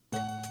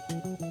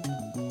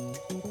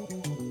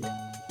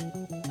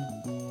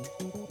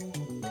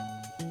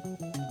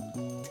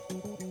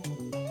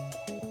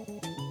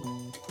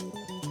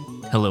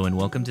Hello and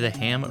welcome to the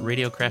Ham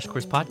Radio Crash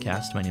Course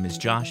Podcast. My name is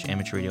Josh,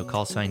 amateur radio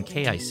call sign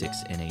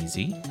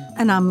KI6NAZ.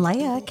 And I'm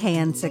Leia,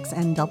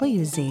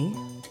 KN6NWZ.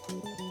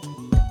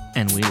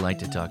 And we like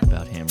to talk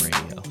about ham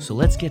radio. So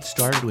let's get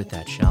started with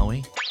that, shall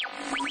we?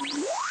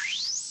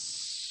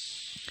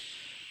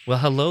 Well,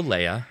 hello,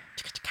 Leia.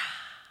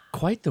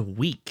 Quite the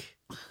week.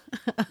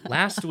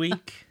 Last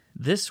week,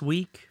 this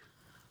week,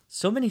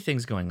 so many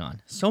things going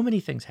on. So many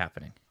things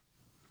happening.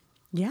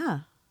 Yeah.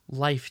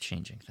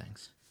 Life-changing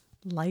things.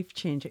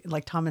 Life-changing.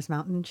 Like Thomas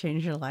Mountain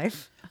changed your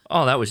life?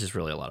 Oh, that was just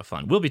really a lot of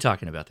fun. We'll be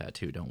talking about that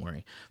too, don't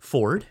worry.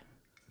 Ford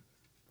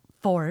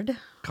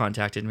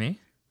contacted me,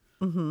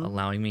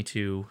 allowing me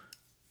to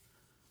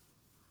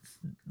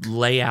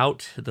lay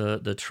out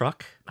the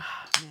truck.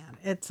 Oh, man,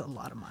 it's a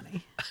lot of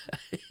money.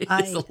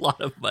 It's a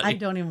lot of money. I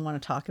don't even want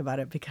to talk about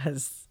it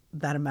because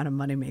that amount of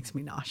money makes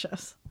me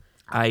nauseous.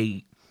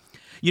 I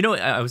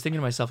was thinking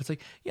to myself, it's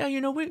like, yeah,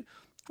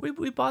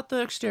 we bought the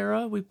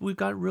Xterra. We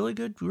got really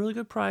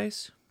good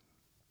price.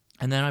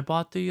 And then I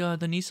bought the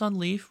Nissan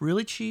Leaf,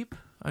 really cheap.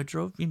 I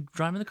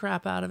driving the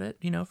crap out of it,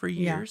 for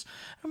years.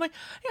 Yeah. I'm like,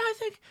 yeah, I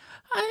think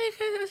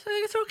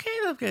it's okay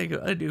that I'm getting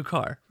a new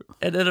car.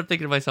 And then I'm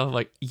thinking to myself, I'm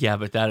like, yeah,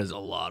 but that is a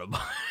lot of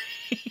money.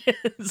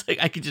 It's like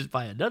I could just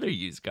buy another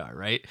used car,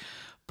 right?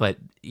 But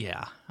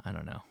yeah, I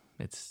don't know.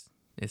 It's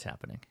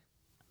happening.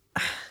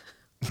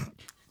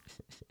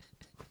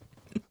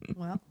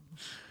 Well.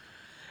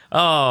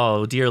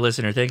 Oh, dear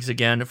listener, thanks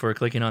again for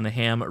clicking on the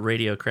Ham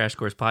Radio Crash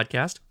Course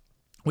Podcast.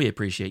 We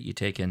appreciate you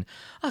taking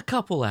a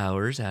couple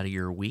hours out of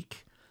your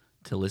week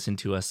to listen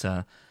to us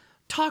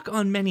talk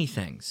on many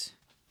things.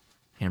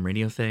 Ham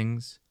radio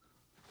things,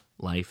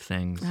 life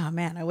things. Oh,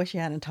 man, I wish you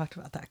hadn't talked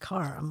about that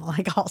car. I'm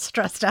like all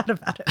stressed out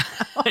about it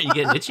now. You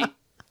getting itchy?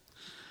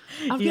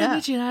 I'm getting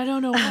itchy and I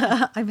don't know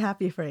why. I'm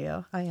happy for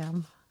you. I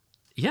am.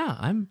 Yeah,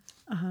 I'm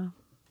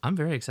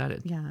very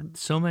excited. Yeah.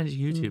 So many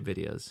YouTube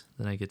videos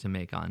that I get to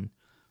make on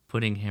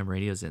putting ham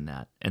radios in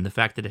that. And the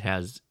fact that it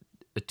has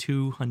a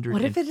 240.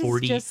 What if it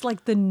is just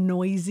like the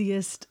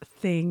noisiest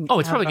thing? Oh,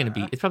 it's probably going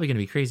to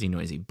be crazy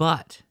noisy.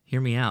 But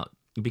hear me out,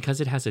 because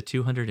it has a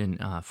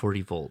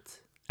 240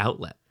 volt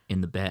outlet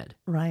in the bed.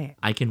 Right.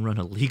 I can run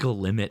a legal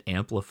limit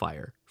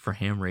amplifier for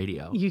ham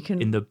radio. You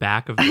can in the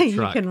back of the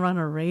truck. You can run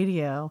a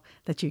radio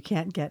that you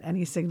can't get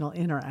any signal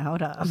in or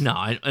out of. No,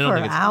 I don't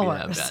think it's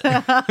hours.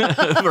 Gonna be that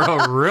bad. For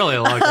a really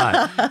long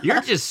time.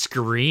 You're just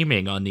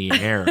screaming on the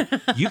air.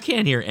 You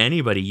can't hear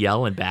anybody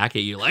yelling back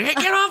at you like, "Hey,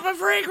 get off my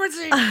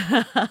frequency!"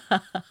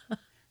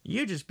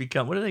 You just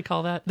become, what do they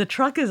call that? The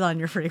truck is on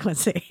your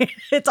frequency.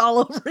 It's all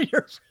over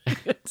your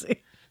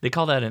frequency. They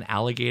call that an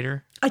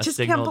alligator. I just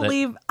can't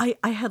believe I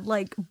had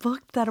like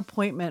booked that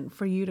appointment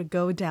for you to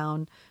go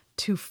down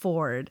to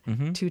Ford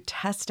to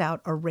test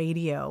out a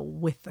radio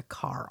with the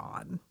car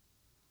on.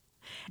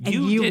 And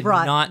you did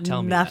brought not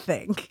tell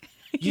nothing. Me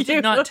that. You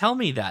did not tell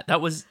me that. That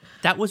was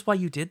why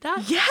you did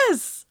that?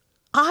 Yes.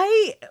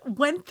 I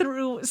went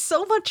through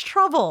so much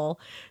trouble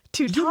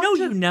to talk to...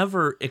 You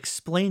never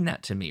explained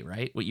that to me,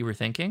 right? What you were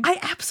thinking? I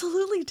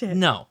absolutely did.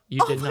 No,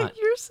 you did not.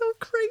 You're so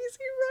crazy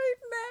right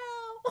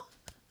now.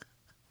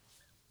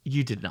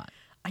 You did not.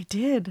 I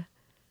did.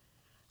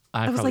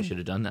 I probably should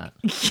have done that.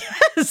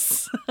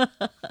 Yes.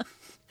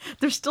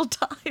 There's still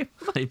time.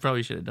 You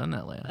probably should have done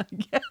that, Leia.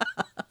 Yeah.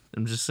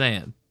 I'm just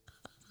saying.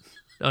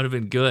 That would have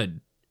been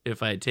good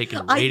if I had taken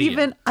a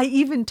radio. I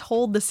even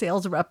told the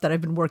sales rep that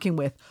I've been working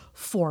with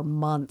for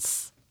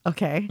months.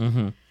 Okay.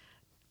 Mm-hmm.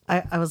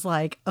 I was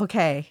like,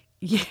 okay,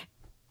 yeah.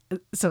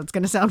 So it's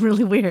going to sound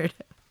really weird.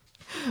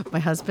 My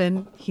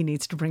husband, he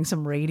needs to bring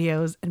some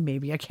radios and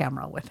maybe a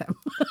camera with him.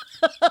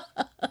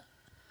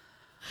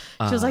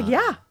 She was like,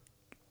 yeah.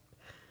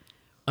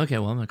 Okay,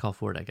 well, I'm going to call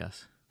Ford, I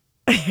guess.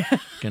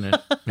 Going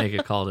to make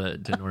a call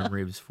to Norm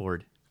Reeves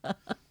Ford.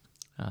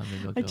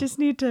 I just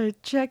need to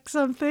check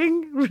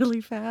something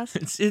really fast.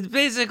 It's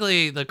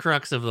basically the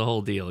crux of the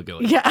whole deal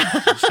going on. Yeah.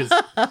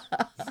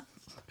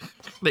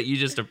 That you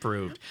just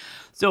approved.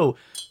 So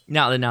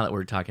now that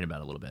we're talking about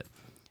it a little bit,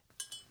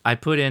 I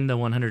put in the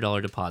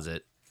 $100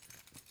 deposit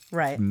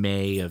right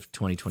May of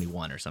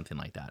 2021 or something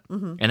like that.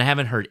 Mm-hmm. And I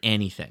haven't heard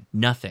anything.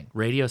 Nothing.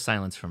 Radio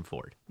silence from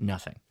Ford.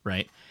 Nothing.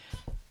 Right?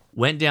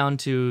 Went down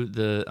to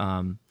the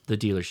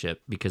dealership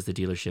because the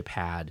dealership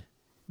had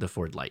a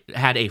Ford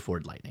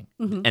Lightning.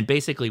 Mm-hmm. And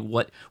basically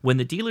when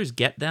the dealers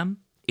get them,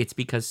 it's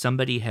because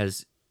somebody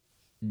has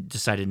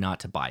decided not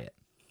to buy it.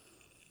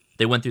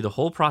 They went through the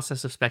whole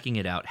process of speccing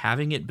it out,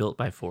 having it built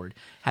by Ford,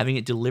 having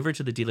it delivered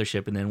to the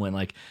dealership, and then went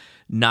like,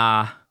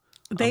 nah,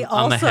 I'm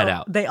gonna head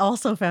out. They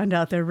also found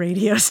out their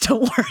radios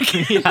don't work.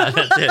 Yeah,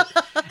 that's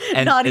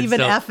it. Not even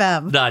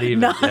FM. Not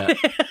even. Yeah.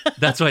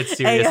 That's why it's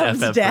Sirius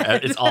FM.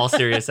 Dead. It's all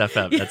Sirius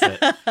FM. That's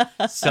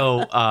it.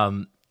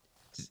 So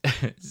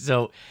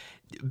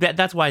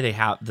that's why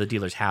the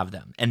dealers have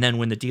them. And then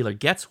when the dealer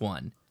gets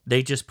one,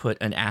 they just put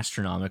an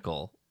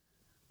astronomical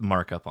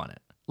markup on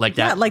it. Like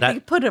Yeah, that. like that they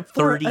put a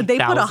Honda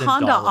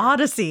 $30,000.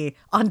 Odyssey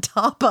on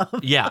top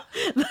of. Yeah,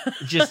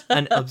 just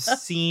an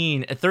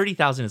obscene.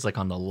 30,000 is like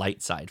on the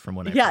light side from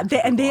what I. Yeah,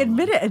 they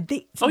admit it.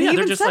 They they're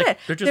even just said like it.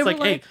 they're just They were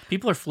like, hey,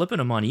 people are flipping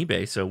them on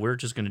eBay, so we're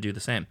just going to do the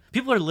same.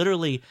 People are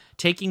literally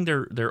taking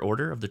their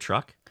order of the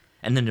truck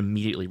and then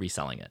immediately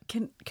reselling it.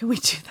 Can we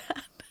do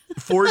that?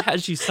 Ford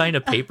has you sign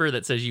a paper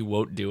that says you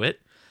won't do it.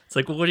 It's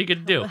like, well, what are you going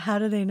to do? How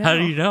do they know? How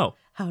do you know?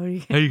 How are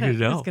you going to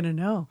know? Who's gonna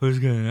know? Who's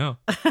going to know?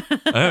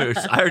 I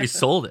already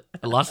sold it.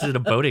 I lost it in a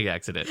boating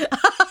accident.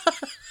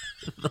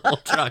 The whole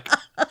truck.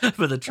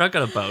 But the truck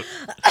on a boat.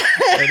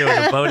 And there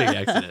was a boating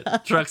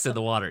accident. Truck's in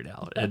the water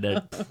now. And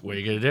then what are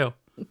you going to do?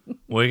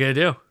 What are you going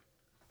to do?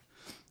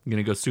 You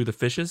going to go sue the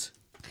fishes?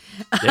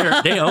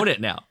 They own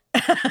it now.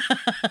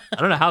 I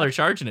don't know how they're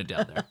charging it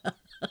down there.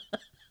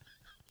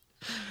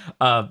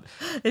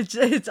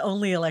 It's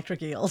only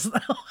electric eels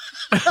though.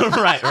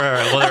 Right.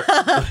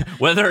 Well,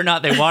 whether or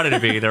not they wanted to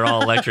be, they're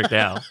all electric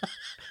now.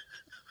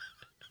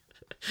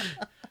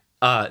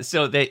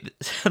 So then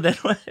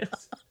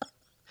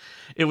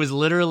it was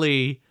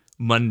literally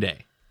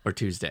Monday or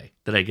Tuesday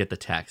that I get the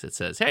text that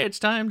says, "Hey, it's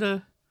time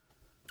to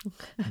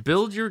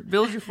build your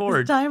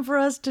Ford. It's time for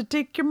us to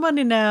take your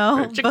money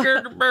now."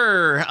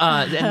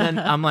 And then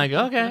I'm like,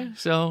 okay,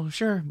 so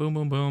sure, boom,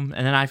 boom, boom.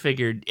 And then I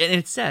figured, and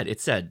it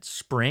said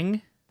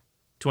spring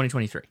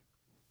 2023.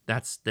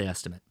 That's the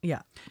estimate.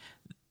 Yeah.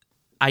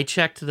 I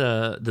checked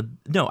I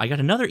got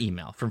another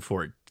email from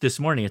Ford this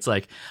morning. It's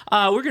like,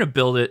 we're going to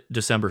build it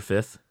December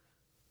 5th.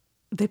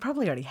 They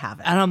probably already have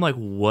it. And I'm like,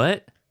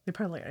 what? They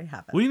probably already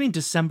have it. What do you mean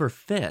December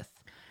 5th?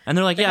 And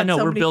they're like, They yeah, had no,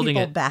 so we're many building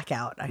people it. back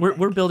out.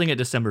 We're building it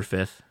December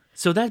 5th.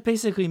 So that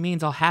basically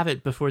means I'll have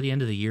it before the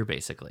end of the year,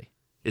 basically,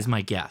 is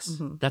my guess.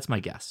 Mm-hmm. That's my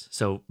guess.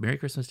 So Merry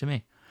Christmas to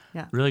me.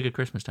 Yeah. Really good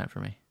Christmas time for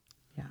me.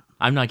 Yeah.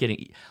 I'm not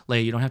getting,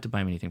 Leia, you don't have to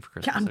buy me anything for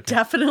Christmas. Yeah, I'm okay?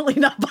 definitely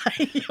not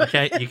buying you.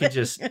 Okay, you can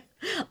just,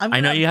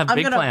 I know you have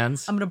big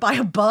plans. I'm going to buy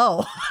a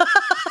bow.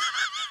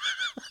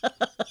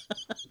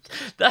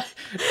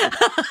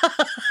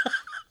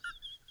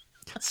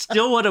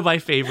 Still one of my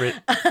favorite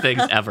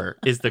things ever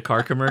is the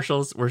car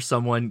commercials where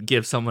someone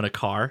gives someone a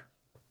car,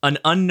 an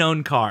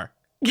unknown car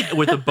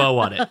with a bow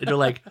on it. And they're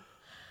like,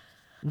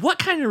 what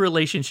kind of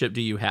relationship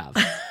do you have?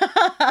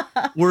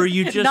 Where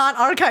you just Not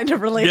our kind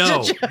of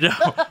relationship.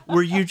 No,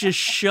 where you just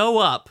show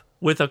up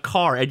with a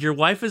car and your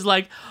wife is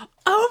like,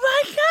 oh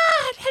my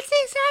God, that's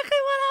exactly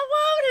what I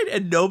wanted.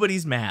 And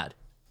nobody's mad.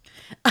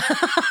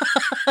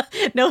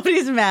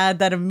 Nobody's mad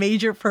that a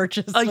major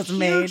purchase was huge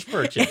made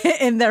purchase.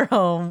 in their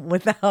home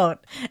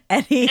without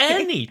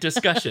any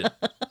discussion.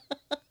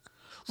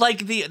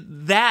 Like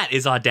that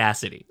is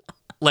audacity.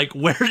 Like,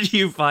 where do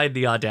you find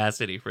the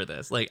audacity for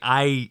this? Like,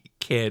 I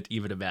can't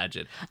even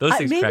imagine. Those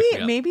things crack me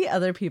up. Maybe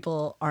other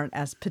people aren't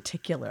as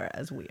particular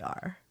as we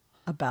are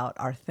about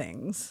our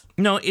things.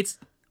 No,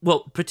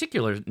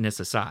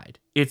 particularness aside,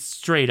 it's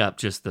straight up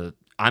just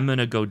I'm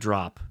gonna go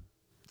drop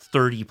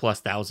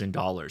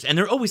 $30,000+, and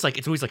they're always like,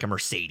 it's always like a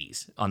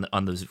Mercedes on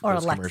those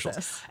commercials,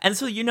 Lexus. and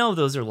so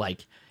those are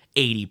like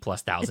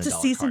 $80,000+. It's a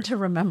season cars. to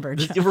remember,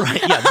 Joe.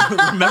 Right?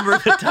 Yeah, remember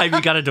the time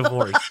you got a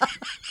divorce,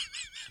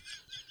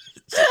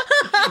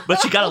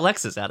 but you got a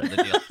Lexus out of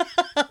the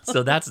deal,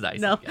 so that's nice.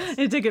 No,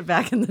 I took it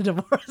back in the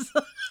divorce.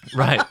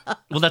 Right.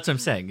 Well, that's what I'm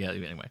saying. Yeah.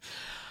 Anyway.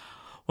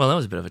 Well, that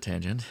was a bit of a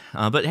tangent,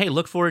 but hey,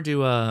 look forward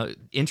to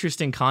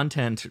interesting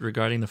content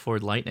regarding the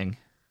Ford Lightning.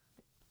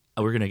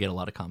 We're gonna get a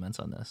lot of comments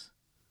on this.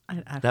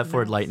 That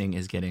Ford Lightning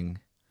is it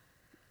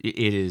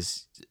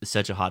is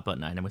such a hot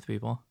button item with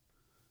people.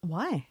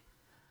 Why?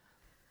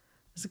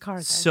 It's a car.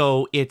 Guys.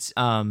 So it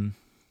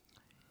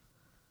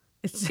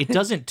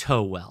doesn't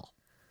tow well.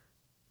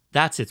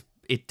 That's it.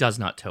 It does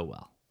not tow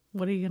well.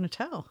 What are you going to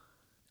tow?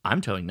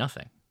 I'm towing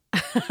nothing.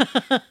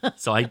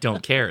 So I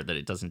don't care that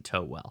it doesn't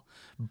tow well.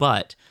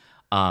 But,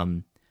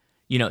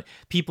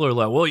 people are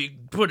like, well, you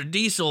put a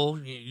diesel,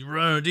 you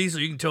run a diesel,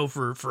 you can tow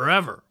for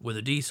forever with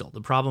a diesel. The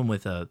problem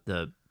with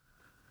the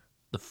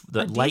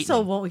Lightning.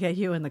 Diesel won't get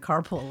you in the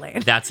carpool lane.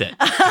 That's it.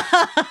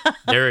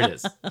 There it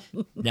is.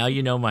 Now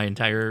you know my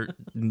entire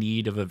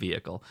need of a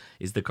vehicle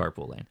is the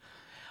carpool lane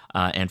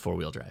and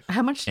four-wheel drive.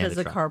 How much does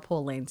a truck.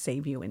 carpool lane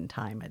save you in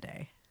time a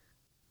day?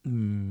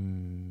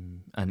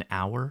 An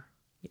hour?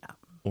 Yeah.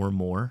 Or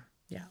more?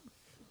 Yeah.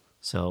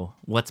 So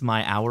what's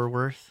my hour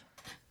worth?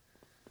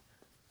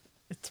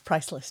 It's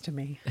priceless to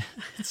me.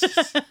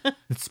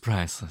 It's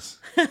priceless.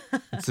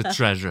 It's a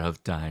treasure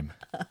of time.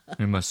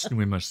 We must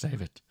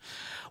save it.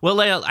 Well,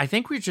 Leia, I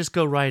think we just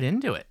go right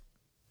into it.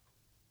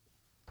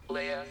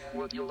 Leia,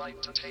 would you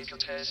like to take a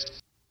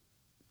test?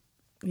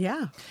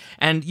 Yeah.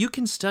 And you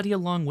can study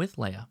along with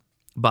Leia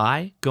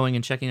by going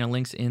and checking out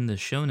links in the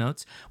show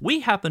notes.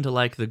 We happen to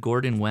like the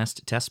Gordon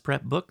West test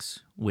prep books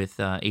with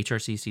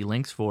HRCC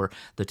links for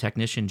the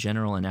Technician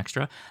General and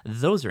Extra.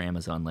 Those are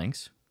Amazon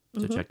links,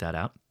 so check that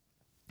out.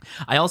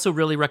 I also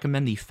really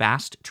recommend the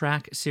Fast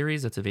Track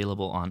series that's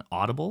available on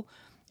Audible.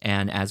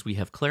 And as we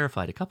have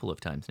clarified a couple of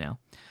times now,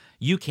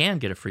 you can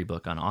get a free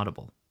book on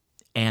Audible.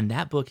 And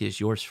that book is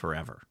yours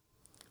forever.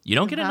 You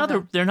don't get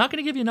another, they're not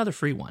going to give you another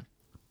free one.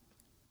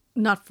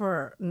 Not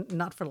for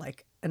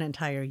like an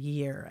entire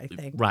year, I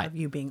think, Right. of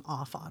you being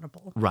off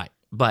Audible. Right.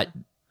 But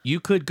you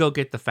could go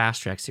get the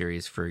Fast Track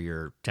series for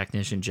your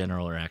Technician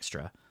General or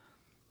Extra.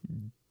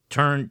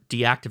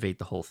 Deactivate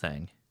the whole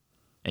thing,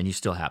 and you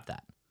still have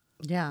that.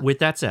 Yeah. With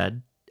that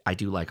said, I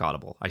do like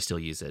Audible. I still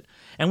use it.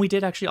 And we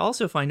did actually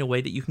also find a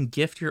way that you can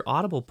gift your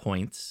Audible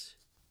points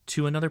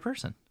to another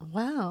person.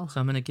 Wow. So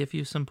I'm going to give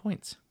you some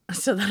points.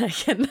 So that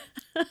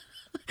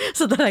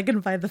I can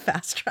buy the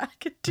Fast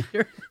Track into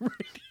your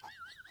radio.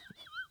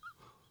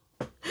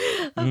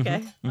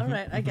 Okay. All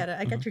right. I get it.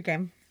 I get your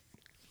game.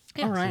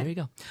 Yeah, All so right. there you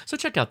go. So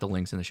check out the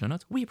links in the show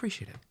notes. We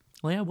appreciate it.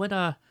 Leah, what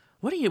are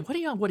you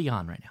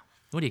on right now?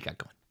 What do you got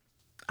going?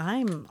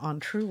 I'm on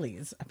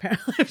Trulies,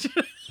 apparently.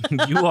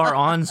 You are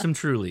on some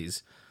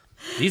Trulies.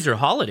 These are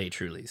holiday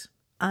Trulies.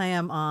 I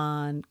am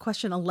on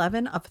question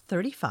 11 of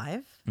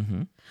 35.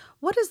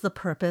 What is the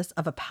purpose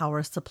of a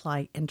power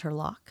supply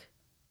interlock?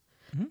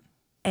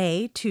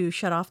 A, to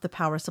shut off the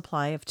power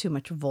supply if too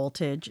much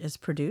voltage is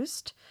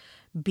produced.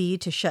 B,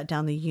 to shut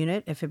down the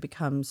unit if it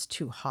becomes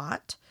too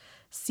hot.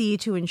 C,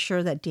 to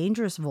ensure that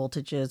dangerous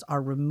voltages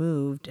are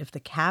removed if the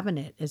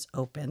cabinet is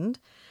opened.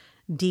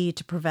 D,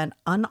 to prevent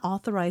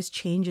unauthorized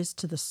changes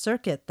to the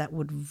circuit that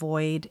would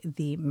void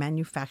the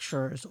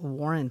manufacturer's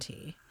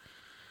warranty.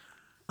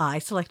 I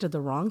selected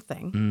the wrong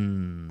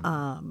thing,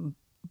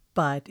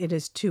 but it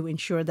is to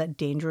ensure that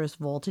dangerous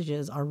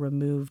voltages are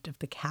removed if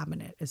the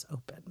cabinet is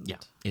opened. Yeah,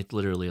 it's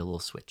literally a little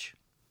switch,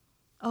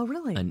 Oh,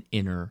 really? an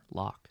inner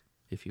lock,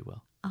 if you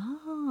will.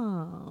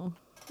 Oh,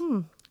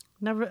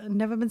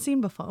 never been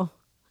seen before.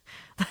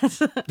 That's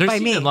There's by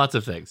me. lots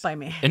of things. By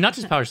me. And not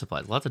just power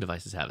supplies. Lots of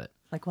devices have it.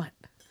 Like what?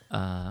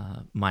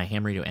 My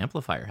ham radio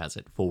amplifier has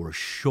it for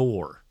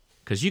sure.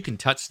 Because you can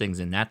touch things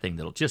in that thing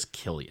that'll just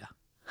kill you.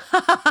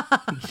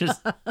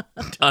 Just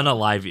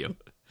unalive you.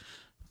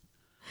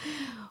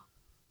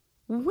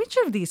 Which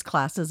of these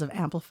classes of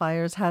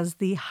amplifiers has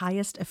the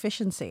highest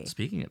efficiency?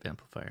 Speaking of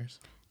amplifiers.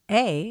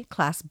 A,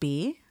 Class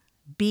B,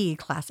 B,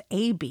 Class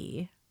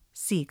AB,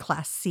 C,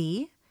 Class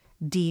C,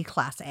 D,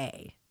 Class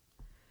A.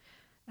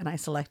 And I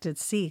selected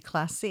C,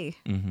 Class C,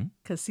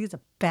 because C is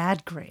a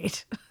bad grade.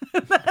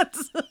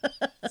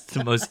 It's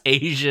the most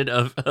Asian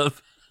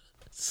of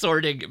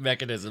sorting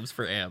mechanisms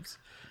for amps.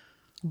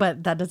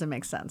 But that doesn't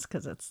make sense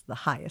because it's the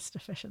highest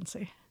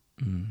efficiency.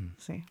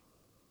 See?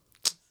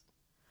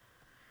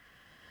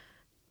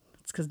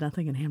 It's because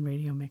nothing in ham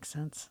radio makes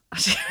sense.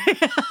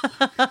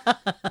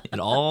 It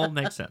all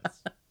makes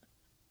sense.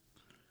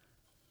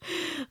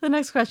 The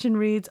next question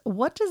reads,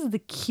 what does the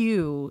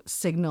Q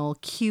signal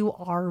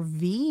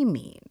QRV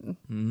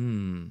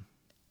mean?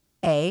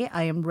 A,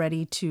 I am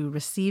ready to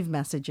receive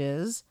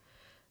messages.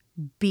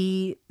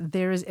 B,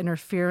 there is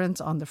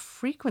interference on the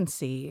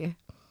frequency.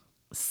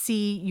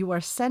 C, you are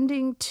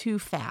sending too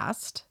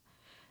fast.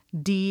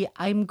 D,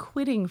 I'm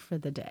quitting for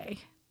the day.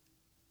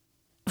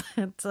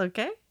 It's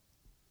okay.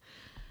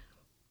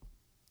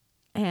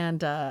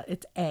 And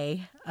it's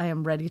A, I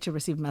am ready to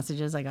receive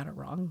messages. I got it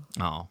wrong.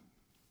 Oh,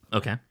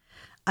 okay.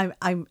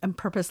 I'm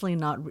purposely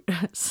not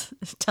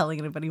telling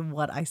anybody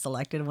what I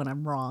selected when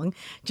I'm wrong,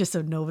 just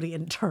so nobody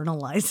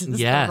internalizes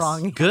Yes. the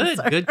wrong Good.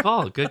 answer. Good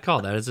call. Good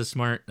call. That is a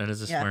smart. You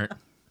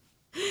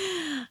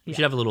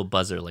should have a little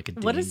buzzer like a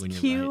ding What does when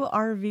you're right.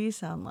 QRV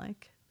sound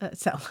like?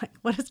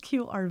 What does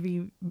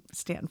QRV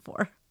stand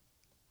for?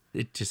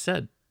 It just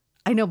said.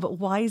 I know, but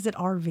why is it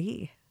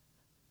RV?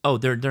 Oh,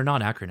 they're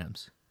not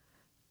acronyms.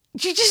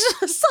 You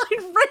just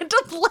assign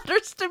random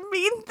letters to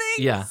mean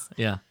things.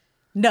 Yeah.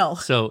 No.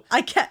 So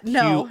I can't.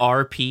 No.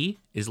 QRP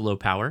is low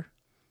power.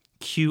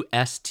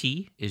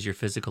 QST is your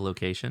physical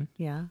location.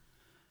 Yeah.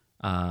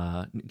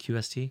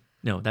 QST?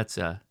 No, that's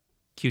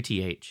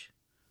QTH.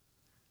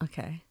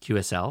 Okay.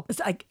 QSL It's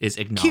like is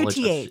acknowledged.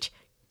 QTH,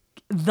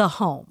 the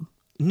home.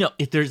 No,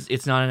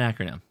 it's not an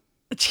acronym.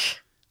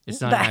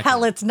 It's not The an acronym.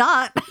 hell it's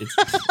not.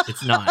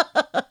 It's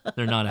not.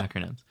 They're not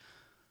acronyms.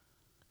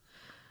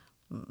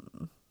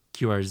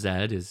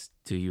 QRZ is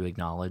do you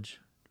acknowledge?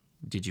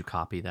 Did you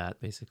copy that,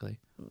 basically?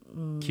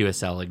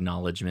 QSL,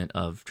 acknowledgement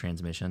of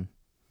transmission.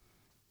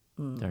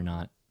 They're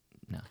not.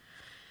 No.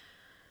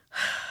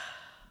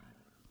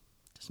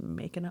 Just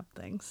making up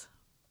things.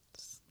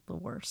 It's the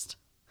worst.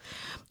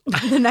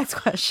 The next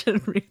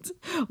question reads,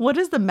 what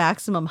is the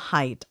maximum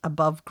height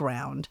above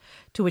ground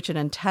to which an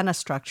antenna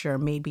structure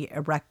may be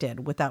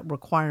erected without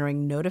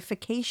requiring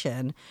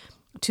notification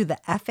to the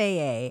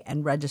FAA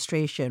and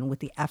registration with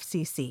the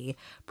FCC,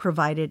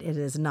 provided it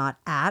is not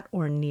at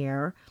or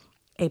near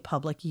a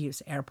public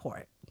use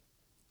airport?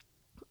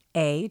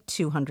 A,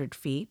 200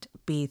 feet,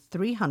 B,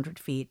 300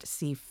 feet,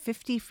 C,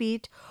 50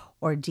 feet,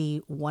 or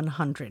D,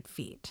 100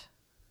 feet?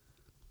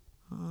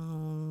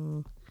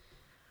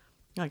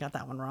 I got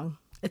that one wrong.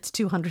 It's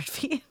 200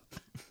 feet.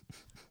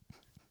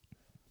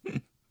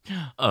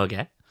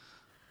 Okay.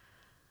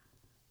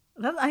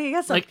 I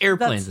guess Like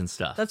airplanes and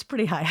stuff. That's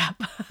pretty high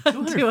up.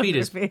 200 feet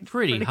is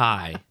pretty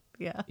high.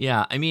 Yeah.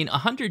 Yeah, I mean,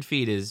 100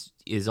 feet is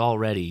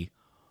already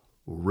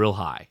real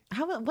high.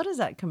 What is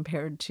that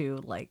compared to,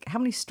 like, how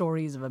many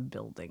stories of a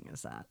building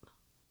is that?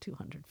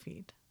 200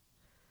 feet.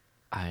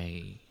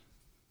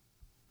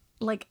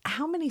 Like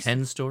how many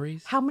 10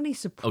 stories? how many Oh,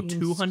 Supreme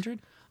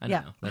 200? I don't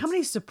Yeah. know. How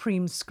many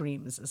Supreme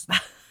Screams is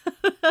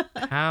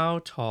that?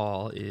 How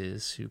tall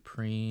is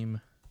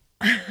Supreme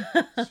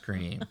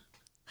Scream?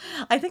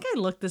 I think I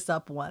looked this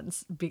up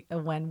once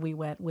when we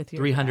went with your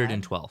dad.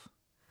 312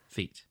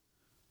 feet.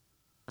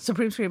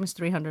 Supreme Scream is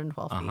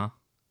 312 feet. Uh-huh.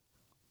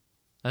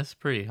 That's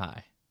pretty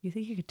high. You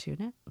think you could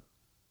tune it?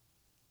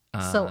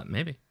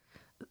 Maybe.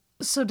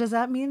 So does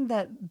that mean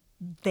that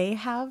they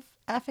have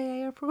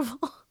FAA approval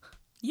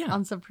Yeah.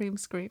 on Supreme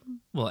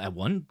Scream? Well, at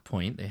one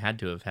point, they had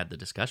to have had the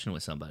discussion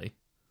with somebody.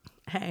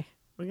 Hey,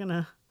 we're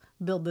gonna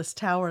build this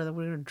tower that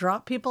we're gonna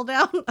drop people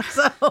down.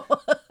 So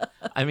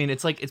I mean,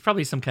 it's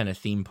probably some kind of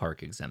theme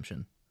park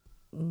exemption,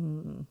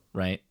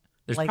 right?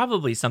 There's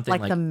probably something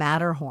like like the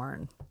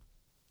Matterhorn.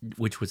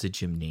 which was a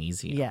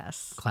gymnasium.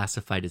 Yes.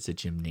 Classified as a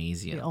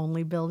gymnasium. The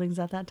only buildings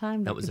at that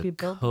time That was could a be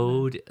built.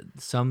 code,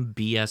 some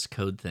BS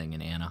code thing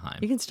in Anaheim.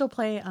 You can still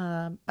play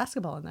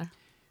basketball in there.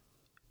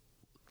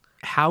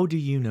 How do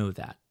you know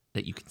that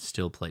you can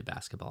still play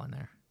basketball in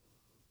there?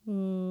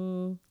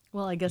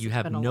 Well, I guess You it's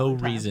have been a no long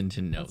time. reason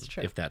to know That's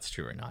true. if that's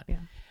true or not. Yeah.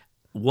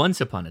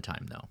 Once upon a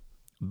time, though,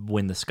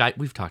 when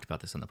we've talked about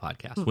this on the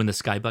podcast, when the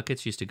sky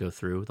buckets used to go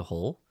through the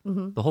hole,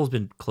 the hole's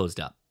been closed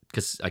up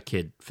because a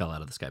kid fell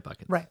out of the sky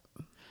bucket. Right.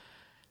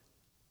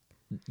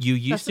 You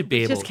used to be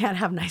You able. just can't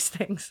have nice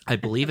things. I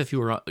believe if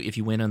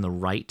you went on the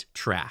right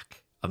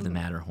track of the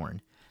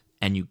Matterhorn,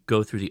 and you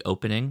go through the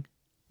opening,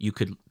 you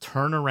could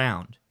turn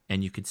around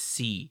and you could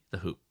see the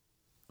hoop.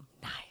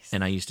 Nice.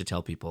 And I used to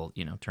tell people,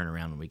 turn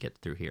around when we get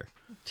through here.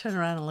 Turn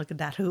around and look at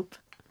that hoop.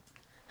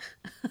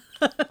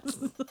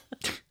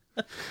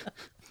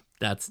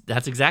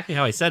 That's exactly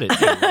how I said it.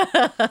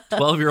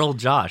 12-year-old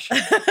Josh.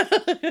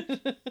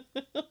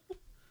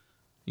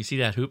 You see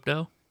that hoop,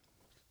 though?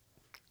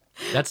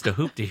 That's the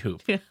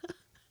hoop-de-hoop. We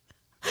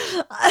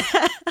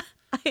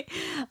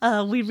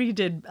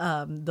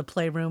redid the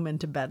playroom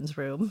into Ben's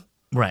room.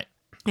 Right.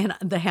 And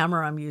the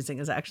hammer I'm using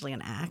is actually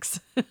an axe.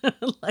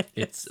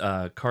 It's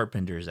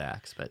carpenter's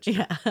axe, but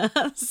yeah.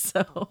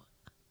 So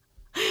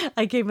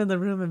I came in the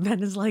room and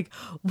Ben is like,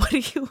 what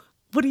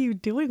are you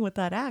doing with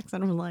that axe?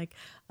 And I'm like,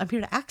 I'm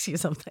here to axe you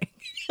something.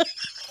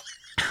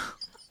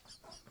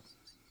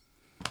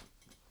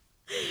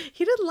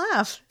 He didn't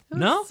laugh. It was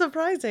No?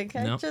 surprising.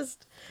 No. It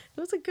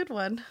was a good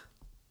one.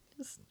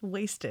 Just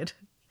wasted.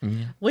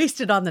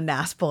 Wasted on the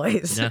Nass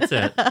boys. that's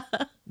it.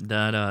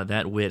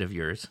 That wit of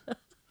yours.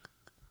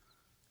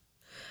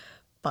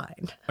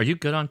 Fine. Are you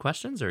good on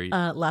questions? Or are you...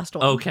 Last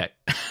one. Okay.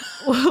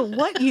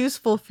 What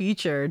useful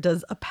feature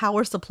does a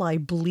power supply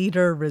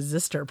bleeder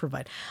resistor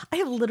provide? I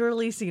have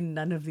literally seen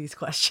none of these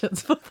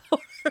questions before.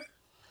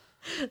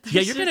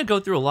 Yeah, you're going to go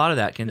through a lot of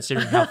that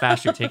considering how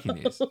fast you're taking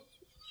these.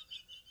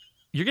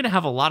 You're going to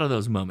have a lot of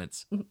those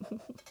moments.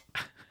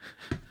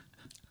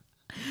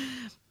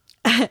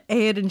 A,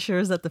 it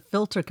ensures that the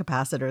filter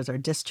capacitors are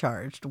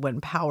discharged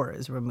when power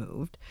is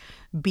removed.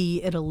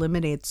 B, it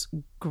eliminates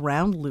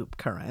ground loop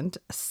current.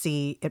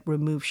 C, it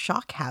removes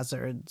shock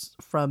hazards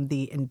from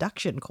the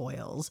induction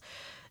coils.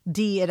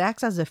 D, it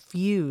acts as a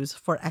fuse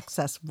for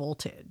excess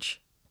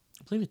voltage.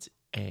 I believe it's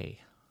A.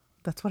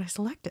 That's what I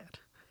selected.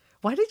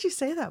 Why did you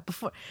say that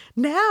before?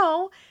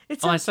 Now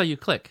it's Oh, I saw you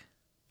click.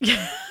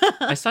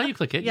 I saw you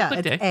click it. You yeah,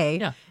 clicked it's A.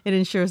 Yeah. It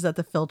ensures that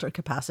the filter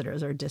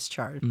capacitors are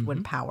discharged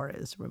when power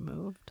is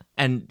removed.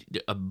 And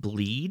to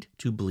bleed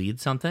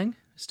something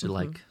is to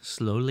like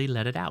slowly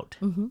let it out.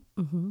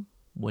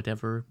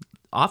 Whatever,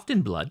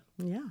 often blood.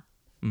 Yeah.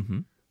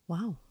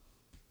 Wow.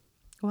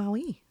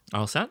 Wowee.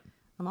 All set?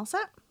 I'm all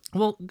set.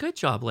 Well, good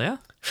job, Leia.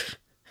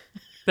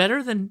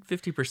 Better than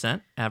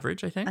 50%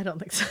 average, I think. I don't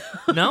think so.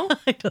 No?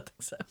 I don't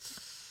think so.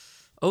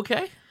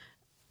 Okay.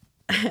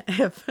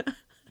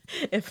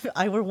 If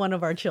I were one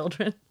of our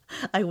children,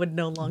 I would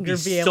no longer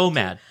Be be able so to.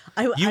 mad.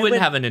 I You would-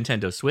 wouldn't have a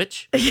Nintendo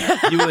Switch.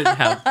 You wouldn't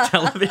have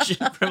television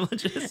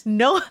privileges.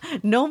 No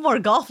more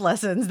golf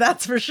lessons,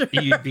 that's for sure.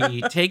 You'd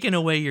be taking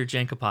away your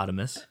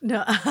Jankopotamus.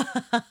 No.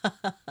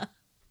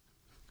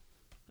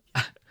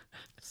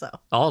 So,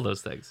 All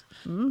those things.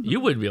 You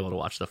wouldn't be able to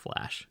watch The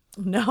Flash.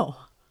 no.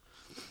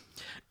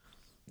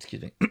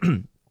 Excuse me.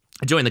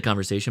 Join the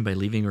conversation by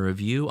leaving a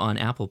review on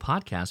Apple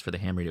Podcasts for the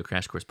Ham Radio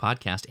Crash Course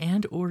podcast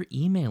and or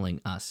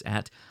emailing us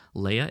at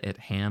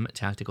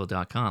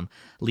leia@hamtactical.com.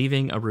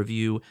 Leaving a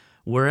review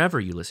wherever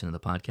you listen to the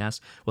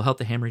podcast will help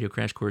the Ham Radio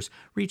Crash Course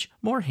reach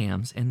more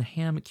hams and the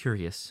ham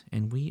curious,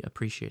 and we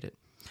appreciate it.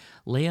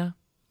 Leia,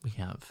 we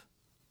have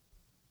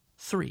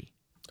 3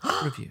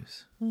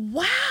 reviews.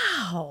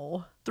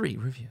 Wow. 3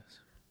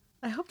 reviews.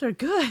 I hope they're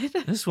good.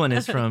 This one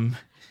is from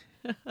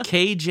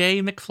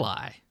KJ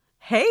McFly.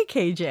 Hey,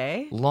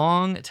 KJ.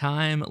 Long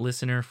time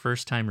listener,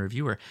 first time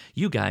reviewer.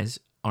 You guys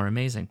are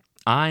amazing.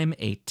 I'm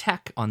a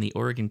tech on the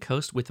Oregon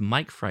coast with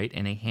mic fright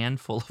and a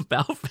handful of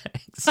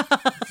Baofangs.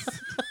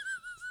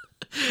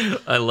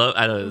 I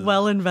don't.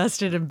 Well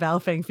invested in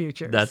Baofeng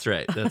futures. That's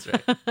right. That's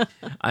right.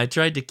 I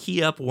tried to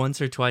key up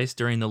once or twice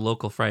during the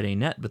local Friday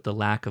net, but the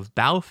lack of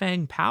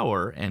Baofeng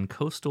power and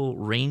coastal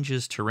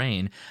ranges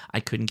terrain, I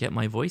couldn't get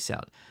my voice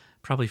out.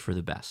 Probably for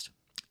the best.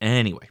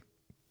 Anyway,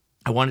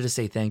 I wanted to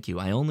say thank you.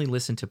 I only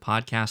listen to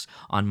podcasts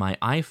on my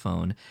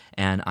iPhone,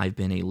 and I've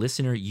been a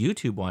listener,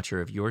 YouTube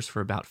watcher of yours for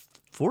about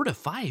 4 to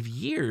 5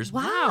 years.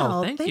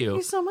 Wow, thank you. Thank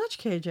you so much,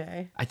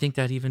 KJ. I think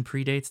that even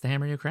predates the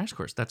Ham Radio Crash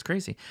Course. That's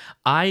crazy.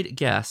 I'd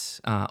guess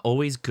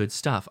always good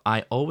stuff.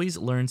 I always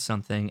learn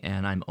something,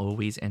 and I'm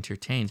always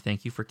entertained.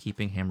 Thank you for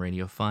keeping Ham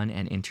Radio fun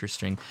and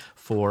interesting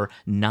for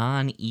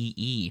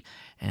non-EE.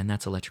 And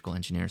that's electrical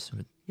engineers.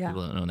 Yeah.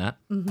 People don't know that.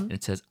 And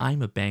it says,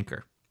 I'm a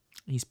banker.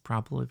 He's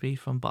probably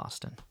from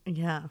Boston.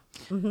 Yeah.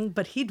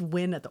 But he'd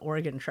win at the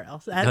Oregon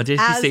Trail. Now, did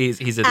he say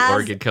he's at the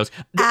Oregon coast?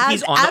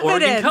 He's on the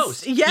Oregon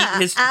coast. Yeah.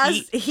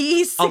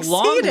 He a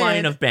long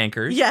line of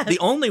bankers. Yes. The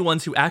only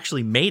ones who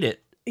actually made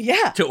it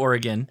to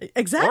Oregon.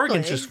 Exactly.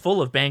 Oregon's just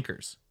full of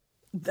bankers.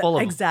 Full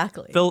of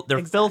exactly. them.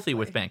 They're filthy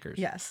with bankers.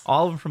 Yes.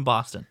 All of them from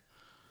Boston.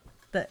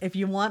 If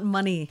you want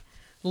money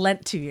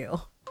lent to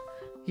you,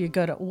 you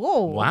go to,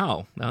 whoa.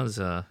 Wow.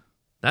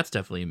 That's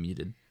definitely a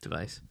muted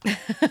device.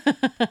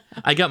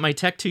 I got my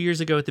tech 2 years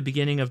ago at the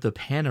beginning of the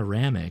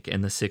panoramic,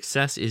 and the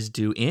success is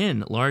due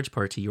in large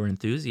part to your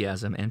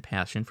enthusiasm and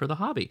passion for the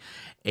hobby.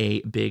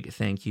 A big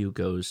thank you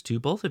goes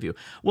to both of you.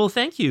 Well,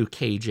 thank you,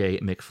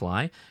 KJ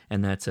McFly,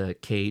 and that's a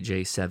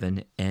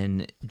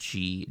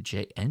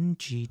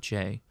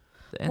KJ7NGJ.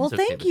 Well,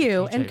 thank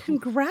you, and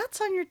congrats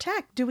on your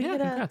tech. Do we get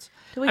congrats.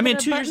 Do we I mean,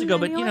 get a 2 years ago,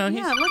 but button, you know,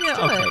 anyone? he's Yeah, let's do it.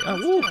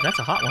 Let's do it. That's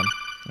a hot one.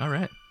 All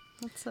right.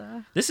 Let's,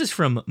 This is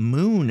from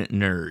Moon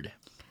Nerd,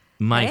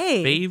 my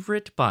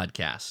favorite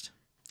podcast.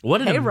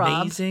 What an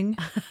amazing...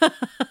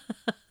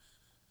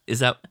 Is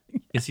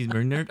he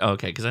Moon Nerd? Oh,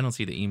 okay, because I don't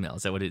see the email.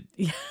 Is that what it...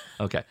 Yeah.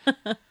 Okay.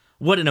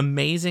 What an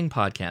amazing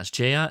podcast.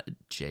 Jaya.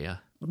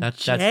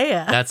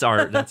 That's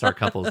our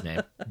couple's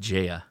name.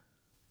 Jaya.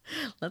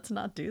 Let's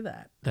not do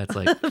that. That's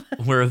like,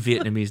 we're a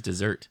Vietnamese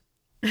dessert.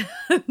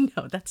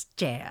 No, that's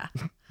Jaya.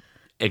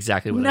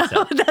 Exactly what I said.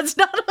 No, that's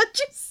not what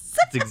you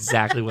said. That's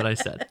exactly what I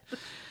said.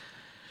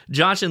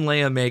 Josh and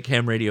Leia make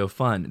ham radio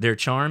fun. Their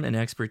charm and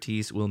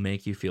expertise will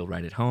make you feel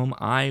right at home.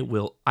 I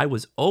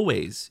was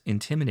always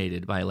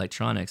intimidated by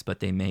electronics, but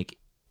they make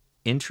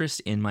interest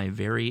in my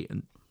very...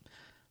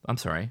 I'm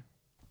sorry.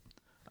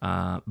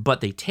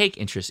 But they take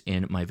interest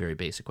in my very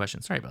basic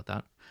questions. Sorry about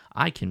that.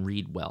 I can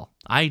read well.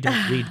 I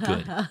don't read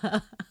good.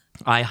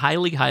 I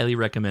highly, highly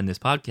recommend this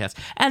podcast.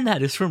 And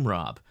that is from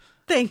Rob.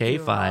 Thank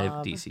you,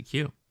 Rob.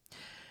 K5DCQ.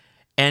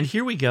 And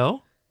here we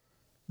go.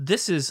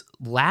 This is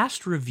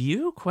last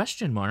review, ?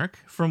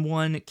 From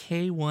one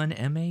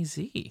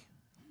K1MAZ.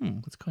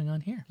 What's going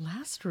on here?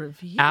 Last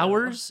review.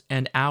 Hours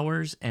and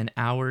hours and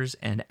hours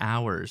and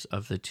hours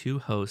of the two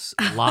hosts'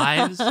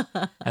 lives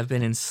have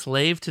been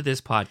enslaved to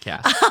this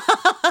podcast.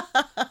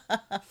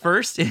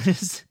 First,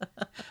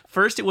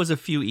 it was a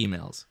few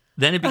emails.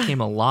 Then it became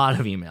a lot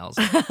of emails,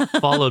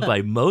 followed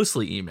by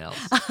mostly emails.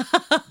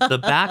 The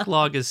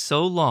backlog is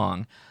so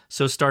long,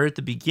 so start at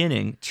the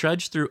beginning,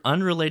 trudge through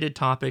unrelated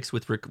topics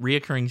with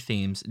reoccurring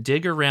themes,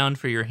 dig around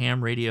for your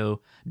ham radio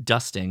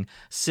dusting,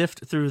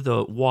 sift through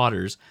the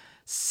waters,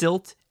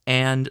 silt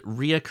and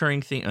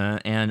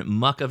reoccurring and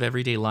muck of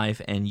everyday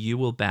life, and you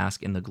will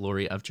bask in the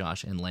glory of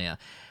Josh and Leia.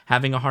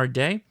 Having a hard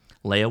day?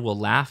 Leia will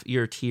laugh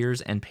your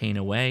tears and pain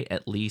away,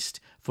 at least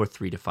for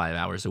 3 to 5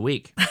 hours a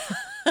week.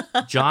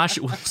 Josh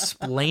will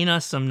explain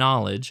us some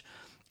knowledge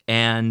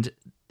and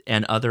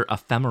other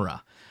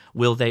ephemera.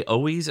 Will they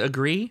always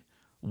agree?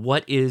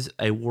 What is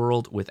a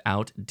world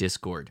without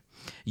Discord?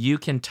 You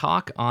can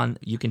talk on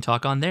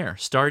there,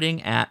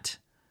 starting at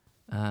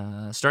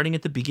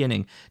the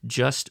beginning.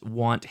 Just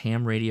want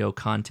ham radio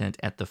content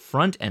at the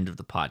front end of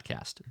the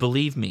podcast.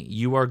 Believe me,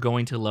 you are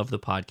going to love the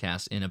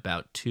podcast in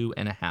about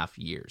 2.5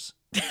 years.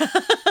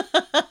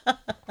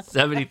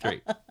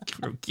 73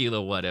 from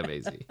Kilo 1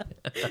 MAZ.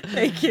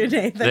 Thank you,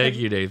 Nathan. Thank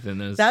you,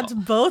 Nathan. That's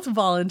both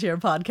volunteer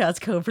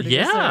podcast co-producers.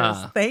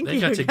 Yeah. Thank you.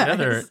 They got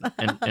together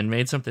guys. and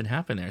made something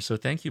happen there. So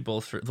thank you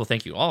both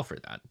thank you all for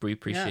that. We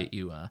appreciate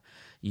you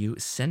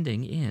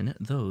sending in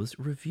those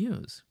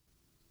reviews.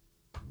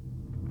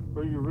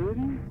 Are you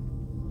ready?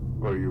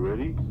 Are you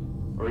ready?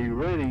 Are you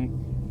ready?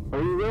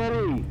 Are you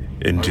ready?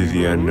 Into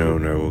the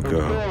unknown I will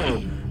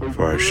go,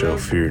 for I shall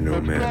fear no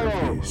man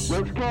of peace.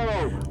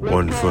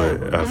 1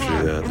 foot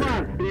after the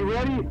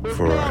other,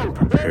 for I am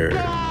prepared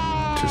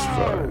to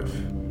survive.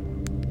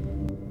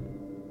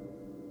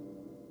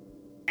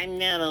 I'm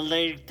not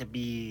allergic to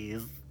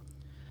bees.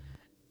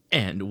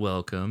 And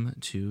welcome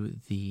to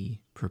the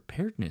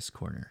Preparedness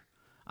Corner.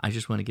 I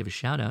just want to give a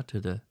shout out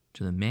to the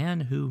man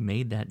who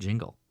made that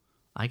jingle.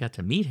 I got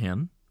to meet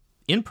him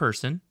in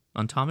person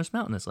on Thomas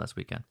Mountain this last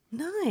weekend.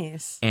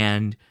 Nice.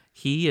 And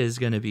he is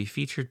going to be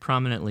featured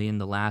prominently in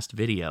the last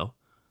video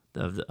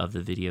of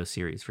the video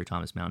series for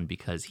Thomas Mountain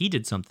because he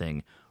did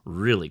something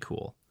really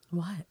cool.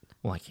 What?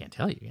 Well, I can't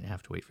tell you. You're going to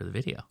have to wait for the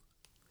video.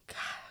 God.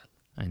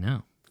 I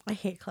know. I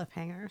hate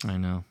cliffhangers. I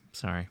know.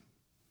 Sorry.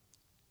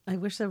 I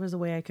wish there was a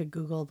way I could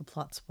Google the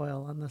plot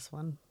spoil on this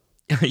one.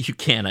 You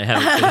can. I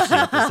haven't finished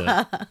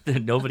the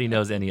episode. Nobody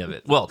knows any of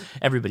it. Well,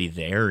 everybody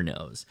there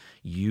knows.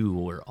 You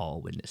were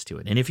all witness to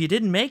it. And if you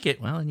didn't make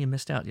it, well, and you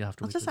missed out, you'll have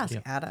to I'll wait just for the ask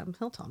video. Adam.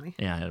 He'll tell me.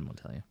 Yeah, Adam will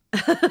tell you.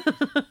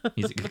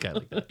 He's a good guy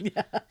like that.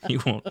 Yeah. He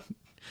won't.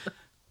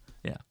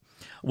 Yeah.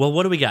 Well,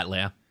 what do we got,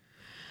 Leia?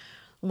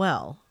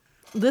 Well,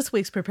 this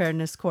week's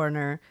preparedness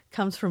corner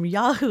comes from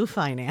Yahoo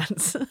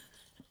Finance.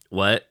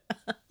 What?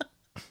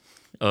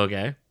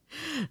 Okay.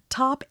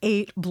 Top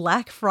 8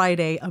 Black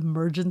Friday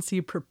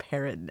emergency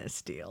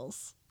preparedness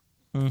deals.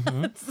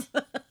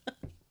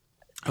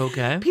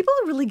 Okay. People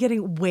are really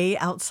getting way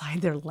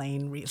outside their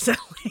lane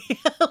recently.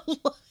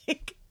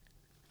 Like,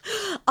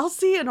 I'll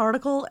see an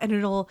article and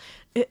it'll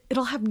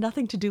have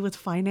nothing to do with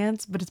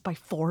finance, but it's by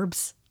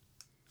Forbes.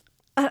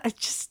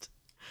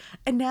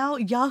 And now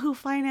Yahoo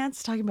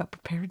Finance talking about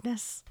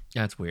preparedness.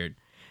 That's weird.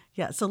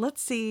 Yeah, so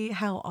let's see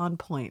how on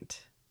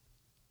point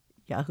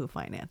Yahoo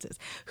Finance is.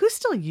 Who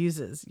still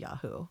uses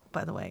Yahoo,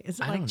 by the way? Is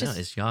it I like don't just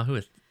know. Is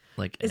Yahoo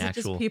like an is it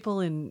actual just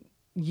people in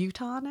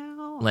Utah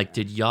now? like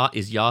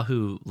is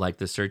Yahoo like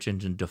the search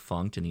engine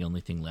defunct and the only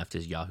thing left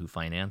is Yahoo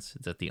Finance?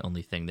 Is that the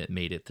only thing that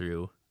made it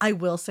through? I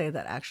will say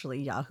that actually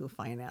Yahoo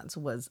Finance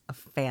was a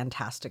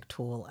fantastic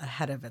tool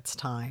ahead of its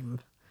time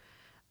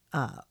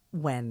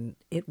when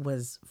it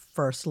was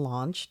first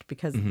launched,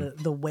 because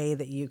the way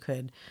that you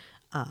could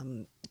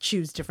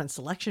choose different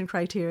selection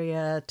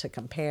criteria to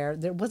compare,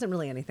 there wasn't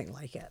really anything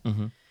like it.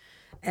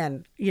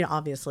 And,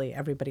 obviously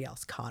everybody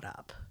else caught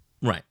up.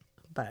 Right.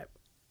 But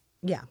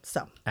yeah,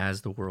 so.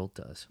 As the world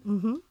does.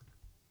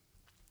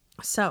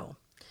 So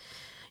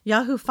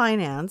Yahoo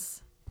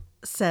Finance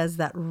says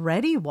that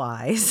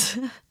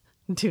ReadyWise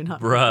do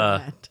not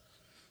recommend.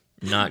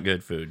 Not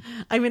good food.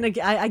 I mean,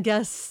 I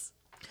guess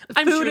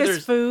I'm food sure is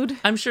there's- food.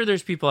 I'm sure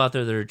there's people out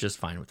there that are just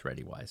fine with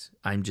ReadyWise.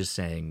 I'm just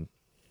saying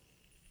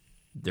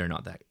it's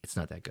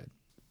not that good.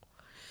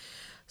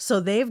 So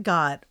they've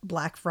got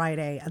Black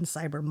Friday and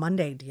Cyber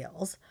Monday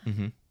deals,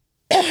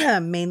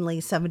 mainly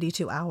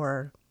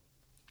 72-hour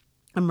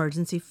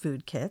emergency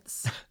food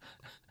kits.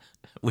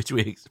 Which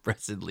we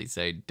expressly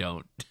say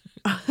don't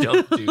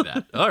do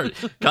that. Or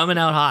coming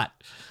out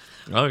hot.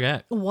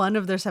 Okay. One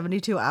of their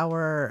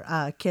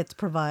 72-hour kits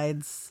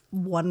provides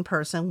one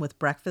person with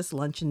breakfast,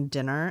 lunch, and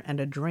dinner and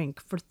a drink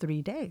for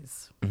 3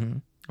 days.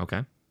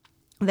 Okay.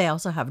 They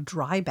also have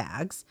dry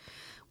bags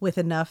with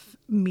enough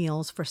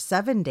meals for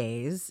 7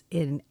 days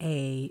in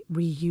a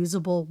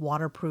reusable,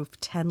 waterproof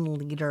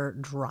 10-liter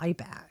dry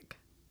bag.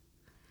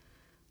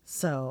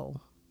 So,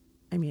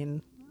 I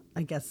mean,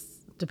 I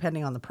guess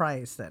depending on the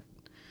price, that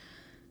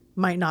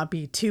might not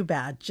be too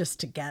bad just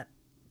to get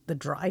the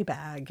dry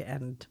bag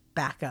and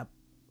backup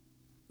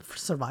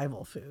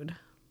survival food.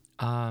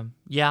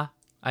 Yeah,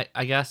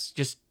 I guess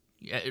just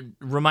a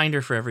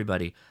reminder for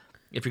everybody.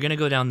 If you're going to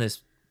go down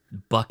this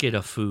bucket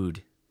of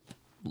food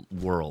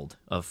world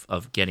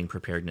of getting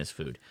preparedness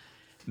food,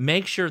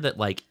 make sure that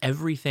like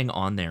everything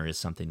on there is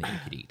something that you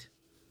could eat.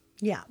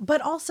 Yeah, but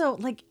also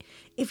like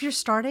if you're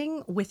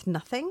starting with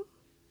nothing,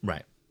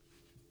 Right.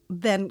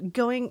 then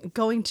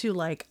going to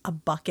like a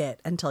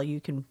bucket until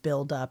you can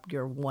build up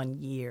your 1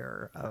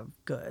 year of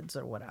goods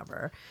or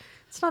whatever,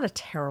 it's not a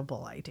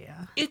terrible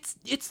idea.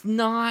 It's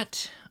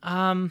not,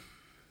 I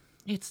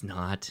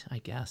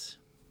guess.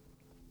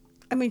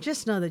 I mean,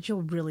 just know that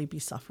you'll really be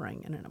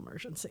suffering in an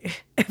emergency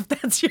if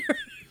that's your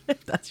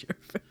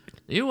food.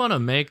 You want to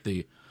make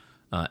the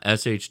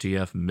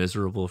SHTF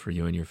miserable for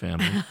you and your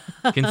family?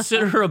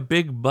 Consider a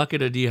big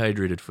bucket of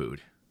dehydrated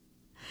food.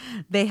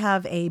 They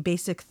have a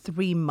basic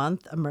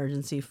 3-month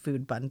emergency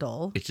food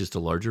bundle. It's just a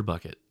larger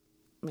bucket.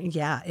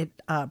 Yeah, it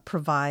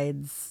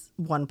provides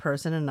one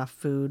person enough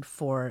food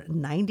for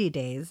 90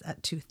 days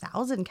at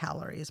 2,000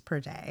 calories per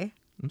day.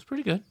 It's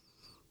pretty good.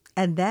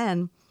 And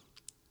then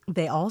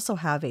they also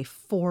have a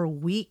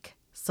 4-week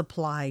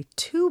supply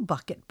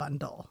 2-bucket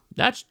bundle.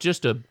 That's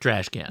just a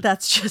trash can.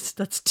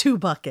 That's 2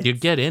 buckets You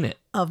get in it.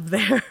 of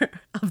their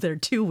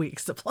 2-week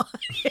supply.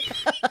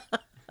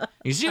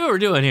 You see what we're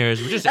doing here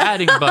is we're just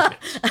adding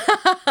buckets.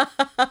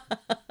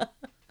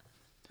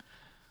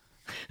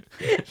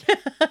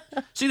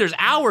 See, there's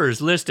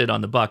hours listed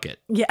on the bucket.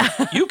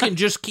 Yeah. You can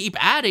just keep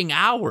adding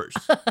hours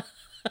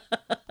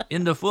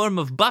in the form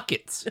of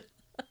buckets.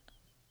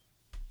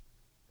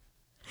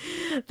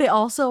 They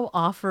also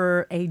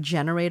offer a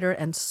generator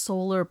and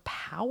solar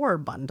power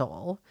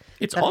bundle.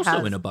 It's that also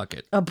has in a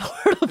bucket. a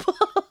portable.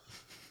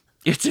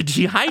 It's a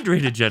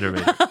dehydrated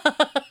generator.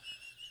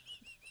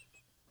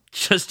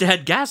 Just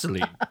add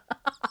gasoline.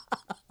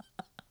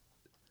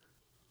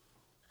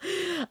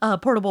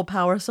 Portable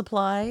power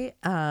supply.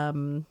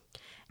 And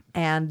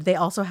they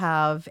also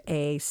have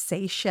a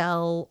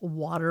Seychelles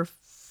water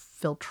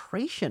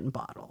filtration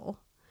bottle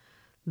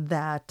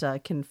that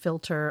can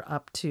filter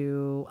up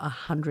to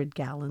 100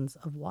 gallons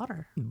of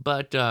water.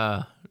 But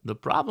the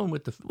problem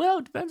with it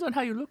depends on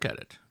how you look at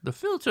it. The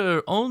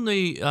filter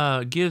only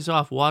gives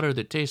off water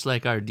that tastes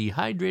like our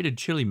dehydrated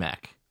chili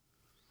mac.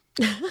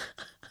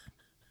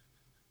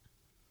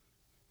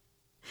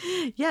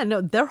 Yeah,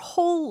 no,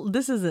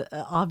 this is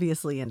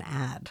obviously an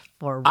ad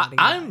for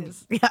I'm-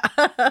 ReadyWise.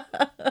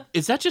 Yeah.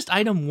 Is that just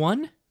item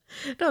 1?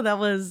 No, that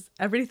was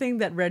everything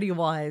that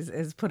ReadyWise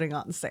is putting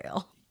on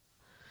sale.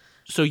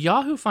 So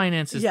Yahoo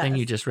Finance's thing Yes.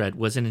 you just read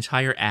was an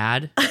entire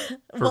ad for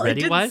Well, it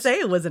didn't ReadyWise? say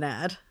it was an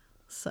ad.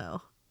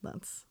 So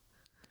that's...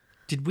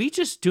 Did we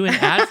just do an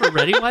ad for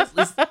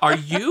ReadyWise? Are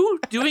you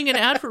doing an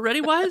ad for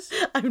ReadyWise?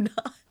 I'm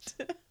not.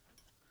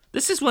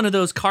 This is one of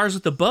those cars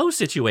with the bow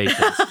situations.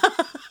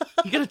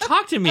 You gotta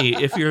talk to me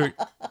if you're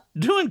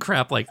doing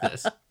crap like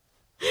this.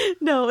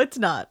 No, it's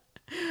not.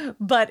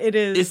 But it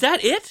is. Is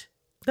that it?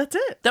 That's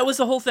it. That was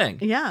the whole thing.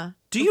 Yeah.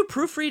 Do you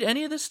proofread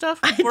any of this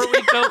stuff before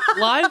we go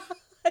live?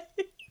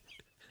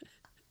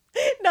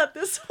 Not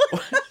this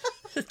one.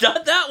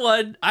 Not that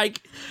one. I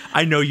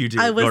know you do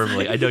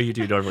normally. I know you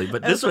do normally,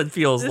 but this one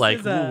feels this like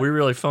is a- ooh, we're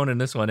really phoning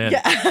this one in.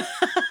 Yeah.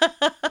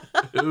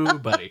 Ooh,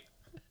 buddy.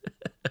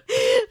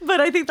 But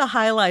I think the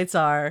highlights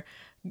are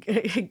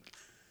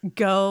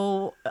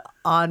go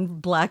on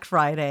Black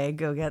Friday,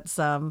 go get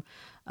some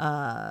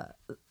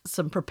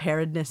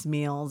preparedness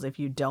meals if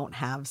you don't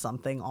have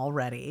something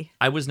already.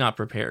 I was not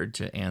prepared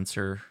to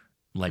answer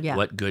like Yeah.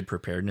 what good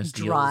preparedness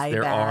Dry deals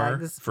there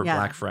bags. are for Yeah,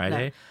 Black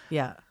Friday. no,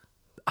 yeah.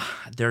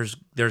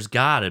 There's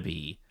gotta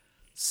be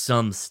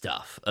some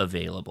stuff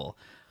available.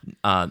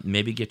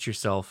 Maybe get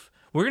yourself.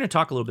 We're gonna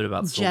talk a little bit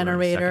about solar in a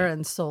Generator second.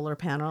 and solar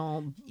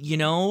panel, You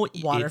know,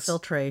 water it's-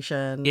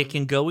 filtration. It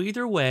can go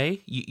either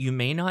way. You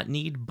may not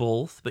need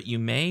both, but you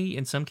may,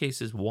 in some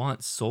cases,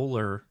 want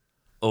solar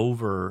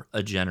over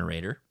a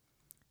generator.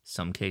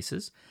 Some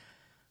cases.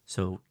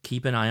 So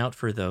keep an eye out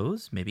for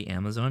those. Maybe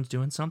Amazon's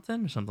doing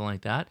something or something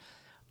like that.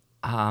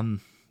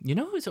 You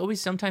know who's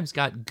always sometimes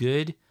got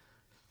good...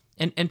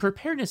 And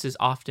preparedness is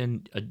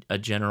often a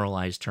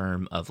generalized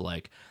term of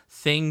like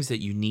things that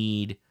you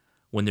need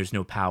when there's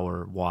no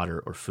power,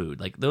 water, or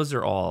food. Like those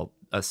are all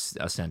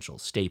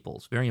essentials,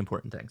 staples, very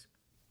important things.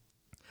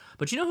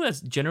 But you know who has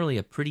generally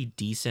a pretty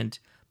decent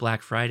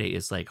Black Friday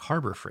is like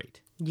Harbor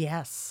Freight.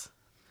 Yes.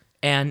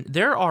 And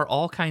there are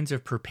all kinds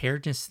of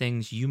preparedness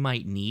things you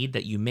might need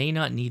that you may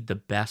not need the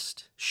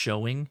best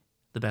showing,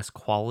 the best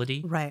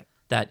quality. Right.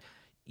 That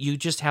you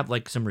just have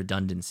like some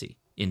redundancy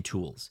in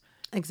tools.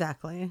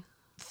 Exactly.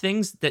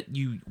 Things that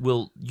you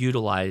will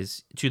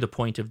utilize to the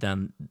point of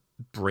them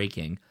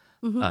breaking,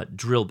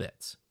 drill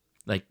bits,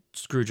 like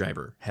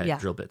screwdriver head Yeah,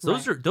 drill bits.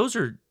 right. Those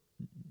are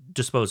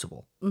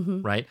disposable,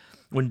 right?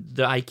 When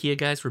the IKEA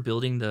guys were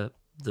building the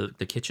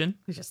kitchen,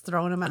 You're just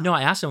throwing them out. no,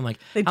 I asked them like,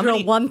 They how drill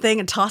many, one thing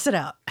and toss it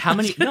out. how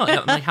many? No,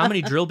 I'm like, how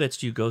many drill bits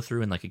do you go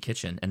through in like a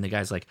kitchen? And the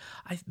guy's like,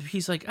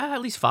 he's like,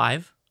 at least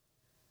 5.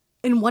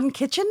 In one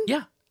kitchen?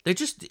 Yeah, they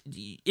just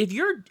if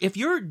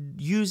you're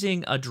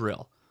using a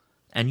drill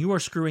and you are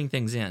screwing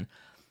things in,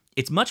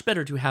 it's much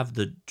better to have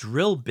the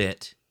drill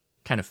bit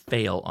kind of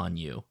fail on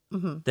you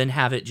than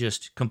have it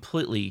just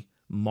completely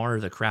mar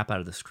the crap out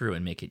of the screw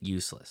and make it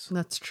useless,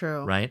 That's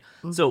true. right?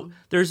 So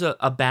there's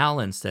a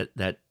balance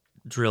that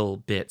drill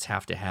bits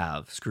have to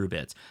have, screw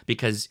bits,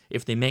 because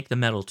if they make the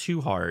metal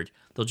too hard,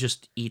 they'll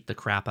just eat the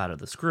crap out of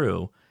the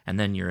screw, and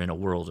then you're in a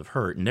world of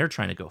hurt. And they're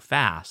trying to go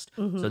fast,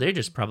 so they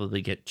just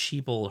probably get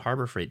cheap old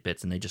Harbor Freight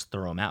bits and they just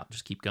throw them out,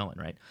 just keep going,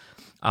 right?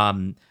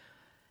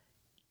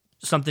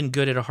 Something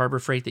good at a Harbor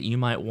Freight that you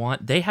might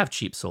want, they have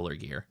cheap solar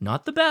gear.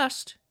 Not the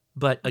best,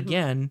 but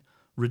again,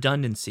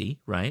 redundancy,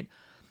 right?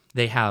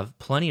 They have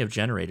plenty of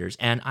generators,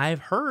 and I've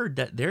heard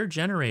that their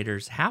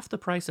generators half the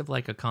price of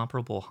like a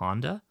comparable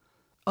Honda.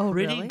 Oh,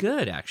 Pretty really?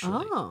 good,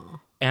 actually.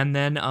 Oh. And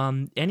then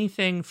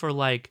anything for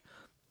like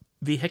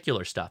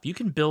vehicular stuff. You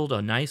can build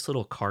a nice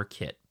little car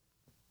kit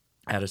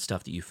out of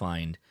stuff that you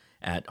find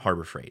at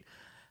Harbor Freight.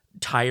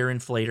 Tire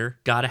inflator,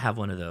 gotta have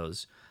one of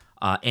those.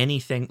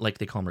 Anything like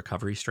they call them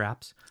recovery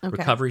straps. Okay.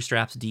 Recovery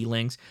straps,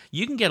 D-links.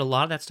 You can get a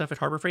lot of that stuff at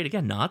Harbor Freight.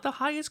 Again, not the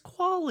highest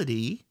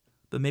quality,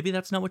 but maybe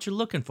that's not what you're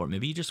looking for.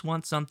 Maybe you just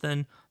want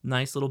something,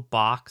 nice little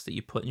box that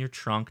you put in your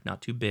trunk,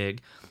 not too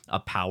big. A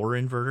power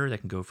inverter that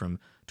can go from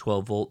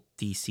 12 volt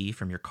DC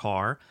from your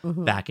car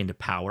back into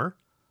power.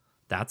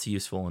 That's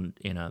useful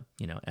in a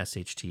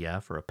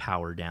SHTF or a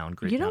power down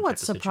grid. You know down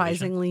what's type of situation.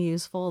 surprisingly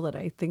useful that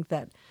I think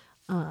that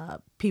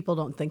people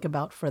don't think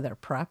about for their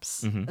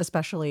preps,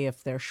 especially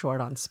if they're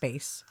short on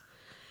space,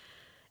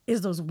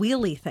 is those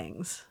wheelie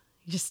things.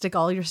 You just stick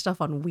all your stuff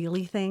on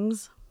wheelie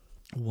things.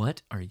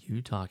 What are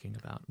you talking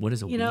about? What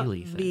is a You know,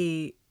 wheelie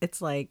thing?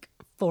 it's like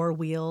 4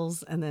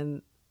 wheels and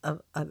then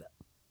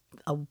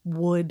a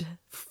wood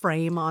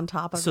frame on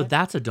top of So it.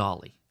 that's a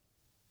dolly.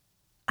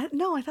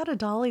 No, I thought a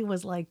dolly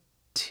was like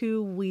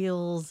 2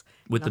 wheels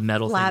With and the a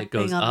metal thing flat that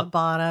goes on the up?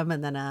 bottom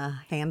and then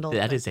a handle.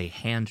 That is a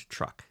hand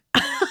truck.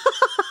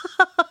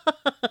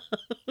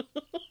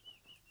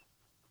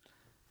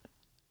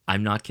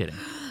 I'm not kidding.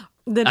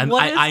 Then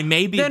I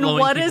may be then blowing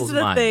what is people's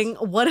the minds. thing?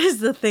 What is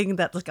the thing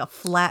that's like a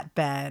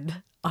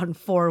flatbed on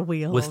 4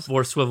 wheels, With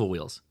 4 swivel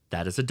wheels.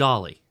 That is a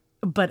dolly.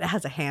 but it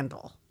has a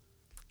handle?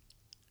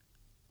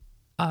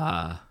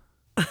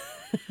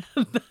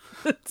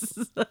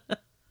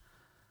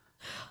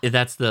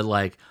 That's the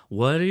like,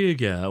 what do you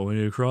get when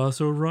you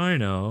cross a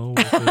rhino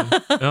with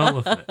an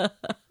elephant?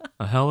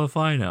 A hell if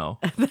I know.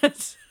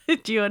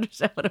 Do you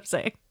understand what I'm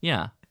saying?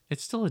 Yeah,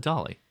 it's still a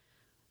dolly.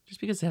 Just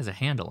because it has a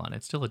handle on it,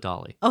 it's still a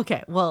dolly.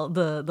 Okay, well,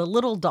 the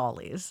little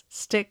dollies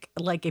stick,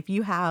 like if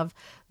you have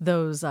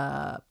those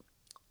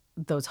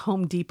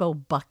Home Depot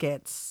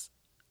buckets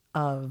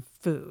of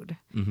food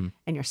and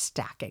you're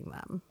stacking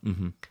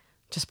them,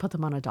 just put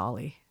them on a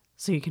dolly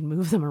so you can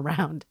move them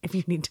around if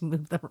you need to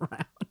move them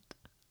around.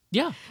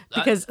 Yeah.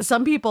 Because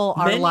some people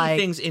are many like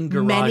things in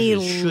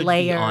garages should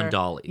be on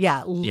dollies.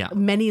 Yeah, Yeah.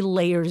 many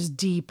layers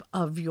deep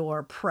of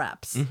your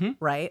preps,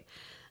 right?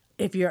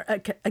 If you're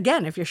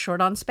if you're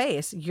short on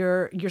space,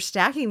 you're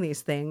stacking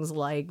these things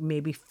like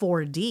maybe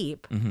 4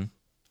 deep, and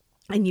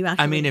you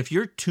actually. I mean, if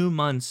you're 2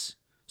 months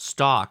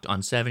stocked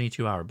on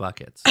 72-hour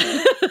buckets,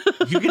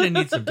 you're gonna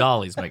need some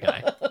dollies, my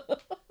guy.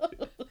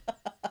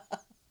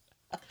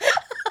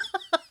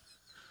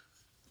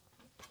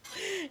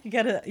 you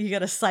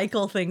gotta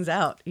cycle things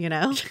out, you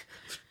know.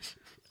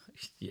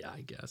 Yeah,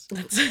 I guess.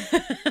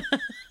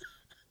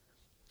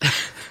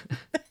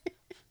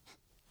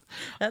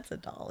 That's a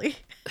dolly.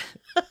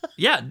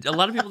 Yeah, a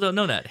lot of people don't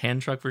know that.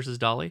 Hand truck versus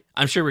dolly.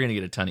 I'm sure we're going to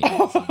get a ton of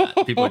emails on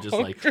that. People are just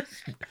like,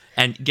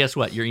 and guess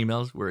what? Your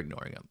emails, we're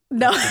ignoring them.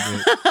 No.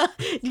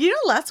 You know,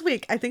 last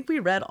week, I think we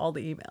read all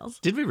the emails.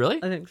 Did we really?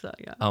 I think so,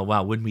 yeah. Oh,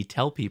 wow. When we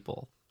tell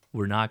people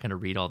we're not going to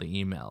read all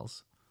the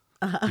emails,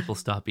 people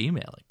stop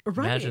emailing.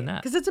 Right. Imagine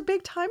that. Because it's a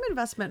big time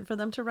investment for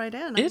them to write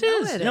in. It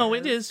is. No,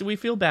 it is. We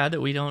feel bad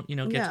that we don't,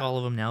 get Yeah. to all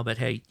of them now. But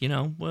hey,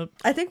 what?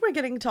 I think we're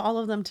getting to all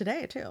of them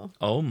today, too.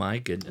 Oh, my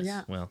goodness.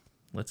 Yeah. Well,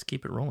 let's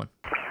keep it rolling.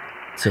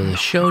 So the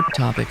show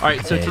topic. All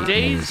right. So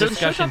today's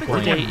discussion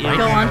point today is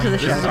Go on to the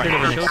show. This is a bit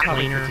of an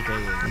explainer.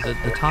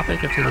 The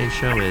topic of today's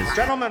show is.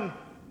 Gentlemen,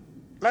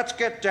 let's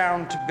get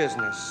down to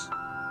business.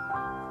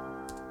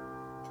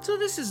 So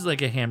this is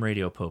like a ham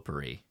radio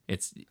potpourri.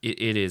 It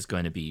is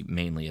going to be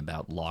mainly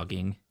about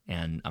logging,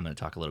 and I'm going to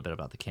talk a little bit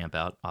about the camp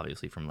out,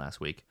 obviously from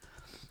last week.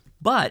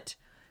 But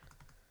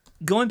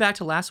going back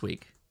to last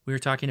week, we were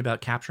talking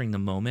about capturing the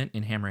moment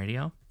in ham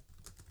radio,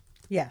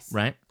 Yes.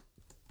 right?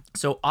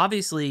 So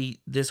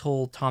obviously, this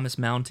whole Thomas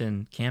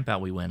Mountain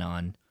campout we went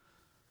on,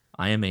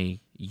 I am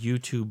a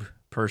YouTube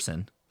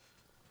person.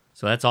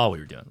 So that's all we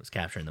were doing was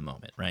capturing the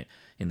moment, right?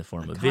 In the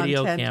form of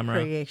video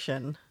camera.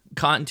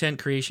 Content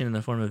creation in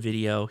the form of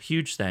video,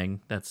 huge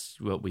thing. That's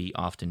what we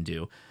often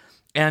do.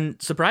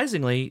 And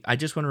surprisingly, I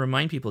just want to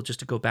remind people just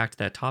to go back to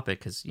that topic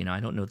because, I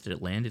don't know that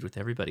it landed with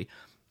everybody.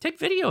 Take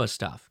video of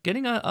stuff.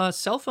 Getting a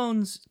cell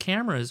phone's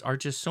cameras are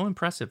just so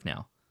impressive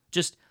now.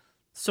 Just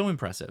so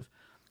impressive.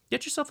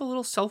 Get yourself a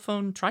little cell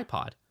phone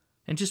tripod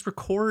and just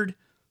record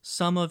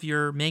some of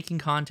your making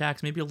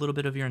contacts, maybe a little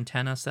bit of your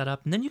antenna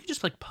setup, and then you can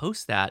just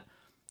post that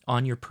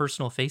on your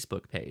personal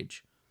Facebook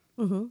page.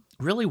 Mm-hmm.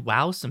 Really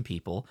wow some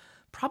people.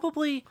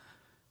 Probably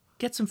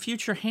get some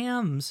future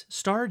hams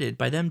started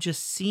by them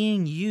just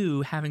seeing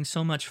you having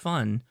so much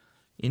fun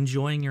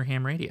enjoying your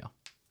ham radio.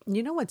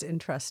 You know what's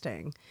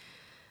interesting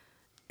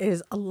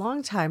is a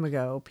long time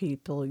ago,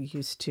 people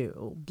used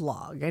to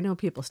blog. I know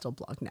people still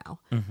blog now,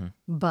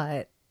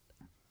 but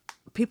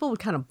people would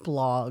kind of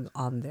blog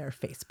on their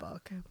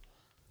Facebook.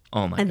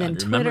 Oh my and God,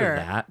 then remember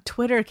that?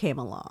 Twitter came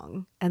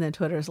along, and then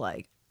Twitter's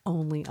like,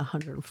 only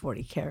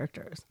 140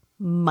 characters.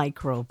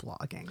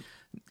 Microblogging.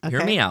 Okay?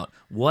 Hear me out.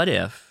 What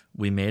if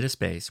we made a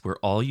space where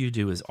all you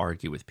do is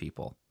argue with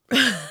people,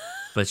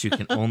 but you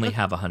can only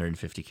have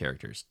 150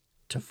 characters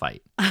to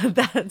fight?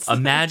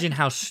 Imagine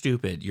how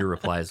stupid your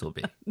replies will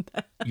be.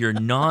 Your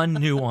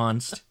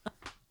non-nuanced,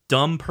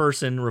 dumb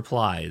person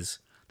replies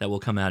that will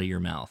come out of your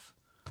mouth.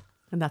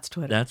 And that's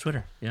Twitter. That's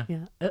Twitter. Yeah.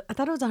 Yeah. I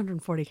thought it was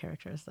 140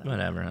 characters, though.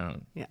 Whatever. I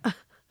don't. Yeah.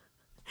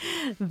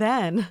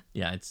 Then.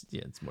 Yeah, it's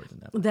more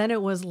than that. Then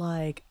it was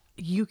like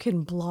you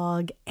can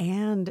blog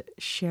and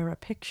share a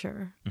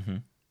picture,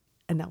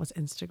 and that was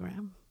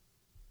Instagram.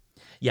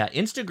 Yeah,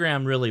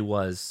 Instagram really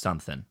was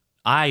something.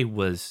 I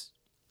was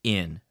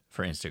in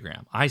for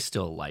Instagram. I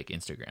still like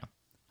Instagram.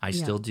 I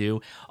still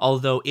do,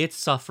 although it's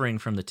suffering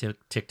from the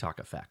TikTok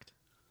effect.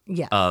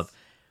 Yes. Of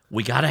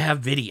we got to have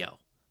video.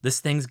 This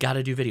thing's got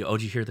to do video. Oh,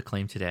 did you hear the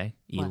claim today?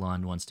 What?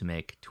 Elon wants to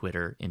make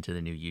Twitter into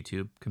the new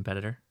YouTube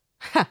competitor.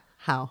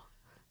 How?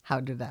 How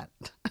did that?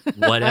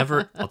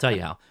 Whatever. I'll tell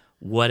you how.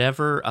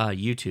 Whatever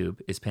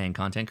YouTube is paying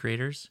content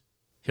creators,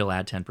 he'll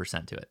add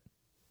 10% to it.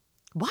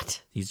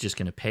 What? He's just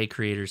going to pay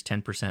creators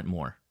 10%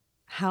 more.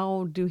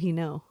 How do he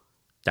know?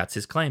 That's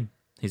his claim.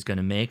 He's going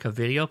to make a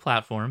video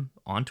platform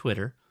on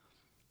Twitter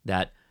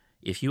that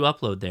if you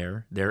upload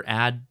there, their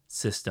ad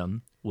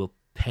system will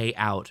pay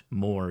out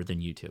more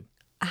than YouTube.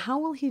 How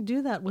will he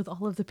do that with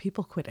all of the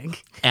people quitting?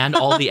 And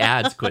all the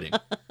ads quitting.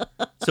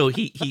 So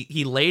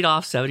he laid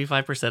off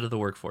 75% of the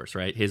workforce,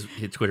 right? His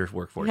Twitter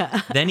workforce.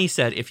 Yeah. Then he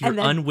said, if you're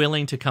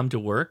unwilling to come to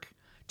work,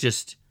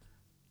 just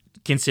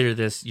consider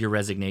this your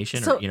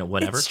resignation or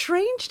whatever. It's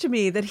strange to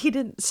me that he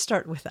didn't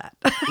start with that.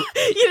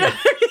 You know what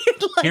I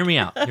mean? Hear me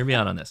out. Hear me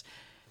out on this.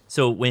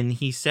 So when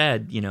he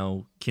said,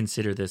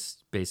 consider this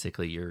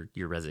basically your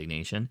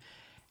resignation,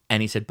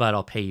 And he said, but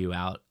I'll pay you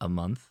out a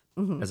month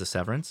as a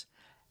severance.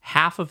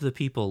 Half of the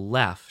people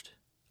left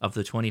of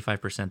the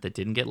 25% that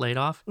didn't get laid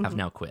off have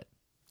now quit.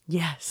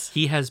 Yes.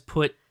 He has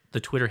put the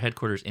Twitter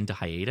headquarters into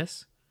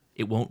hiatus.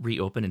 It won't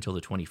reopen until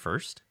the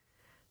 21st.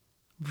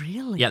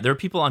 Really? Yeah, there are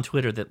people on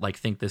Twitter that like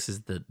think this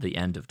is the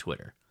end of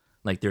Twitter.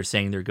 Like they're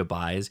saying their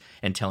goodbyes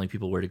and telling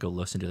people where to go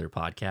listen to their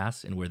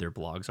podcasts and where their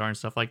blogs are and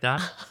stuff like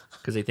that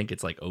because they think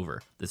it's like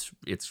over.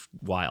 It's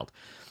wild.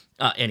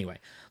 Anyway,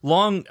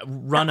 long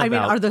runabout. I mean,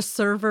 are the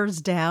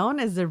servers down?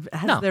 Has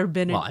there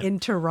been an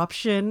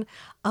interruption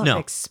of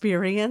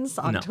experience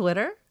on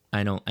Twitter?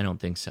 I don't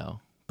think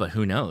so. But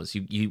who knows?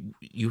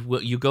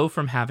 You go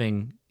from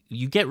having.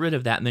 You get rid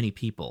of that many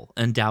people.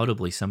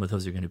 Undoubtedly, some of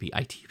those are going to be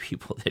IT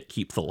people that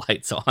keep the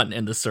lights on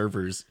and the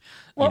servers,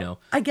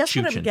 I guess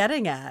what I'm chooching.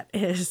 getting at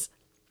is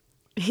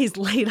he's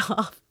laid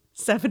off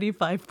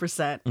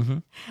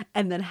 75%,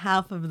 and then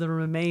half of the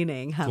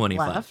remaining have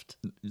 25. left.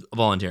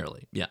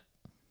 Voluntarily, yeah.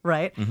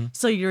 Right?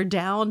 So you're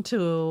down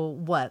to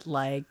what,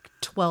 like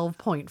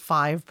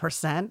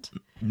 12.5%?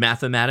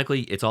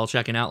 Mathematically, it's all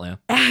checking out, Leah.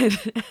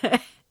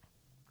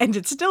 And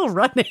it's still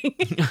running.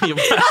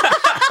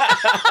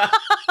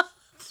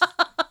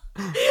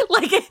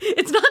 Like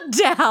it's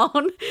not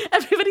down.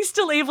 Everybody's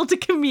still able to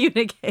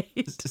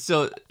communicate.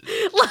 So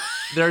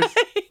there's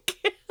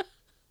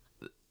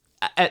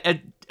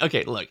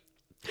okay, look.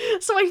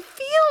 So I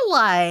feel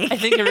like I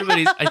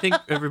think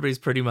everybody's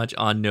pretty much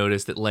on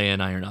notice that Leia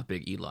and I are not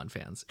big Elon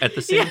fans. At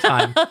the same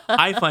time,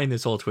 I find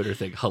this whole Twitter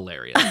thing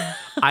hilarious.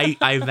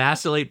 I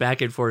vacillate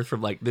back and forth from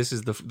like this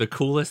is the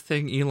coolest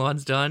thing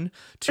Elon's done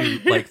to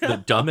like the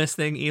dumbest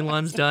thing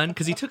Elon's done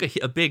because he took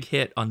a big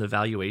hit on the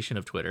valuation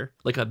of Twitter,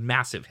 like a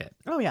massive hit.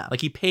 Oh yeah.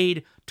 Like he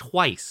paid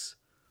twice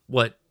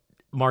what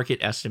market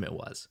estimate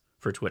was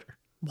for Twitter.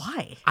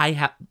 Why?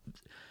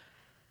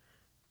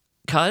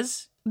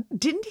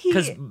 Didn't he?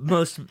 Because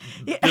most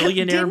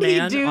billionaire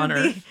man on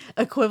earth.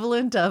 The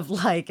equivalent of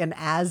like an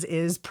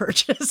as-is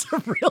purchase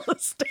of real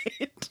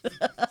estate.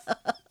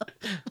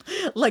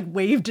 Like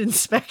waived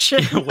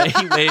inspection. He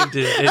waived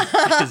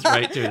his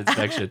right to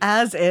inspection.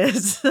 As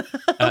is.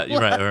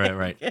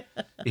 Right.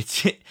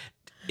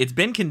 It's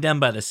been condemned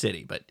by the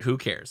city, but who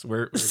cares?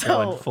 We're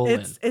going full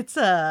in. It's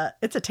a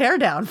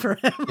teardown for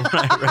him.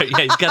 right. Yeah,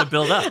 he's got to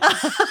build up.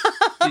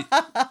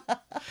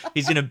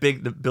 He's going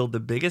to build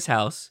the biggest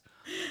house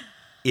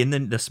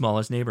in the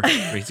smallest neighborhood.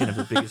 He's going to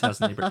have the biggest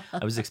house in the neighborhood.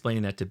 I was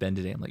explaining that to Ben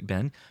today. I'm like,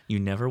 Ben, you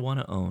never want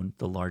to own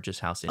the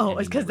largest house in any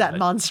it's because that neighborhood.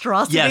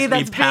 monstrosity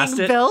that's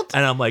being built.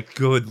 And I'm like,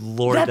 good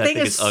Lord, that thing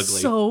is ugly.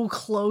 So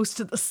close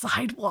to the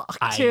sidewalk,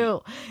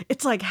 too.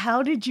 It's like,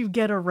 how did you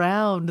get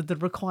around the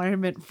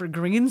requirement for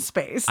green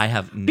space? I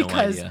have no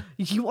idea.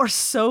 Because you are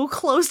so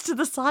close to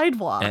the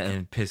sidewalk.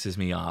 And it pisses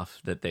me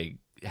off that they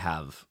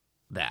have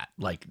that.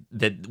 Like,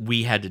 that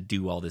we had to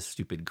do all this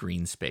stupid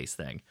green space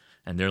thing.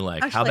 And they're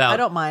like, actually, how about I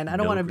don't mind. I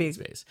don't want to be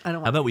space? I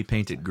don't How about we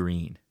paint it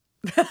green?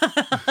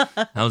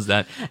 How's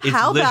that? It's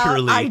how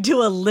literally about I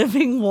do a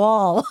living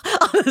wall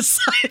on the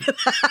side of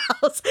the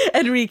house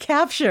and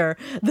recapture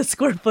the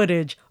square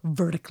footage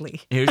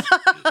vertically. Here's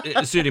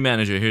city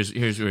manager.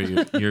 Here's where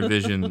your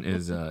vision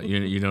is.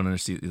 You don't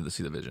see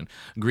the vision.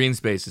 Green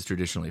space is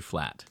traditionally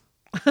flat.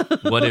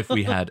 What if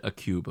we had a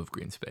cube of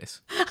green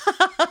space?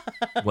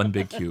 One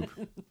big cube.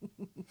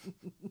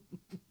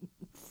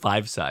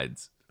 5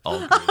 sides, all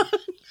green.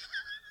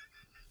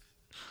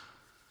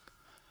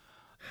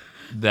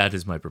 That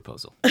is my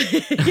proposal.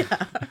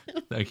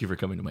 Thank you for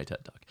coming to my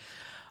TED Talk.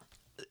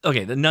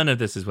 Okay, none of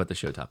this is what the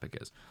show topic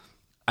is.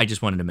 I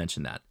just wanted to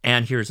mention that.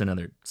 And here's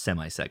another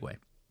semi-segue.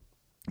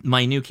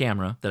 My new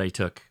camera that I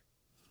took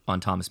on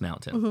Thomas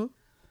Mountain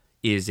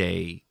is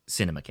a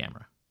cinema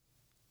camera.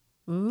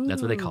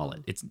 That's what they call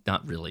it. It's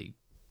not really...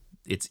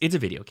 It's a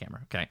video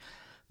camera, okay?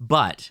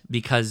 But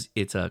because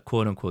it's a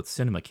quote-unquote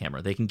cinema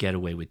camera, they can get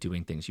away with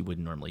doing things you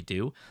wouldn't normally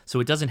do. So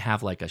it doesn't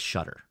have like a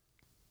shutter,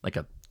 like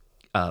a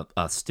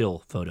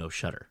still photo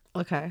shutter.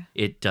 Okay.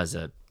 It does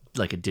a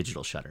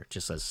digital shutter. It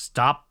just says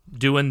stop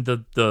doing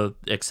the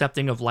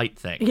accepting of light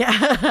thing.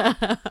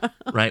 Yeah.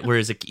 Right.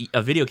 Whereas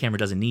a video camera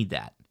doesn't need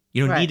that.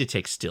 You don't Right. need to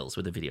take stills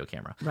with a video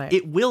camera. Right.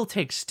 It will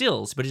take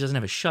stills, but it doesn't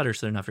have a shutter,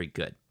 so they're not very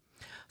good.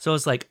 So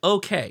it's like,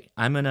 okay,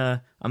 I'm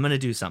gonna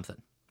do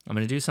something. I'm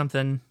gonna do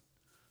something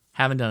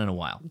haven't done in a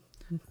while.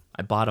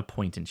 I bought a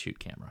point and shoot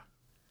camera.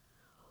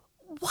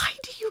 Why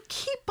do you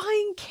keep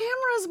buying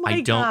cameras,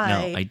 my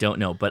guy? I don't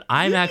know. But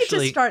I'm you actually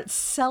need to start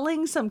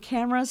selling some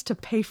cameras to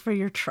pay for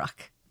your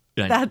truck.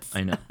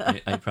 I know.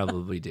 I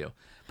probably do.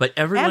 But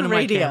every one of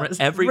my cameras,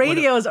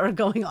 radios are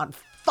going on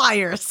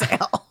fire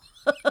sale.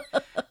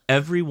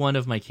 Every one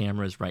of my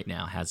cameras right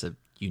now has a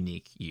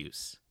unique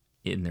use,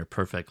 and they're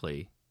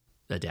perfectly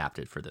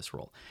adapted for this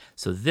role.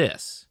 So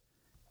this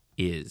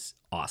is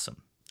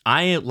awesome.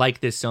 I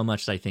like this so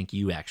much that I think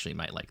you actually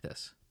might like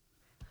this.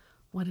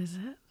 What is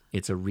it?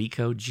 It's a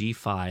Ricoh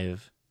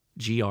G5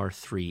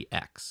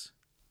 GR3X.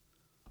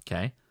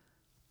 Okay?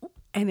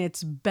 And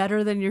it's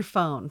better than your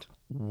phone.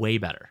 Way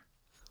better.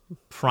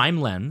 Prime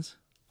lens,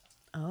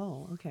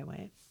 Oh, okay,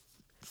 wait.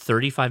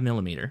 35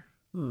 millimeter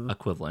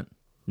equivalent.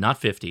 not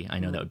 50. I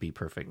know that would be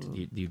perfect.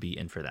 You'd be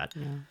in for that.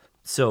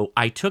 So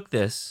I took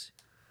this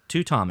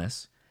to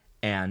Thomas,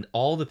 and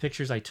all the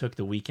pictures I took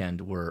the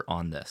weekend were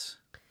on this.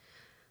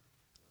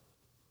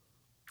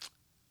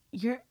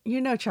 You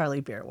know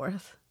Charlie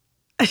Beerworth.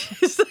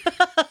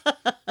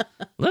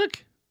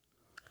 Look.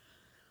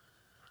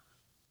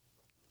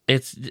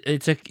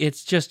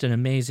 It's just an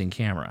amazing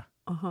camera.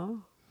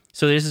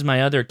 So this is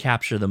my other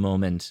capture the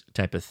moment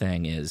type of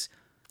thing is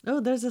Oh,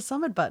 there's a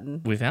summit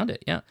button. we found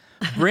it. Yeah.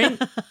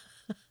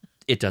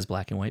 It does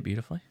black and white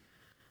beautifully.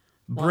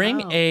 Bring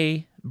Wow.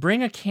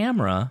 a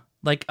camera,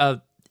 like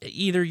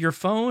either your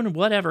phone,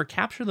 whatever,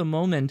 capture the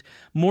moment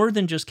more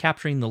than just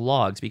capturing the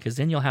logs, because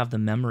then you'll have the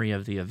memory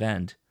of the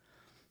event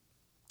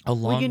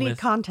along Well, you need with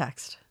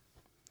context.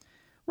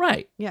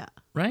 right. Yeah.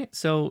 Right.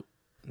 So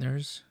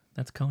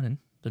that's Conan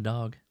the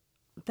dog.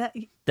 That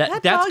That's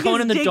dog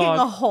Conan is the digging dog.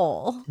 a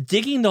hole.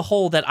 Digging the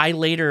hole that I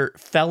later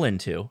fell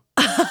into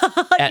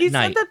at You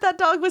night. said that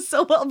dog was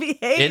so well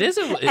behaved. It is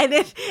and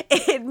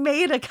it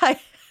made a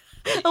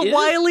It is.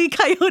 wily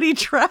coyote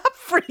trap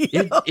for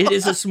you. it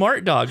is a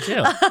smart dog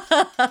too.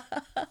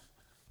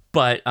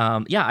 But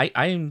yeah,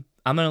 I'm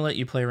gonna let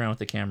you play around with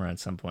the camera at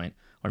some point,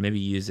 or maybe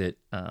use it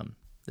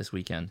this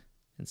weekend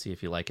and see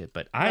if you like it.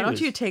 But Why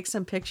don't you take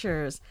some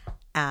pictures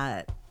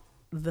at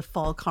the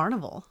fall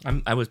carnival?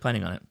 I was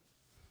planning on it.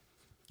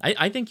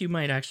 I think you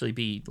might actually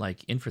be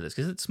like in for this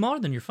because it's smaller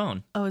than your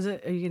phone. Oh, is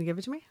it? Are you gonna give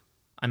it to me?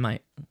 I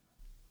might,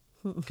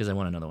 because I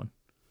want another one.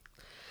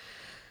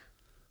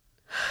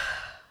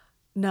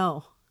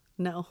 No.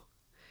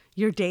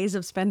 Your days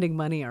of spending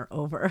money are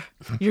over.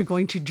 You're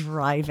going to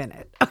drive in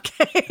it.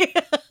 Okay.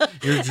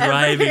 You're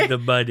driving the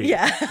money.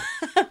 Yeah.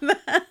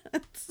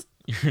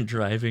 You're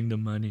driving the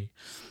money.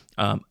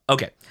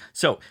 Okay,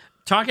 so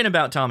talking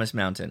about Thomas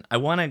Mountain, I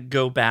want to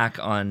go back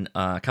on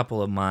a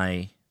couple of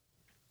my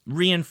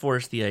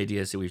reinforce the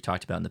ideas that we've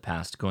talked about in the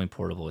past, going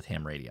portable with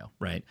ham radio,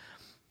 right?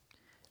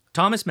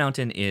 Thomas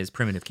Mountain is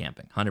primitive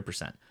camping,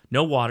 100%.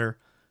 No water,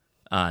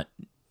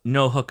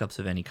 no hookups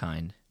of any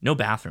kind, no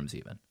bathrooms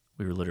even.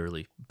 We were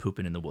literally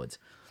pooping in the woods.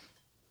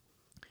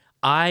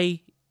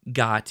 I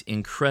got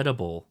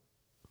incredible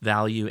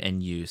value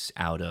and use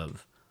out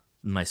of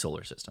my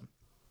solar system.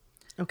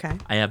 Okay.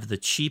 I have the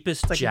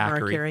cheapest Like Jackery.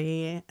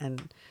 Mercury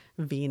and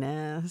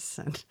Venus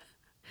and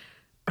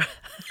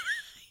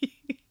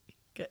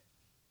Good.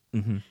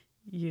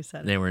 You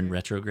said They it. were in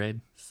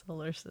retrograde.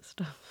 Solar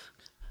system.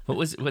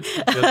 What's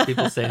the joke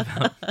people say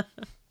about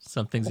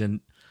something's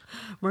in?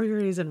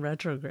 Mercury's in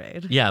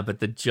retrograde. Yeah, but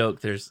the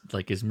joke there's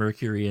like, is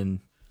Mercury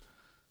in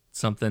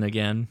something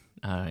again?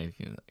 I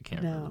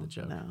can't remember the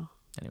joke. No.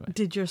 Anyway,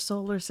 Did your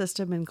solar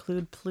system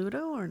include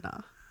Pluto or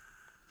not?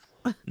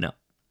 no,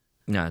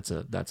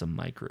 that's a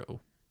micro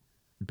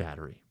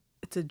battery.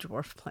 It's a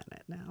dwarf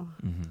planet now.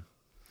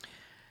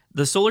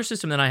 The solar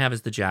system that I have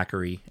is the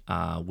Jackery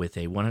with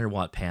a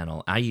 100-watt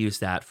panel. I use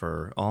that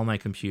for all my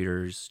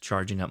computers,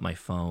 charging up my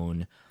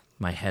phone,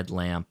 my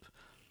headlamp,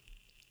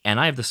 and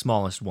I have the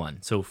smallest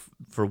one. So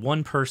for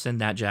one person,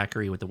 that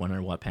Jackery with the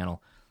 100-watt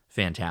panel,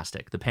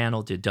 fantastic. The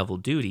panel did double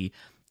duty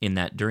in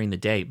that during the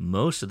day,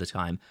 most of the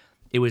time,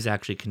 it was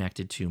actually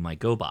connected to my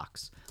Go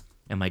Box.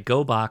 And my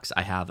Go Box,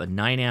 I have a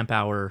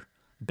 9-amp-hour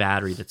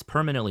battery that's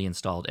permanently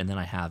installed, and then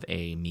I have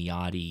a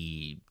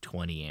Miyati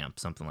 20 amp,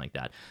 something like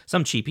that,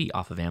 some cheapie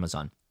off of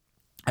Amazon.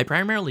 I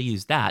primarily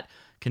use that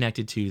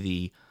connected to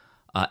the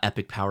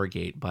Epic Power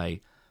Gate by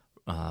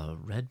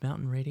Red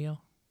Mountain Radio,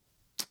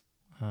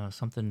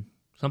 something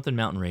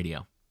Mountain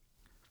Radio.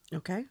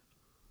 Okay.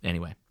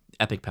 Anyway,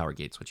 Epic Power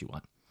Gate's what you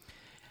want.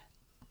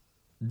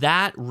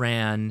 That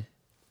ran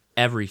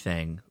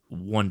everything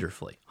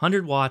wonderfully.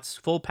 100 watts,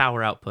 full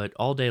power output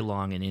all day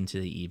long and into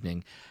the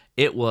evening.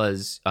 It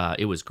was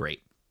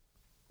great.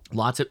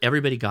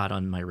 Everybody got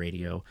on my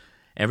radio,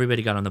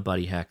 everybody got on the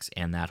Buddy Hex,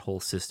 and that whole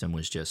system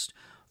was just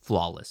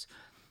flawless.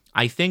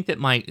 I think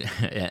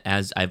that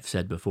as I've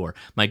said before,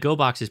 my Go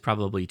Box is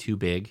probably too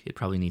big. It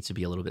probably needs to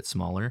be a little bit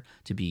smaller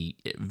to be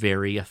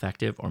very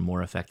effective or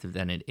more effective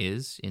than it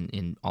is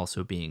in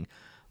also being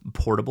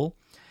portable.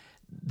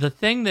 The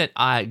thing that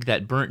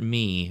burnt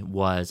me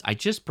was I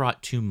just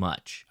brought too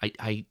much.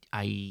 I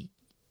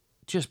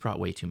just brought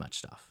way too much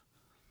stuff.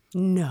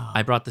 No.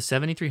 I brought the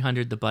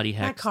 7300, the Buddy That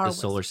Hex, car the was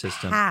solar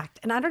system. packed.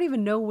 And I don't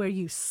even know where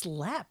you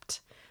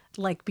slept.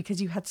 Like, because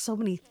you had so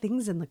many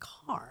things in the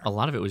car. A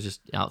lot of it was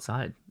just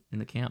outside in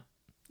the camp.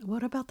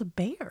 What about the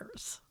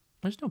bears?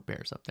 There's no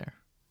bears up there.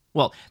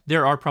 Well,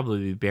 there are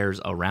probably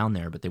bears around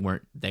there, but they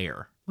weren't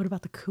there. What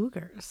about the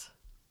cougars?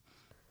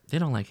 They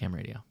don't like ham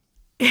radio.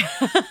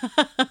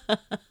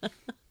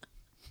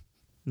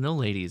 No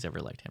ladies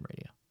ever liked ham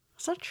radio.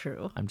 Is that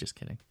true? I'm just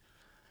kidding.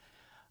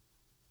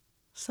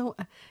 So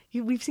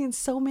we've seen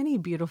so many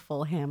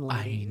beautiful ham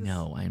I ladies.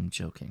 know. I'm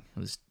joking. It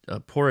was a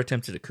poor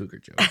attempt at a cougar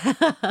joke.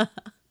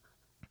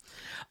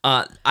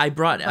 I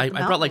brought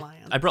mountain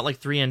lions? like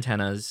 3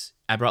 antennas.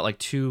 I brought like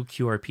 2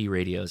 QRP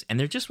radios, and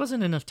there just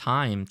wasn't enough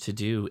time to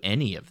do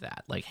any of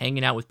that. Like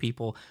hanging out with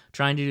people,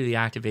 trying to do the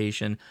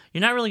activation.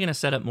 You're not really going to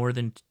set up more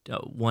than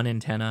 1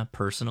 antenna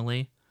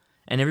personally,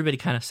 and everybody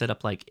kind of set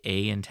up like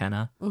a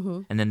antenna,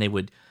 and then they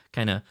would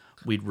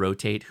we'd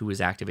rotate who was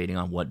activating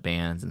on what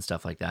bands and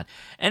stuff like that,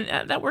 and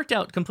that worked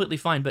out completely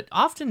fine. But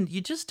often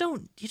you just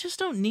don't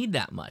need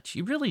that much.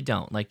 You really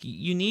don't. Like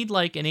you need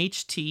like an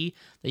HT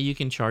that you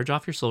can charge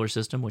off your solar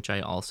system, which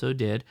I also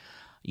did.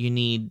 You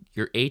need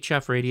your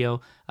HF radio,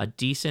 a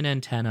decent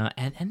antenna,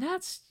 and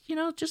that's,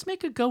 just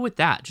make a go with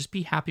that. Just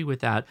be happy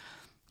with that,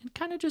 and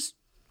kind of just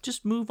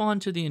move on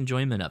to the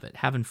enjoyment of it,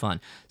 having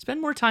fun.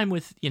 Spend more time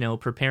with,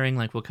 preparing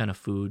like what kind of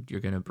food you're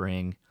going to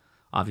bring.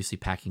 Obviously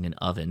packing an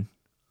oven.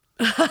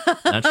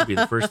 That should be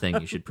the first thing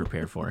you should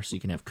prepare for, so you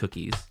can have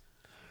cookies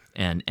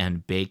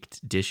and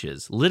baked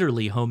dishes,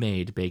 literally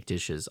homemade baked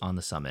dishes on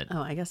the summit.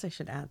 Oh, I guess I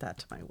should add that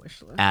to my wish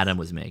list. Adam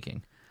was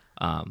making,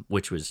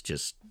 which was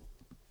just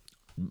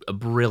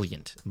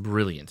brilliant,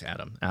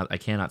 Adam. I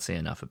cannot say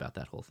enough about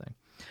that whole thing.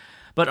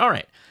 But all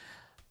right,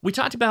 we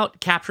talked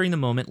about capturing the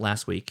moment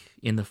last week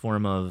in the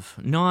form of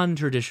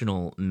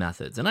non-traditional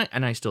methods, and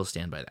I still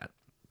stand by that.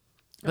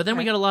 But then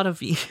we got a lot of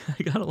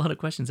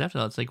questions after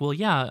that. It's like, well,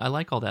 yeah, I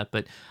like all that,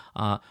 but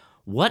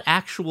what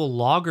actual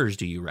loggers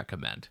do you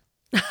recommend?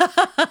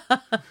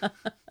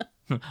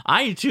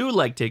 I too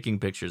like taking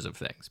pictures of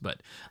things,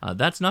 but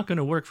that's not going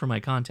to work for my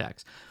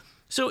contacts.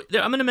 So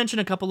I'm going to mention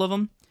a couple of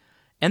them.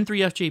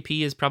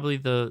 N3FJP is probably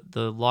the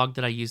log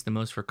that I use the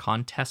most for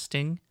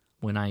contesting.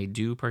 When I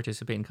do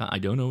participate in I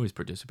don't always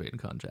participate in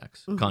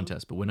contests,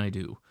 but when I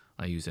do,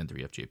 I use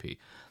N3FJP.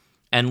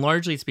 And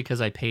largely it's because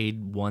I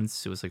paid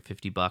once, it was like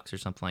 $50 or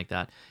something like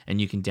that,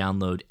 and you can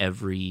download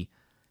every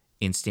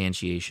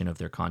instantiation of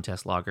their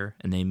contest logger,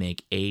 and they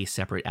make a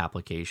separate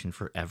application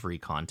for every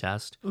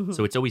contest.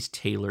 So it's always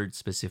tailored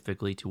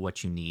specifically to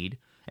what you need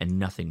and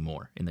nothing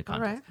more in the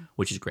contest,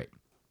 which is great.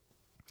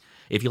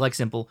 If you like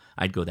simple,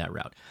 I'd go that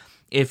route.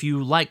 If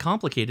you like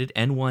complicated,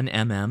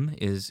 N1MM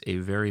is a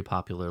very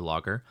popular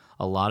logger.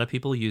 A lot of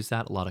people use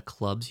that. A lot of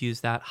clubs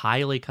use that.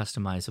 Highly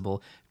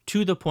customizable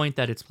to the point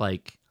that it's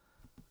like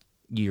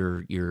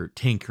you're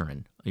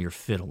tinkering, you're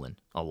fiddling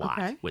a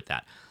lot with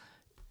that.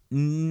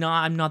 No,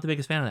 I'm not the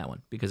biggest fan of that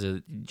one because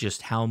of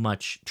just how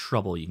much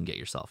trouble you can get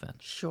yourself in.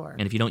 Sure.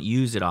 And if you don't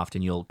use it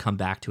often, you'll come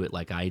back to it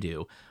like I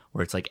do,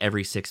 where it's like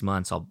every 6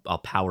 months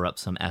I'll power up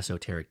some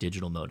esoteric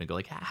digital mode and go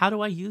like, how do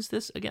I use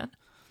this again?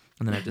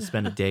 And then I have to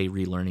spend a day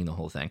relearning the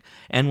whole thing.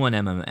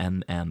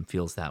 N1MM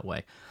feels that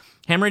way.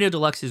 Ham Radio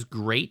Deluxe is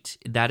great.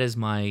 That is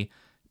my,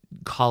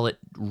 call it,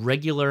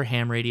 regular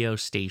ham radio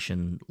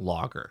station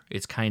logger.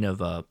 It's kind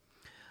of a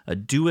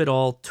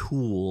do-it-all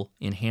tool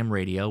in ham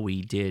radio.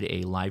 We did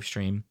a live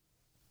stream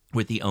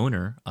with the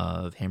owner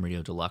of Ham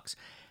Radio Deluxe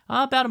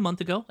about a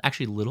month ago,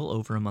 actually a little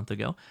over a month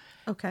ago.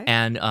 Okay.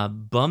 And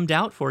bummed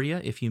out for you,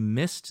 if you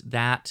missed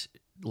that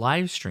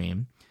live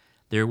stream,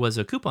 there was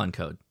a coupon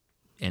code,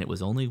 and it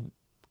was only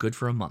good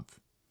for a month.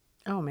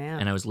 Oh, man.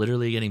 And I was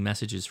literally getting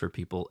messages for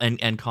people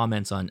and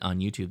comments on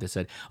YouTube that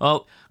said,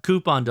 oh,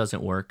 coupon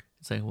doesn't work.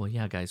 It's like, well,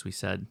 yeah, guys, we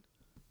said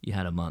you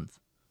had a month.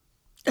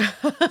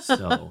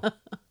 So,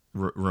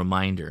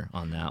 reminder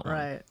on that one,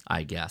 right?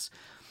 I guess.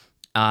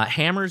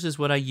 Hammers is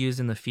what I use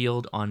in the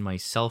field on my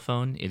cell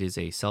phone. It is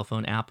a cell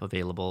phone app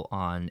available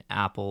on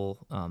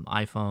Apple,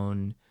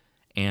 iPhone,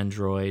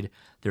 Android.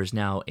 There's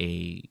now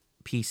a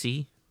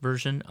PC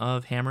version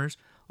of Hammers,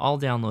 all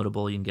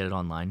downloadable. You can get it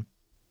online.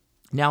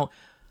 Now,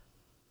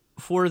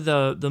 for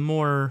the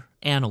more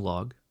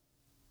analog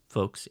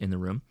folks in the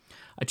room,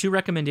 2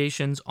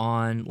 recommendations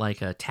on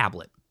like a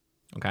tablet,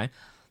 okay?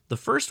 The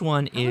first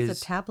one is... How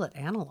is a tablet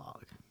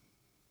analog?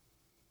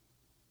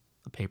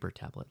 A paper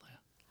tablet, Leah.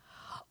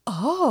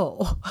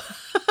 Oh.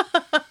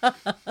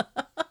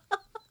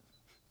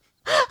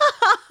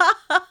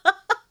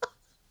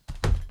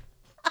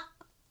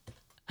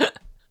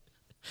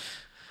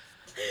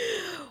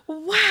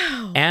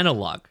 Wow.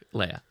 Analog,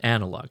 Leah.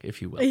 Analog,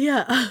 if you will.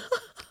 Yeah.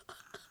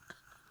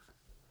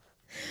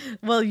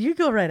 Well, you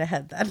go right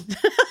ahead then.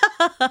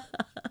 I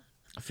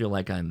feel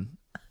like I'm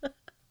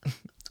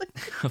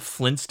a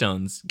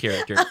Flintstones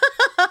character.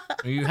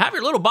 You have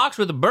your little box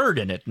with a bird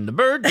in it, and the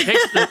bird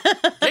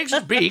takes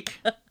his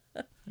beak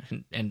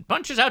and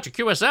punches out your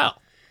QSL.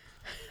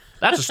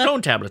 That's a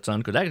stone tablet, son,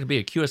 because that could be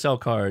a QSL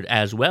card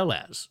as well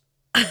as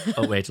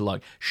a way to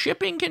log.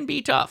 Shipping can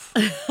be tough.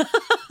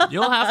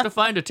 You'll have to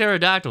find a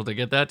pterodactyl to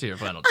get that to your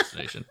final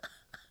destination.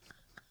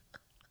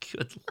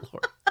 Good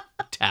Lord.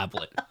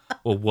 Tablet.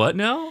 Well, what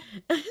now?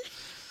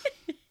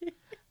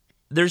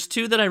 There's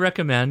 2 that I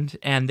recommend,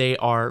 and they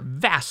are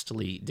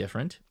vastly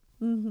different.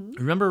 Mm-hmm.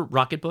 Remember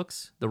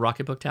Rocketbooks? The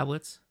Rocketbook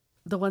tablets?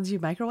 The ones you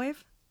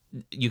microwave?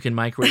 You can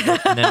microwave them,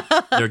 and then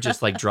they're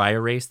just like dry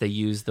erase. They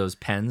use those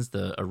pens,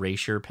 the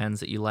erasure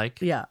pens that you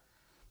like. Yeah.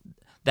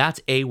 That's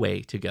a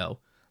way to go.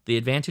 The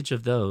advantage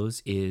of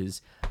those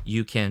is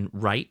you can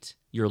write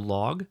your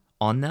log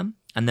on them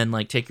and then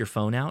like take your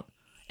phone out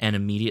and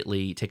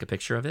immediately take a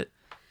picture of it,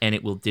 and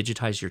it will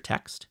digitize your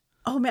text.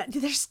 Oh, man,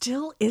 there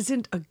still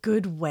isn't a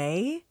good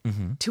way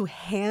to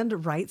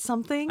hand write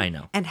something. I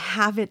know. And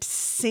have it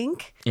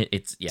sync.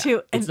 It's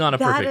not a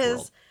perfect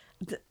world.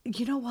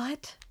 You know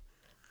what?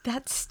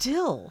 That's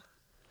still...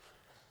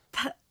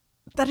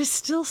 that is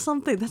still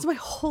something. That's my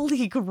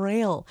holy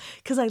grail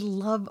because I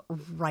love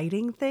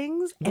writing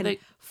things. And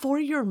for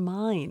your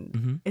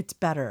mind, it's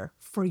better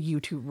for you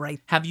to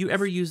write. Have you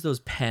ever used those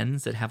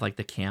pens that have like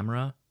the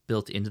camera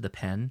built into the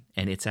pen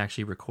and it's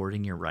actually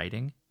recording your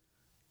writing?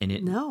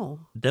 And No.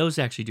 Those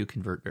actually do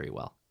convert very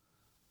well.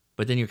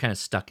 But then you're kind of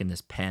stuck in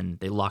this pen.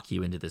 They lock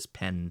you into this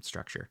pen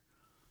structure.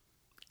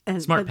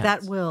 And Smart but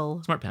pens. that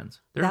will Smart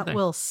pens. They're a that thing.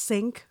 will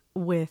sync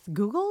with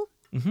Google?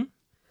 Mm-hmm.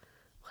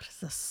 What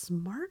is a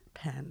smart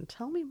pen?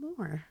 Tell me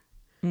more.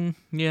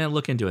 Yeah,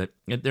 look into it.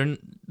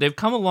 They've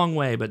come a long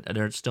way, but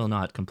they're still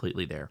not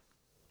completely there.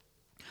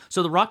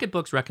 So the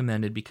Rocketbook's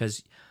recommended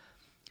because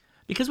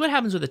what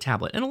happens with a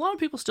tablet, and a lot of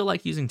people still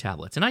like using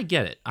tablets, and I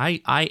get it.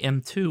 I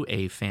am too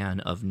a fan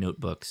of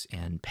notebooks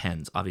and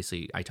pens.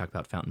 Obviously, I talk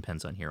about fountain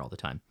pens on here all the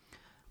time.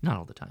 Not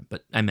all the time,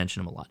 but I mention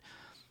them a lot.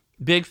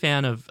 Big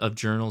fan of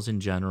journals in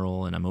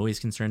general, and I'm always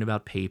concerned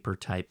about paper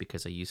type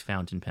because I use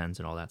fountain pens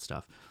and all that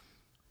stuff.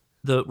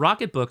 The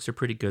Rocketbooks are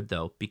pretty good,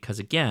 though, because,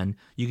 again,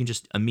 you can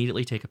just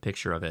immediately take a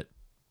picture of it.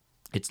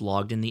 It's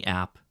logged in the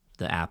app.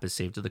 The app is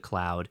saved to the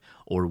cloud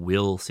or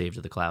will save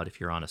to the cloud if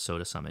you're on a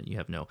SOTA summit. You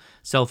have no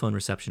cell phone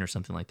reception or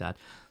something like that.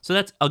 So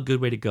that's a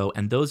good way to go.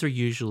 And those are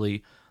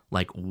usually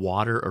like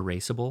water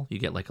erasable. You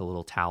get like a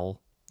little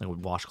towel, like a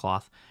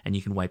washcloth, and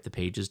you can wipe the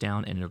pages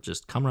down and it'll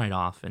just come right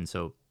off. And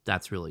so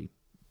that's really,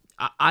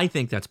 I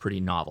think that's pretty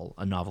novel,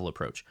 a novel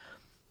approach.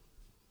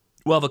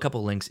 We'll have a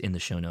couple links in the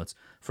show notes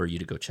for you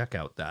to go check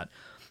out that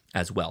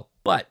as well.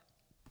 But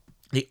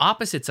the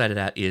opposite side of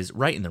that is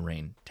Write in the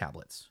Rain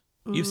tablets.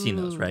 You've seen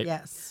those, right?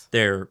 Yes.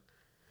 They're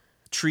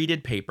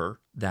treated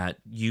paper that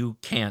you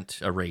can't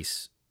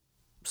erase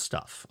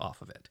stuff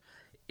off of it.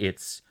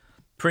 It's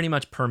pretty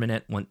much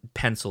permanent. When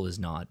pencil is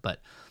not,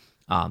 but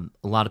a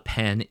lot of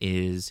pen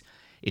is.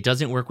 It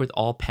doesn't work with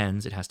all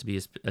pens. It has to be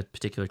a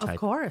particular type. Of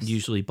course.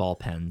 Usually ball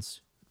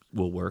pens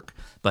will work,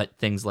 but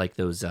things like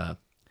those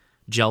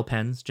gel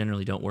pens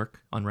generally don't work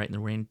on Write in the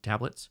Rain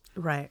tablets.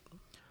 Right.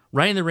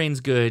 Write in the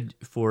Rain's good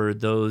for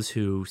those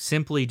who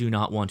simply do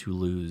not want to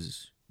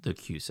lose the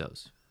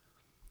QSOs.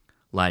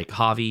 Like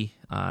Javi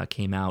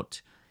came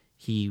out.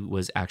 He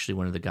was actually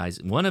one of the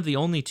guys, one of the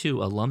only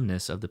two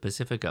alumnus of the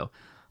Pacifico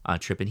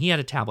trip, and he had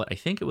a tablet. I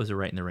think it was a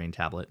Write in the Rain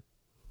tablet.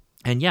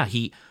 And yeah,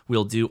 he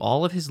will do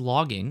all of his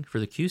logging for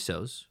the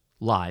QSOs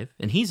live,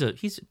 and he's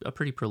a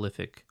pretty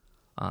prolific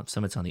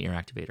Summits on the Air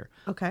activator.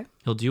 Okay.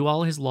 He'll do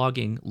all his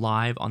logging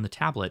live on the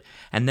tablet,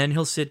 and then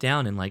he'll sit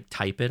down and like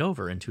type it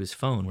over into his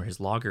phone where his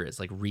logger is,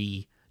 like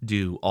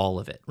redo all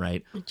of it,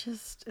 right?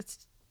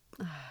 It's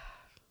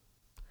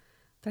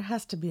there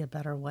has to be a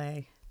better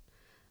way.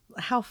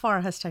 How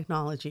far has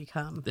technology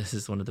come? This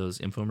is one of those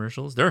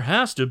infomercials. There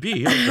has to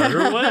be a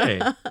better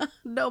way.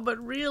 No, but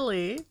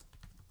really,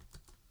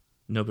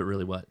 No, but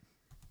really what?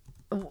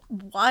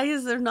 why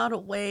is there not a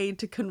way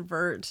to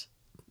convert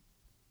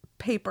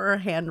paper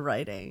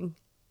handwriting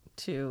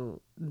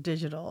to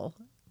digital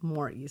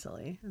more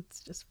easily? It's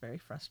just very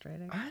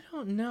frustrating. I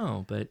don't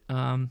know, but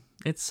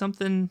it's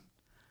something.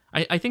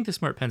 I think the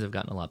smart pens have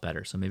gotten a lot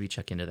better, so maybe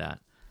check into that.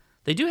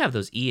 They do have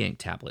those e-ink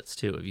tablets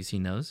too. Have you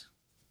seen those?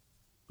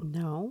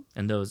 No.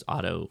 And those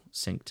auto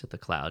sync to the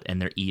cloud,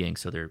 and they're e-ink,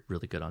 so they're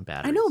really good on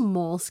batteries. I know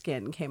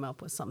Moleskine came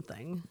up with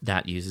something,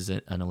 that uses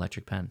an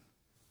electric pen,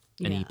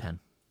 an Yeah. e-pen.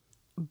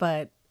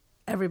 but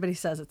everybody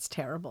says it's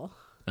terrible.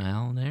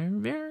 Well, they're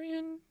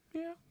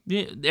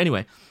yeah.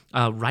 Anyway,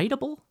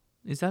 Writable,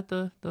 is that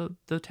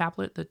the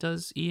tablet that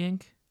does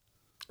e-ink?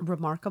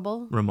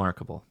 Remarkable.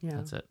 Remarkable. Yeah.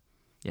 That's it.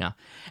 Yeah.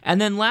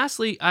 And then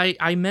lastly,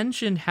 I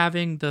mentioned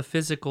having the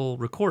physical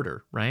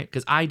recorder, right?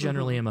 Because I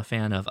generally am a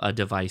fan of a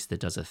device that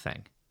does a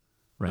thing,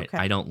 right? Okay.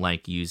 I don't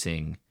like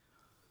using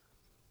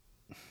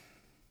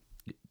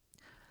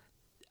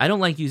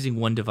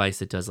one device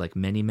that does like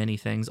many, many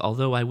things,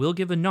 although I will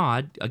give a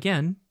nod,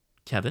 again,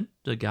 Kevin,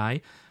 the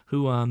guy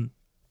who,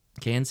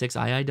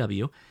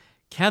 KN6IIW,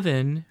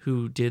 Kevin,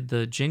 who did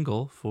the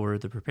jingle for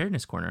the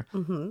Preparedness Corner,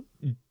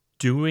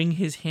 doing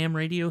his ham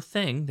radio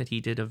thing that he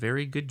did a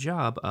very good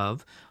job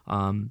of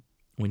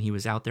when he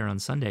was out there on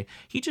Sunday.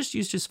 He just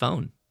used his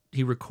phone.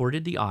 He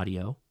recorded the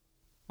audio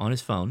on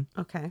his phone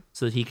Okay.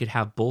 so that he could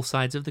have both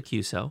sides of the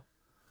QSO.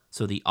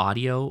 So the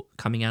audio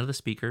coming out of the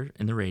speaker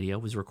and the radio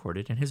was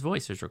recorded and his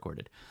voice was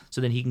recorded. So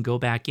then he can go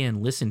back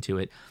in, listen to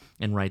it,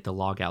 and write the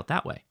log out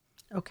that way.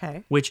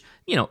 Okay. Which,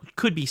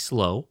 could be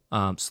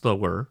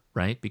slower,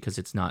 right? Because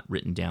it's not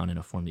written down in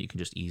a form that you can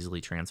just easily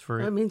transfer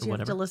it. It means or you have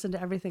whatever. to listen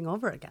to everything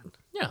over again.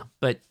 Yeah,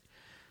 but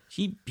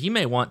he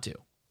may want to,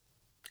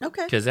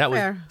 Okay. because that was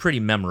fair. pretty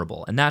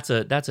memorable, and that's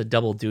a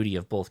double duty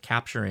of both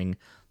capturing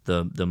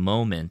the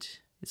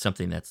moment,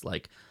 something that's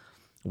like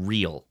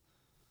real,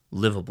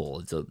 livable.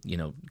 It's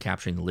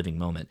capturing the living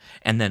moment,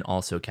 and then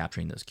also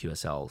capturing those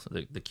QSLs,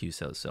 the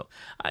QSOs. So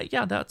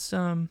yeah, that's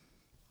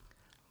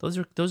those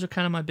are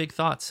kind of my big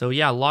thoughts. So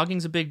yeah,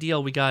 logging's a big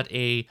deal. We got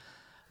a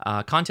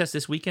contest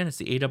this weekend. It's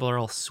the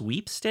ARRL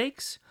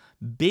sweepstakes.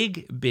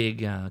 Big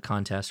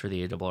contest for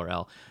the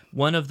ARRL.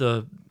 One of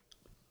the,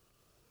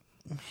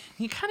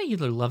 you kind of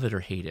either love it or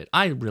hate it.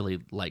 I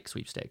really like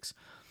sweepstakes.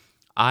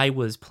 I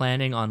was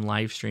planning on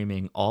live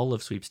streaming all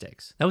of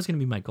sweepstakes. That was going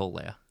to be my goal,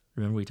 Leia.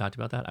 Remember we talked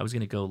about that? I was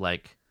going to go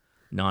like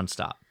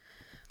nonstop.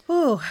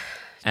 Ooh,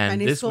 And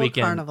Chinese this school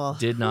weekend carnival.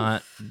 did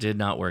not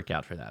work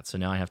out for that. So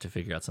now I have to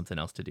figure out something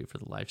else to do for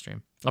the live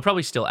stream. I'll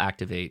probably still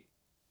activate.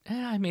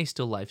 I may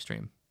still live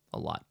stream a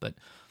lot, but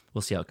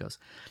we'll see how it goes.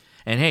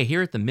 And hey,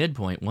 here at the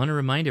midpoint, want to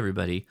remind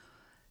everybody,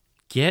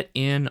 get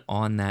in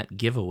on that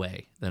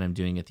giveaway that I'm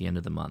doing at the end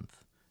of the month.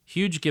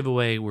 Huge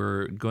giveaway.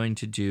 We're going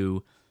to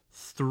do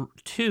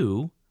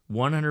 2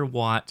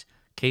 100-watt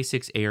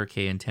K6 ARK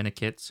antenna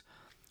kits,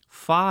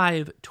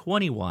 5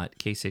 20-watt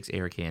K6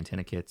 ARK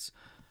antenna kits,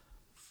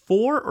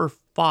 4 or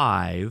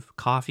 5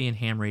 coffee and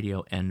ham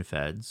radio end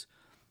feds,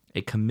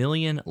 a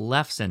Chameleon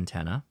Lefts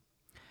antenna,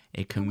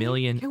 a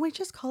Chameleon... Can we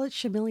just call it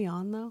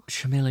Chameleon, though?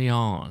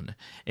 Chameleon,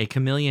 a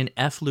Chameleon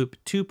F-Loop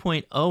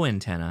 2.0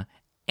 antenna,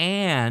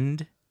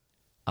 and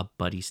a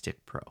Buddy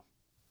Stick Pro.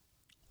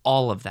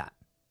 All of that.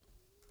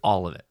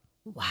 All of it.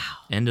 Wow.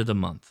 End of the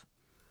month.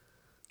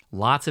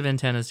 Lots of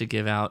antennas to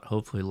give out.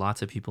 Hopefully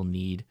lots of people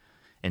need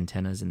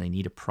antennas and they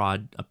need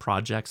a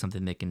project,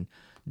 something they can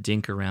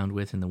dink around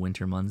with in the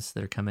winter months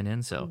that are coming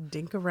in. So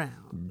Dink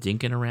around.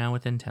 dinking around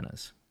with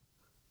antennas.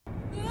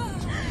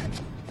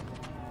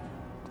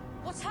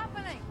 What's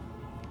happening?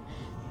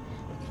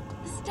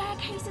 The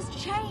staircase has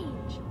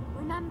changed,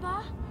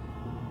 remember?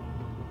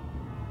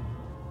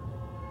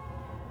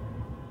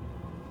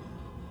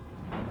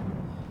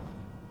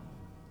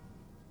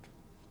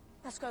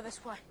 Let's go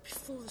this way.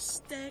 Before the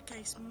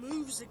staircase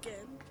moves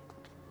again.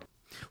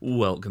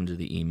 Welcome to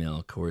the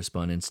Email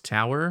Correspondence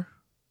Tower.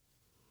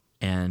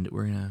 And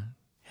we're going to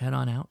head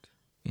on out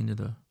into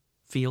the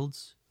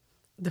fields.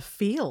 The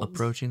fields?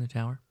 Approaching the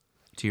tower.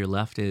 To your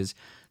left is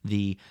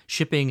the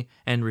shipping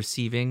and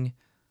receiving.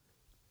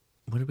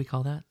 What did we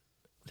call that?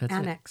 That's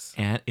Annex.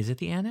 Is it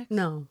the annex?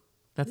 No.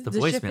 That's the the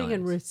voicemail. shipping and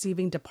annex.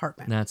 receiving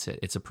department. That's it.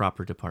 It's a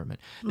proper department.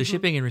 The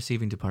shipping and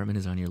receiving department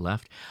is on your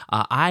left.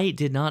 I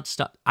did not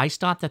stop. I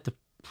stopped at the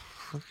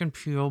freaking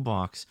P.O.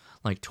 box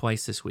like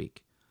twice this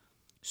week.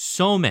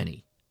 So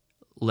many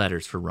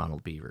letters for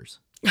Ronald Beavers.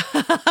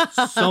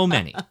 So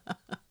many.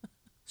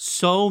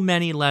 So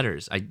many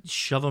letters. I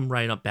shove them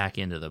right up back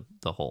into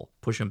the hole.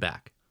 Push them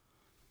back.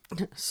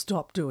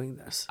 Stop doing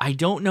this. I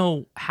don't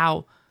know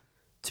how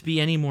to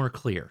be any more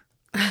clear.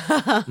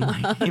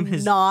 My name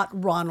is Not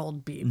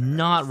Ronald Beaver.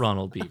 not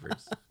Ronald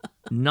Beavers.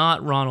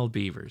 Not Ronald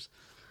Beavers.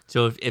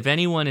 So if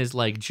anyone is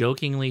like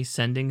jokingly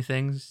sending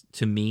things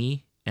to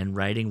me and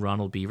writing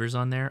Ronald Beavers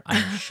on there,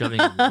 I'm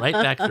shoving it right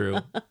back through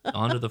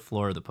onto the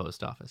floor of the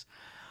post office.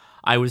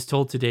 I was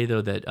told today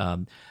though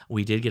that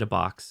we did get a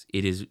box.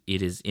 It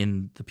is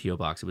in the P.O.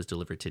 box. It was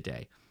delivered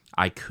today.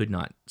 I could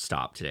not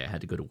stop today. I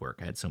had to go to work.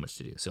 I had so much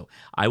to do. So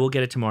I will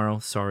get it tomorrow.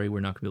 Sorry, we're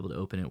not going to be able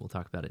to open it. We'll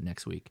talk about it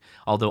next week.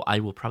 Although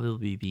I will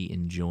probably be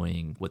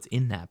enjoying what's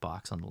in that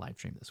box on the live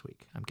stream this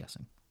week, I'm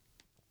guessing.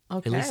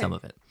 Okay. At least some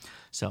of it.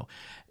 So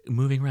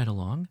moving right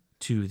along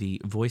to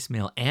the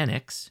voicemail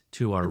annex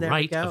to our There we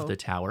right go. of the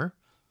tower.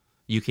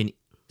 You can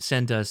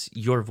send us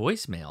your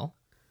voicemail.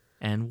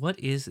 And what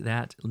is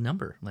that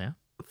number, Leah?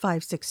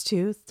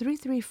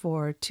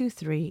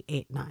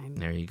 562-334-2389.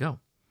 There you go.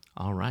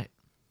 All right.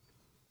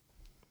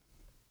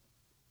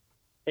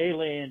 Hey,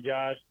 Leigh and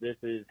Josh, this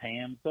is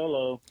Ham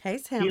Solo. Hey,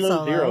 Sam Kilo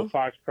Solo. Zero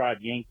Foxtrot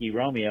Yankee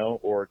Romeo,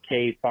 or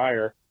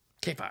K-Fire.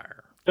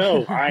 K-Fire.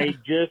 So I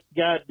just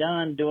got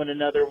done doing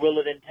another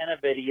Willet antenna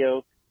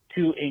video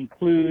to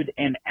include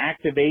an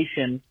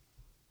activation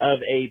of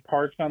a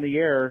Parks on the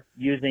Air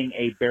using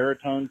a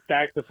baritone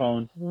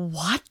saxophone.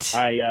 What?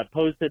 I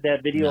posted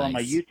that video on my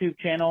Nice. YouTube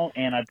channel,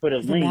 and I put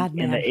a The link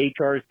madman. in the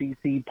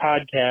HRCC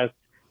podcast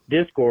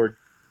Discord.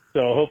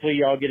 So hopefully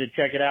y'all get to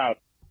check it out.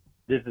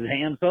 This is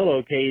Ham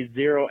Solo,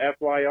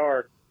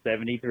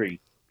 K0FYR73.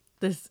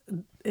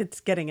 It's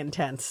getting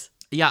intense.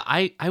 Yeah,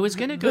 I was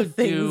going to go The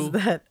things do...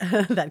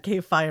 that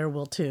K-Fire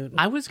will tune.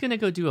 I was going to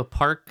go do a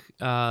park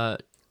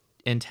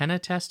antenna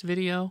test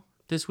video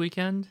this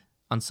weekend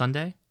on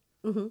Sunday.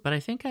 Mm-hmm. But I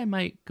think I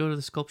might go to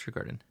the sculpture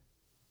garden.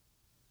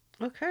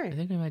 I Okay.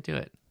 think I might do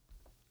it.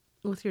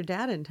 With your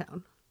dad in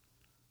town.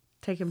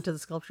 Take him to the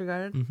sculpture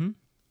garden.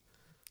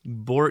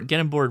 Mm-hmm. Get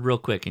him bored real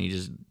quick and he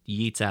just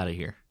yeets out of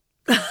here.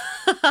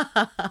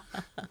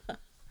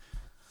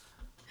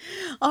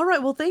 All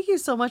right. Well, thank you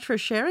so much for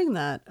sharing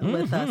that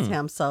with Mm-hmm. us,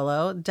 Ham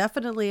Solo.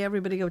 Definitely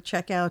everybody go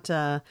check out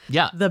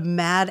Yeah. the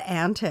mad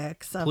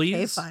antics of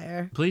Please,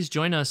 K-Fire. please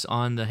join us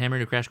on the Ham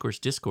Radio Crash Course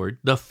Discord,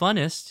 the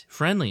funnest,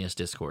 friendliest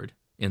Discord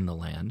in the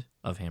land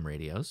of ham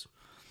radios,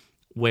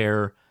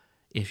 where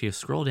if you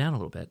scroll down a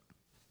little bit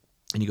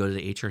and you go to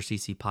the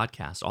HRCC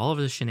podcast, all of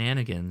the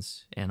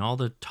shenanigans and all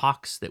the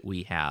talks that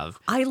we have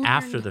I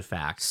after learned the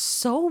fact.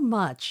 so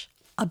much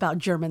about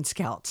German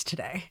Scouts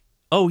today.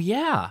 Oh,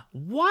 yeah.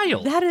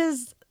 Wild. That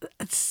is,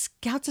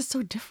 Scouts is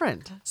so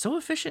different. So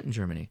efficient in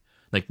Germany.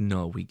 Like,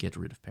 no, we get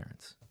rid of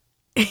parents.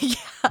 Yeah.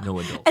 No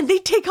adults. And they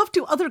take off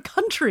to other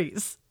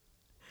countries.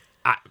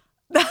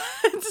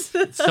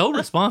 It's so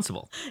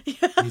responsible.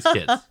 These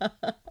kids.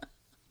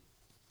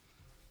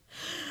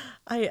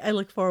 I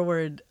look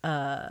forward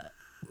to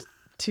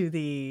to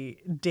the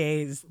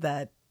days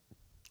that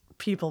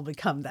people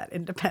become that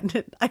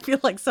independent. I feel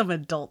like some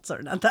adults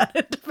are not that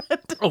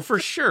independent. Oh, for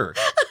sure.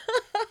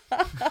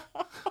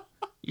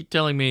 You're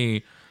telling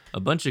me a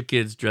bunch of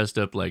kids dressed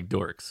up like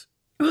dorks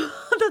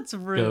That's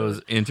rude.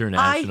 goes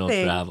international I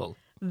think travel.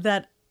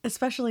 that,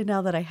 especially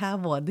now that I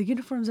have one, the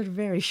uniforms are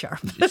very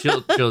sharp.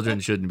 Children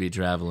shouldn't be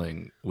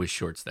traveling with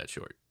shorts that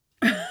short.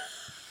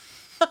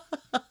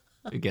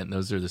 Again,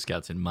 those are the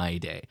Scouts in my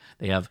day.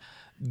 They have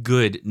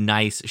good,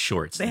 nice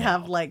shorts. They now.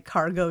 have like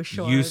cargo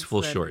shorts.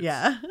 Useful shorts.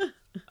 Yeah.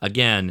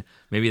 Again,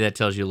 maybe that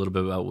tells you a little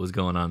bit about what was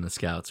going on in the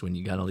Scouts when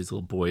you got all these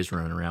little boys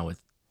running around with,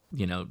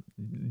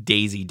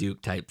 Daisy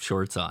Duke type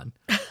shorts on.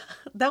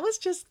 That was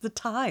just the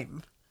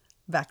time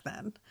back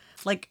then.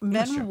 Like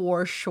men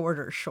wore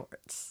shorter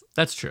shorts.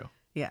 That's true.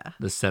 Yeah.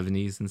 The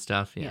 70s and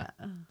stuff. Yeah.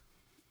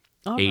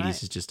 All 80s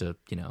right. is just a,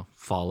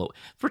 follow,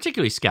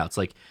 particularly Scouts.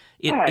 Like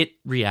it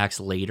reacts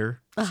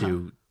later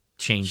to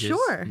changes.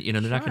 Sure,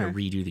 They're not going to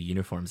redo the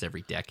uniforms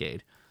every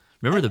decade.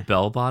 Remember the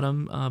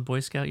bell-bottom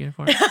Boy Scout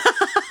uniforms?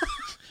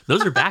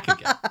 Those are back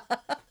again.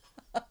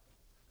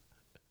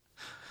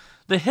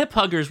 The hip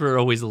huggers were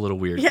always a little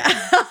weird. Yeah.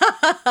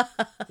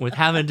 With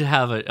having to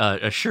have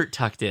a shirt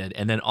tucked in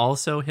and then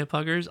also hip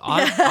huggers.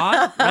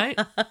 Odd, right?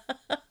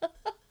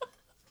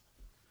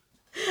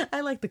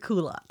 I like the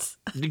culottes.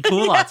 The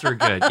culottes were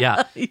good,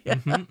 yeah.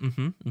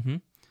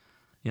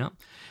 Yeah.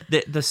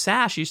 The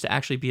sash used to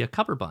actually be a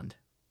cummerbund.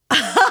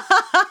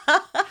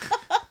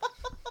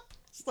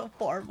 So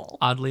formal.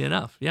 Oddly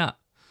enough, yeah.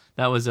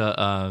 That was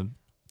a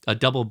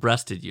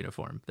double-breasted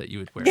uniform that you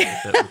would wear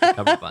with the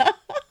cummerbund.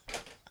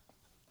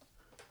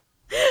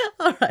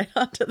 All right,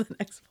 on to the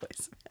next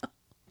voicemail.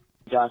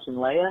 Josh and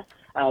Leia.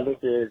 This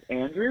is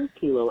Andrew,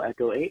 Kilo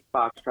Echo 8,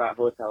 Foxtrot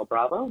Hotel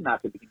Bravo,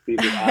 not to be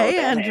confused with Hey,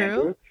 Alabama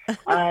Andrew.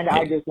 And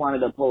I just wanted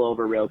to pull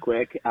over real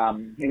quick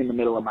in the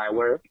middle of my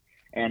work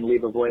and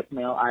leave a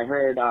voicemail. I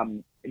heard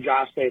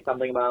Josh say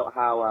something about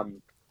how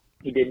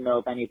he didn't know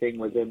if anything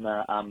was in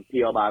the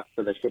P.O. box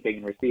for the shipping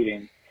and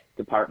receiving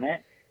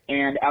department.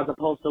 And as a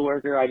postal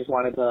worker, I just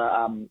wanted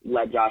to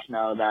let Josh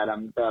know that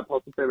the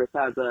Postal Service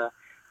has a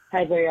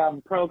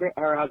program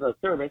or has a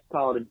service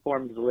called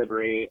Informed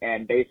Delivery,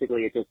 and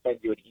basically it just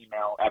sends you an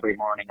email every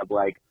morning of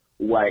like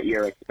what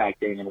you're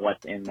expecting and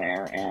what's in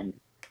there, and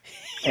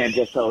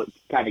just so it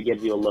kind of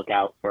gives you a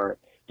lookout for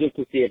just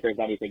to see if there's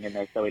anything in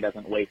there, so he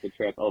doesn't waste a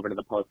trip over to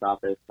the post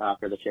office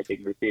for the shipping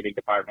and receiving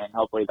department.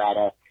 Hopefully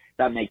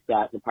that makes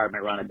that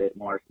department run a bit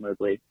more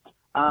smoothly.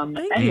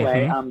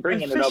 Anyway,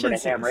 bringing it over to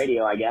ham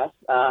radio, I guess.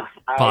 I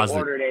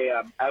ordered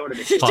a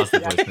Pause the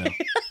voicemail.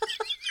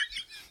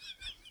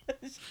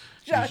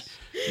 Josh,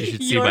 you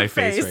should see my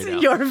face right now.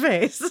 Your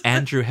face.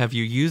 Andrew, have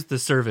you used the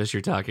service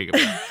you're talking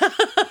about?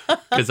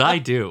 Because I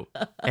do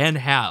and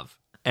have.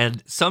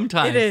 And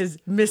sometimes It is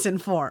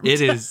misinformed.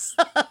 it is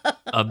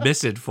a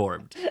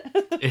misinformed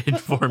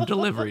informed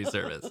delivery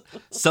service.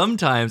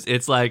 Sometimes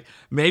it's like,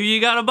 maybe you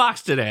got a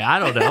box today. I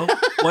don't know.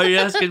 What are you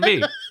asking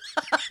me?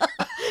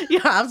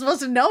 Yeah, I'm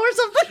supposed to know or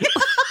something?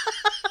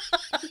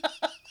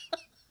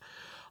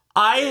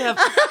 I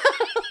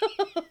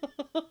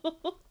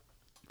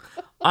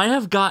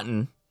have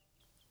gotten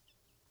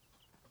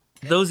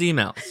those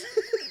emails.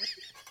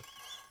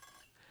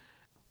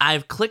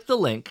 I've clicked the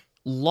link,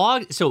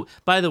 so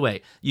by the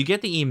way, you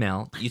get the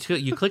email, you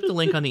click the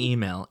link on the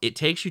email, it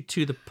takes you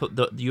to the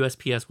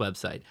USPS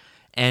website,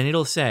 and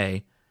it'll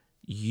say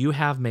you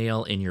have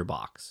mail in your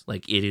box.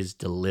 Like, it is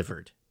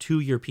delivered to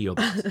your P.O.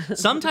 box.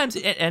 Sometimes,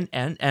 and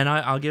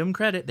I'll give them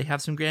credit, they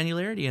have some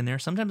granularity in there.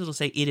 Sometimes it'll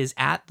say it is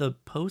at the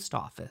post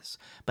office,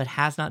 but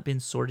has not been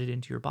sorted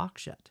into your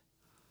box yet.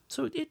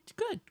 So it's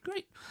good,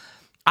 great.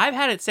 I've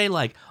had it say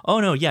like, oh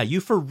no, yeah, you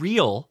for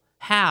real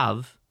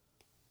have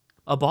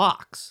a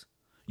box.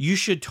 You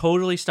should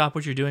totally stop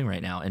what you're doing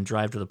right now and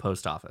drive to the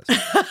post office.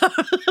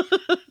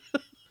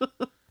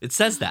 It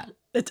says that.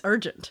 It's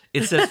urgent.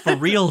 It says for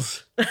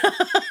reals.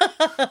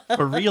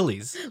 For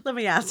realies. Let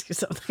me ask you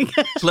something.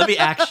 Let me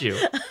ask you,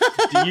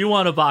 do you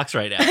want a box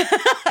right now?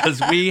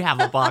 Because we have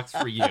a box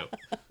for you.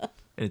 And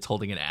it's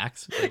holding an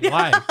axe. Like,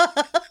 why?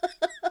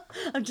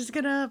 I'm just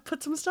going to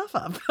put some stuff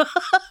up.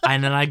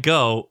 And then I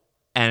go,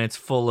 and it's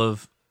full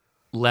of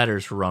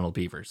letters for Ronald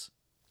Beavers.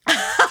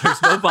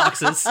 There's no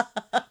boxes.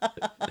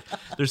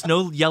 There's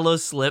no yellow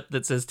slip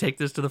that says take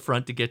this to the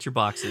front to get your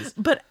boxes.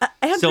 But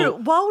Andrew,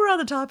 while we're on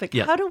the topic,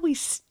 how do we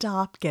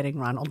stop getting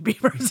Ronald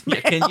Beaver's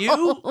mail? Can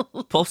you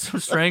pull some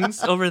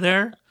strings over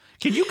there?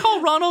 Can you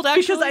call Ronald,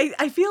 actually? Because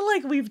I feel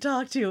like we've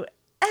talked to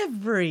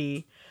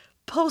every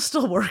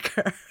postal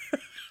worker.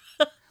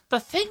 The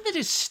thing that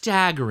is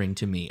staggering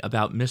to me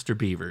about Mr.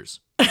 Beavers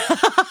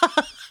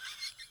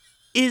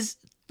is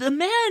the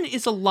man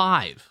is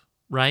alive,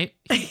 right?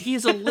 He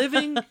is a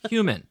living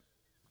human.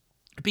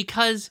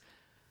 Because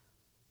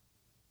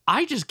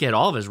I just get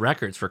all of his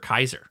records for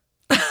Kaiser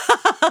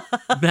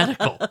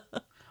Medical.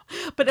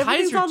 But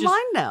everything's Kaiser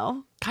online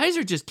now.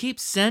 Kaiser just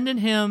keeps sending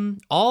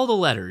him all the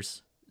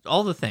letters,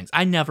 all the things.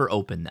 I never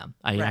open them.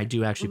 I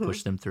do actually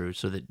push them through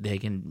so that they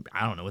can,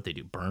 I don't know what they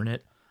do, burn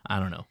it? I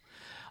don't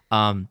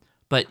know.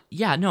 But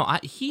yeah, no,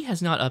 he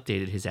has not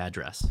updated his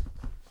address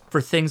for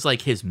things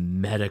like his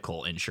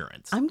medical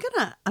insurance. I'm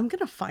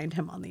gonna find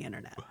him on the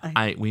internet.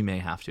 We may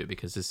have to,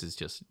 because this is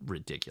just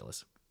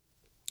ridiculous.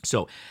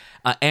 So,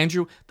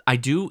 Andrew, I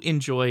do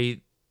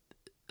enjoy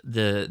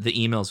the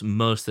emails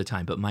most of the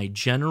time, but my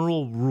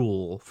general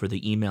rule for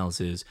the emails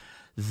is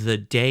the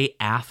day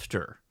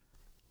after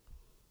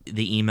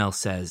the email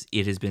says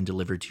it has been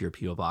delivered to your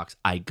P.O. box,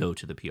 I go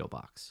to the P.O.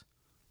 box,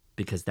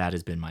 because that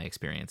has been my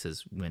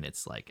experiences when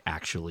it's like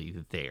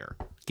actually there.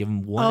 Give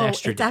them one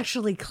extra day. It's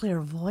actually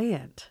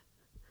clairvoyant.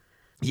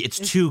 It's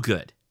too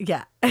good.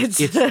 Yeah. It's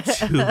too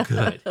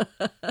good.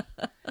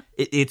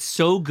 It's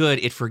so good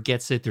it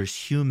forgets that there's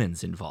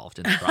humans involved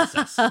in the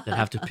process that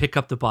have to pick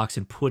up the box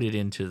and put it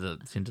into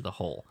the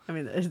hole. I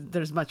mean,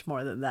 there's much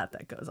more than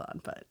that goes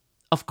on, but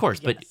of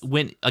course. Yes. But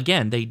when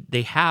again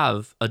they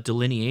have a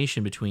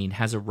delineation between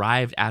has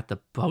arrived at the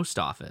post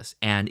office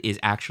and is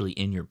actually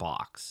in your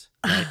box.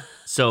 Right?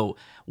 So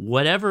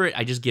whatever,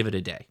 I just give it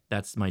a day.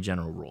 That's my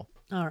general rule.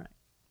 All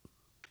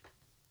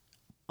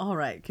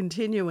right.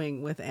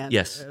 Continuing with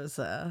Andrew's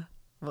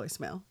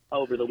voicemail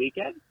over the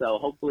weekend, so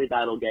hopefully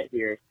that'll get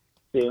here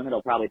soon.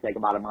 It'll probably take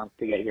about a month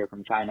to get here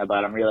from China,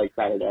 but I'm really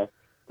excited to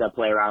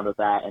play around with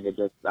that and to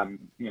just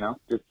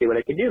just see what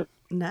it can do.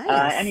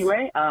 Nice.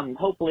 Anyway,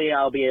 hopefully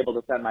I'll be able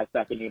to send my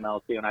second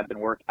email soon. I've been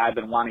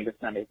wanting to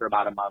send it for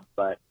about a month,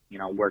 but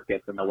work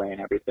gets in the way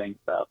and everything,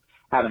 so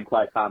haven't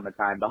quite found the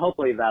time. But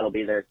hopefully that'll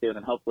be there soon,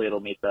 and hopefully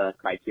it'll meet the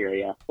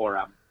criteria for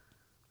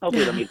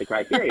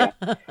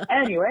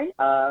Anyway,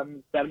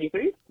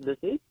 73. This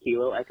is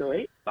Kilo Echo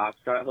 8,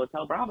 Foxtrot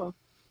Hotel Bravo.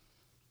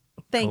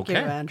 Thank you,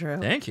 Andrew.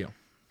 Thank you.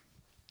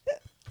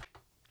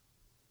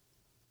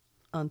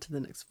 On to the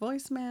next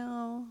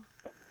voicemail.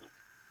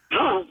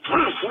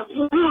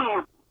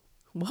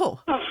 Whoa.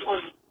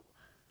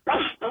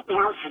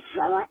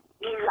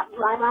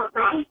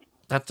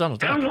 That's Donald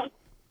Duck.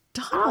 Donald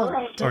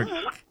Duck. Or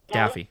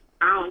Daffy.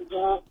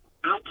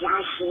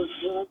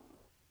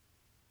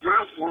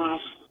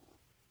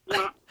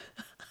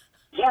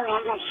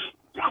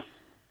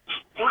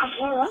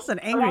 That's an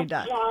angry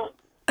duck. –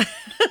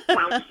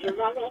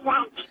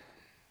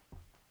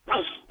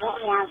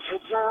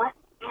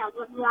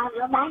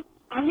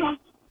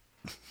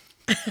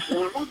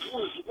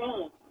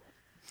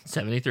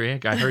 73.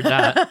 I heard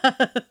that.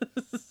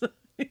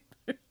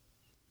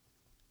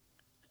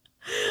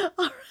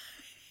 All right.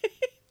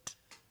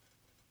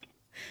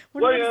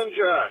 Leah and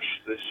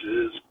Josh, this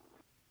is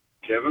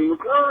Kevin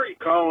McCrory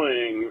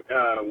calling,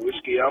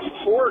 Whiskey Alpha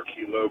 4,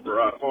 Kilo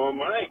Bravo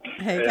Mike.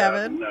 Hey,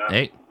 Kevin.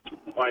 Hey.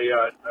 My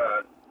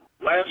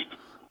last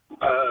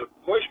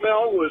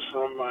voicemail was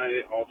from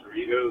my alter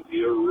ego,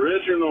 the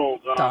original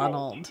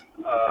Donald.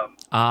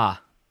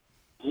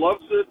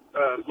 Loves it.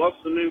 Loves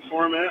the new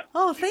format.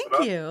 Oh, thank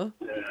you.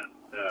 And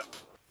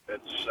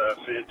it's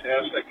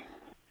fantastic.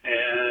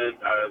 And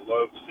I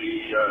love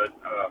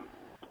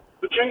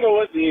the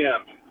jingle at the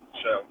end.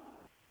 So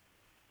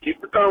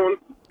keep it going.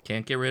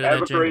 Can't get rid of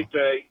that jingle. Have a great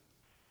day.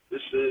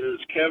 This is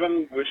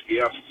Kevin, Whiskey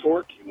Alpha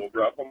 4, Kilo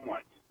Bravo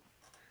Mike.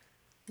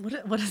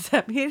 What does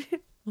that mean?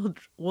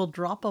 We'll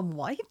drop him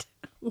white?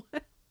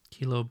 What?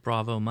 Kilo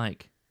Bravo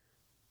Mike.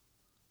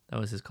 That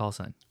was his call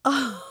sign.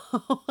 Oh.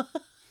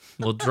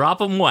 We'll drop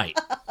him white.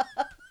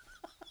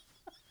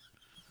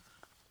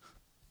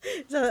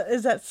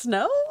 Is that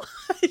snow?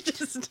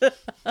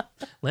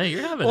 Leah,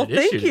 you're having an issue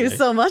thank you today.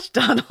 so much,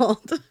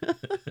 Donald.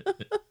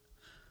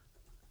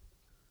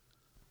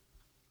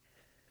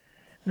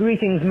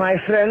 Greetings, my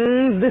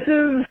friends. This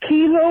is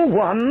Kilo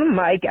 1,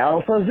 Mike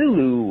Alpha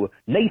Zulu,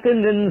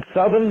 Nathan in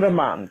southern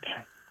Vermont.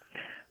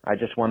 I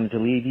just wanted to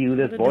leave you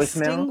this voicemail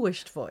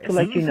distinguished voice. to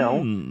let you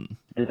know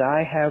that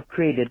I have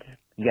created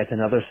yet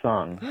another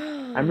song.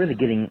 I'm really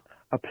getting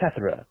a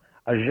plethora,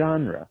 a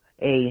genre,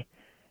 I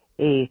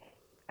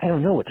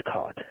don't know what to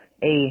call it,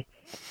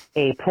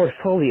 a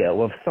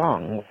portfolio of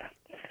songs.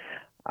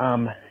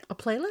 A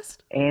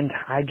playlist? And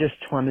I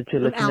just wanted to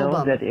let you know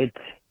album. that it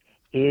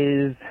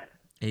is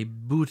a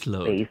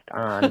bootload based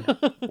on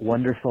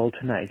Wonderful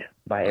Tonight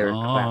by Eric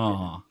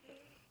Clapton.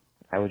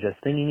 I was just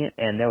singing it,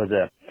 and there was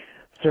a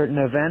certain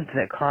event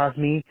that caused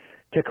me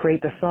to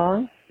create the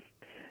song.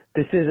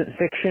 This isn't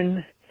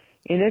fiction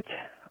in it.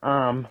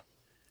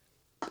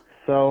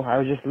 So I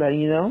was just letting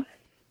you know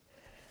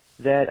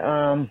that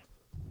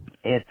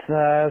it's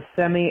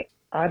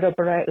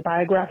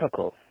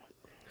semi-autobiographical.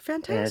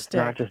 Fantastic. And it's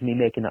not just me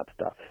making up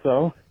stuff.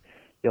 So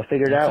you'll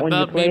figure it out when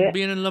you play it.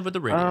 Being in love with the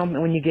radio.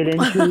 When you get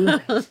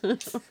into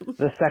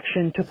the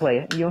section to play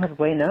it. You don't have to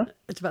play it now.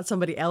 It's about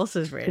somebody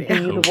else's radio.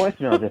 Continue the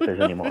voicemails if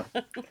there's any more.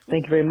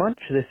 Thank you very much.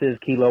 This is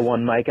Kilo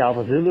 1 Mike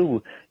Alpha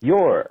Zulu,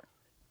 your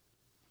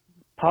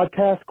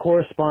podcast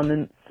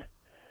correspondent.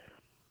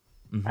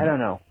 I don't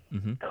know.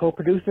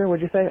 Co-producer,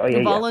 what'd you say? Oh,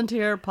 yeah,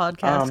 Volunteer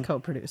podcast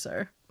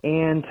co-producer.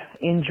 And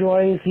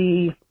enjoy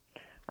the,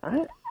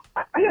 I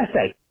gotta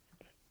say,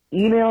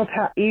 email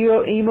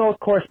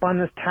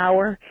correspondence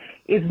tower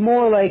is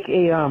more like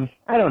a,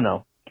 I don't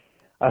know,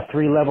 a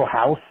 3-level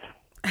house.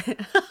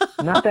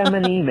 Not that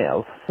many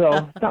emails. So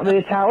it's not really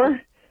a tower.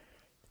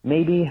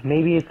 maybe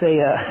it's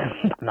a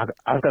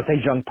I was gonna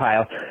say junk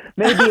pile.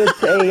 Maybe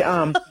it's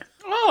a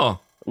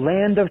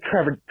land of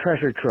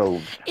treasure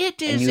troves.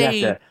 It and is you have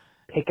to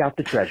pick out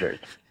the treasures.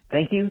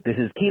 Thank you. This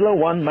is Kilo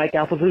 1 Mike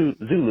Alpha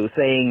Zulu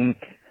saying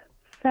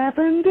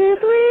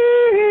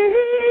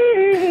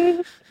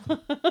 73.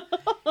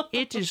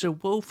 It is a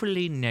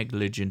woefully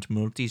negligent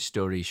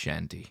multi-story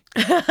shanty.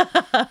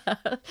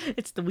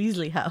 It's the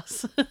Weasley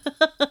house.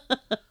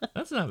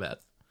 That's not bad.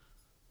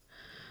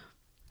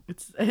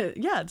 It's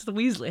it's the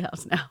Weasley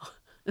house now.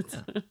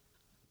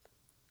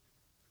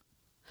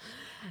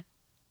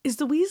 Is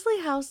the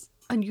Weasley house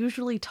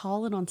unusually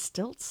tall and on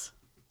stilts?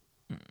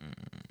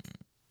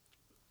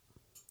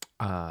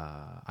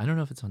 I don't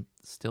know if it's on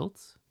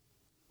stilts.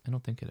 I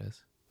don't think it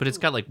is. But it's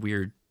got like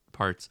weird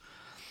parts.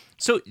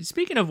 So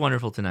speaking of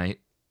Wonderful Tonight,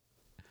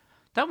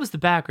 that was the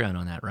background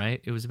on that,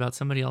 right? It was about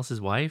somebody else's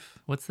wife.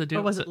 What's the deal?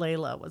 Or was it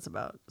Layla was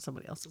about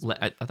somebody else's wife?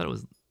 I thought it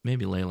was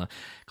maybe Layla.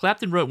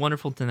 Clapton wrote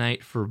Wonderful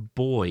Tonight for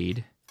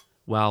Boyd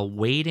while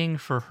waiting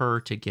for her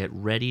to get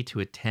ready to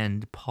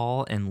attend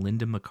Paul and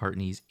Linda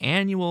McCartney's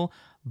annual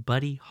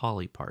Buddy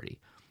Holly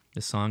party.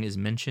 The song is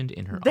mentioned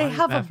in her They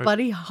have a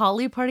Buddy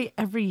Holly party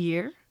every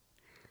year?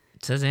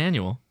 It says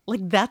annual.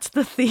 Like, that's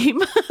the theme?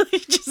 You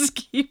just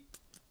keep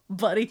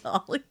Buddy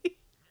Holly?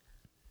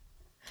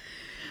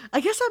 I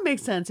guess that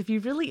makes sense. If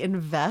you really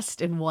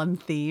invest in one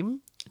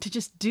theme, to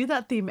just do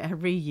that theme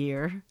every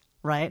year,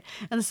 right?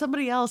 And then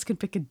somebody else can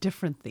pick a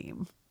different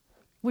theme.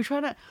 We're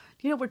trying to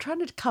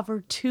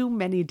cover too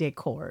many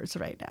decors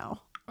right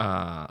now.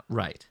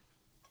 Right.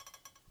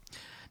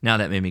 Now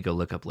that made me go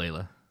look up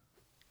Layla.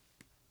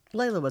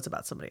 Layla was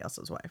about somebody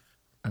else's wife.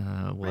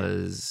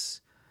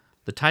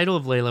 The title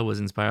of Layla was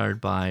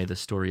inspired by the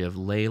story of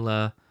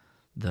Layla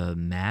the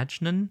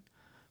Majnun,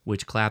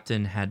 which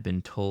Clapton had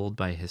been told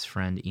by his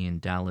friend Ian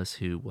Dallas,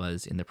 who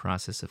was in the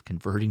process of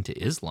converting to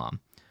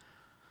Islam.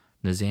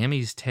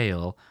 Nazami's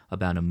tale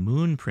about a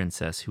moon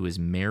princess who was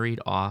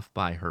married off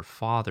by her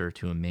father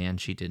to a man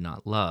she did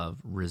not love,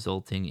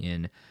 resulting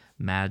in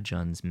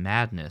Majnun's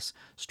madness,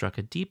 struck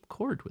a deep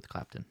chord with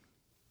Clapton.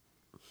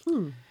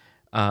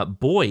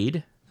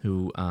 Boyd,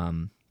 who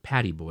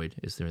Patty Boyd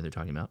is there they're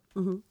talking about.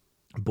 Mm-hmm.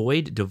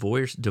 Boyd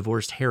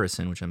divorced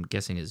Harrison, which I'm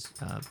guessing is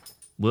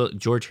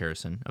George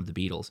Harrison of the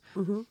Beatles,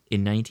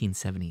 in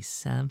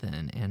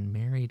 1977 and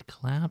married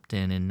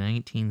Clapton in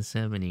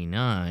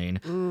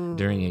 1979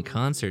 during a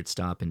concert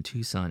stop in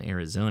Tucson,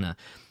 Arizona.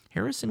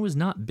 Harrison was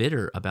not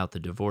bitter about the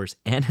divorce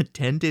and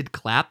attended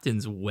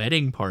Clapton's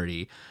wedding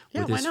party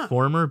with his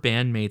former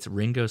bandmates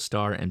Ringo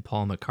Starr and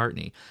Paul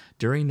McCartney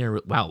during their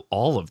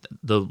all of them,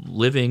 the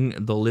living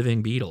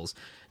Beatles.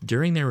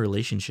 During their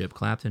relationship,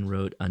 Clapton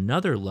wrote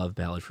another love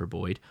ballad for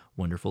Boyd,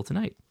 Wonderful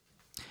Tonight.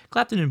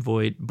 Clapton and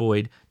Boyd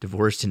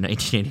divorced in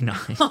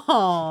 1989.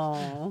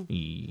 Oh.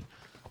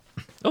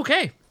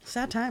 Okay.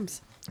 Sad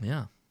times.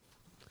 Yeah.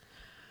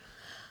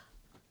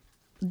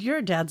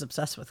 Your dad's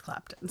obsessed with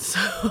Clapton,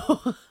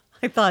 so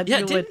I thought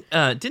you would.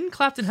 Didn't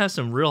Clapton have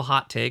some real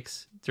hot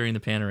takes during the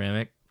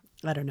Panoramic?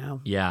 I don't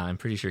know. Yeah, I'm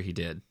pretty sure he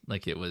did.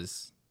 Like it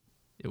was.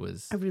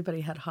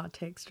 Everybody had hot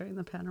takes during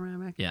the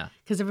Panoramic. Yeah.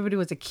 Because everybody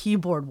was a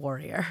keyboard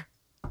warrior.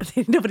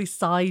 Nobody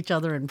saw each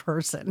other in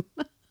person.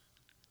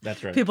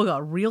 That's right. People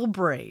got real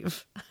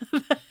brave.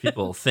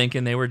 People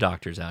thinking they were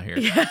doctors out here.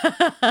 Yeah.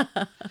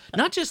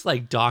 Not just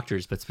like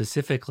doctors, but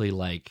specifically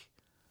like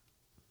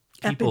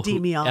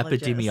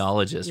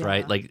epidemiologists, yeah.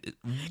 Right? Like,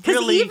 because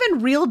really even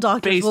real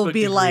doctors will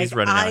be like,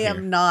 I am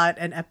here. not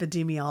an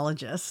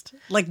epidemiologist.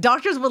 Like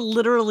doctors will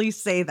literally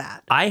say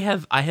that. I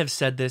have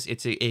said this.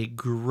 It's a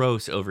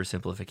gross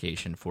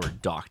oversimplification for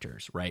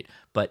doctors, right?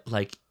 But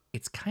like,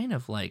 it's kind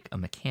of like a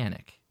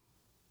mechanic,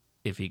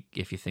 if you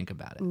think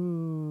about it.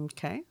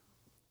 Okay.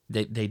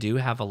 They do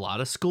have a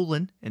lot of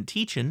schooling and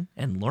teaching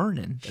and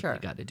learning that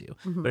they got to do.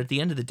 Mm-hmm. But at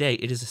the end of the day,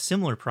 it is a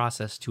similar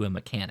process to a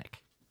mechanic.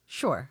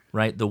 Sure.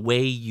 Right? The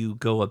way you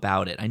go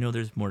about it. I know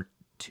there's more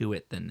to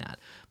it than that.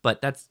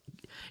 But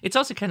it's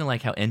also kind of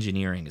like how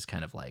engineering is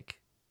kind of like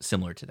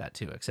similar to that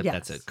too, except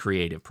that's a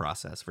creative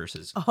process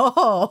versus...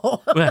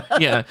 Oh.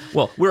 Yeah.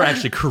 Well, we're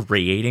actually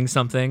creating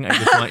something. I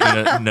just want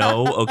you to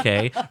know,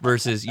 okay?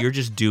 Versus you're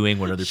just doing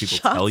what other people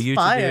tell you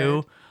to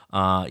do.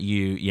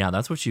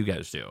 That's what you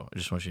guys do. I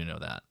just want you to know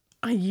that.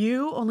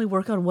 You only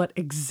work on what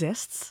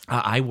exists?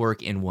 I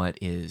work in what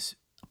is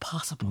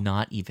possible,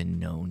 not even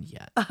known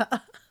yet.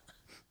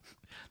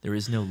 There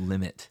is no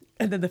limit.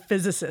 And then the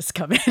physicists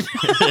come in.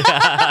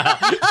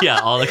 Yeah,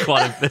 all the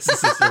quantum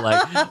physicists are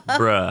like,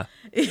 bruh.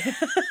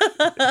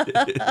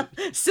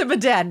 Simmer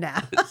down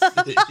now.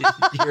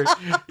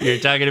 You're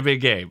talking a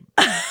big game,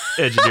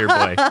 engineer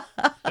boy,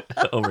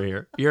 over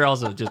here. You're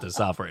also just a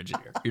software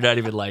engineer. You're not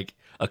even like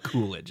a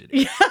cool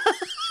engineer.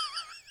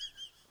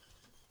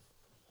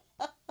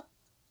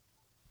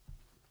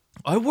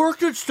 I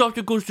worked on stuff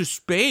that goes to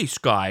space,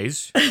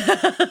 guys.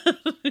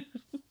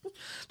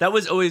 That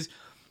was always...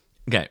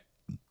 Okay,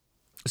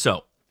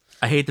 so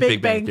I hate the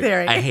Big Bang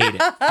Theory. I hate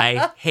it.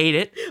 I hate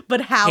it.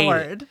 But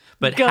Howard.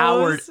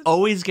 Howard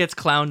always gets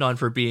clowned on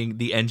for being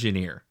the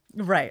engineer.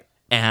 Right.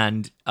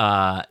 And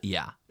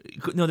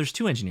No, there's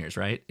 2 engineers,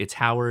 right? It's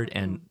Howard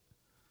and...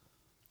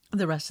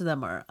 The rest of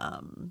them are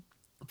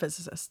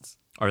physicists.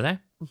 Are they?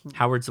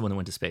 Howard's the one that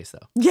went to space,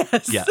 though.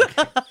 Yes. Yeah.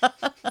 Okay.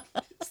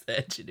 It's the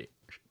engineer.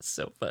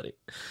 So funny.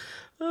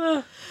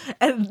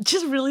 And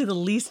just really the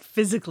least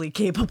physically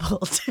capable,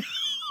 too.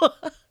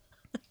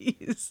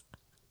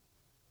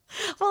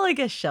 Well, I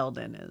guess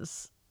Sheldon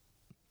is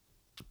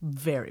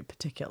very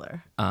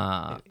particular.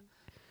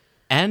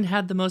 And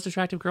had the most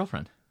attractive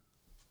girlfriend.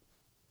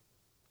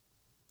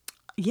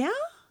 Yeah?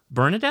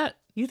 Bernadette?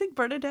 You think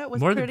Bernadette was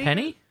more pretty? than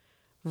Penny?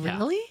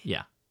 Really?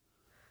 Yeah.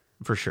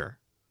 For sure.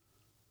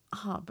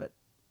 Oh, but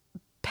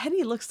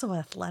Penny looks so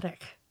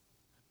athletic.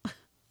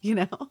 You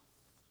know?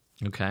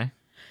 Okay.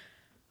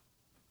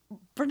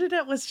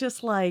 Bernadette was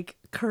just like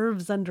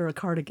curves under a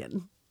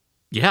cardigan.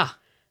 Yeah.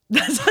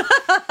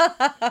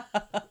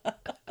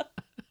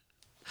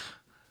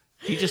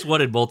 He just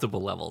wanted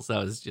multiple levels.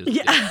 That was just...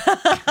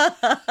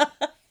 Yeah.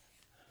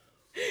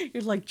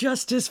 You're like,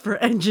 justice for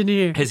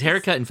engineers. His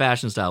haircut and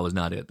fashion style was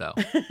not it, though.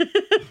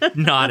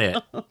 Not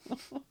it.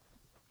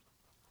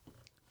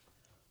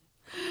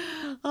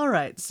 All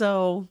right,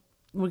 so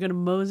we're going to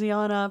mosey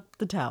on up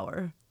the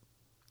tower.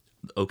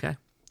 Okay.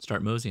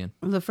 Start moseying.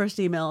 The first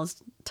email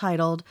is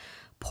titled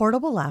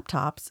Portable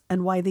Laptops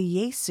and Why the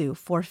Yaesu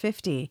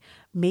 450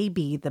 May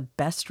Be the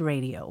Best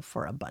Radio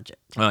for a Budget.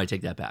 Oh, I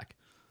take that back.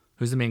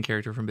 Who's the main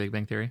character from Big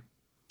Bang Theory?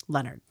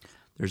 Leonard.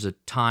 There's a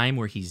time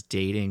where he's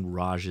dating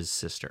Raj's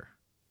sister.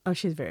 Oh,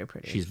 she's very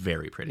pretty. She's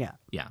very pretty. Yeah.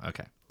 Yeah,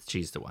 okay.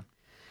 She's the one.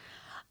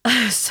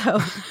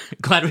 So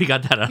glad we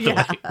got that out of the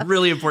way.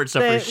 Really important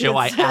stuff for a show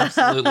I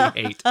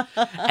absolutely hate.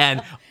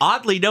 And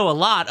oddly know a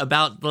lot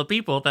about the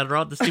people that are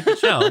on the stupid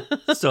show.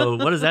 So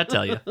what does that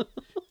tell you?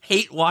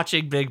 Hate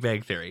watching Big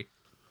Bang Theory.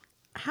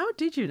 How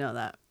did you know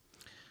that?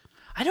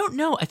 I don't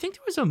know. I think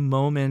there was a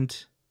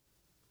moment.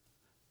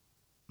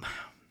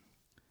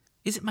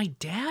 Is it my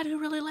dad who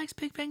really likes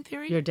Big Bang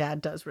Theory? Your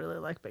dad does really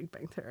like Big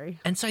Bang Theory.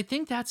 And so I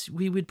think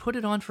we would put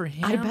it on for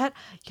him. I bet,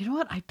 you know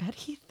what? I bet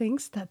he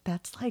thinks that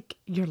that's like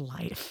your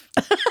life.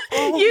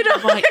 Oh, you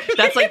know,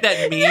 that's like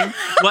that meme.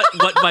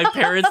 What my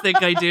parents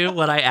think I do,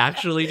 what I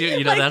actually do.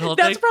 You know, like, that whole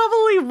thing. That's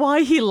probably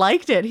why he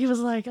liked it. He was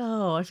like,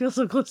 oh, I feel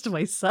so close to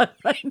my son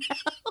right now.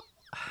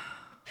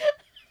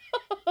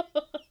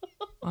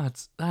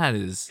 That's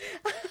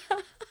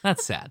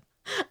sad.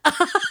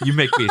 You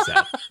make me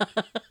sad.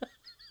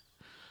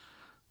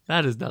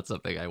 That is not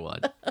something I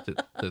want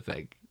to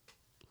think.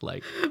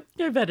 Like,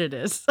 I bet it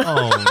is.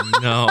 Oh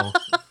no!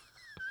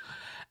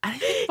 I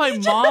think my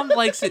mom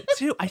likes it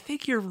too. I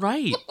think you're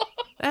right.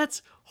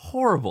 That's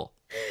horrible.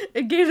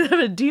 It gave them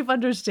a deep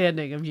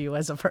understanding of you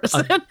as a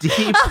person. A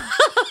deep.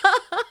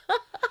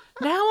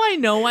 Now I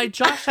know why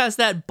Josh has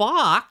that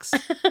box,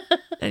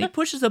 and he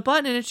pushes a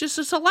button, and it's just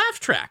a laugh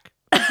track,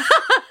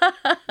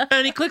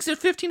 and he clicks it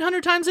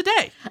 1,500 times a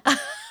day.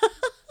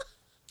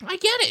 I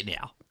get it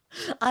now.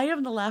 I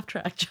am the laugh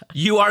track, Josh.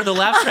 You are the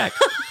laugh track.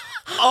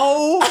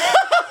 Oh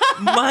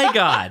my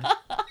God.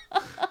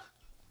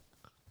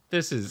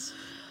 This is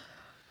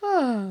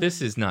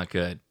not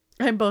good.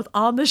 I'm both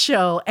on the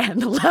show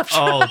and the laugh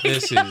track. Oh,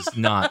 this is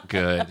not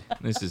good.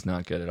 This is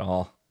not good at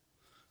all.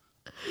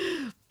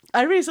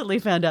 I recently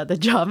found out that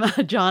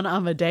John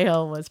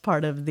Amadeo was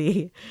part of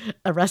the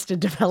Arrested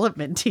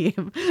Development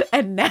team.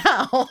 And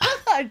now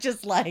I'm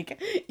just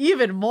like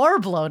even more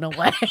blown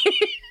away.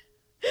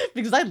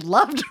 Because I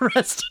loved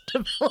Arrested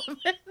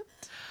Development.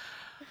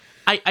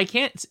 I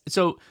can't.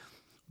 So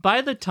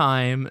by the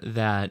time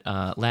that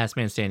Last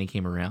Man Standing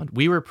came around,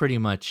 we were pretty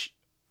much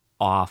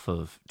off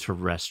of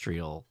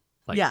terrestrial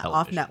television.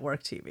 Off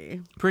network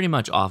TV. Pretty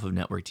much off of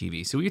network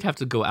TV. So we'd have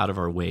to go out of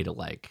our way to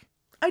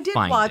I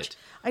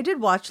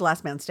did watch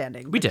Last Man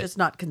Standing. We did. Just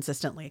not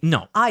consistently.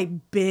 No. I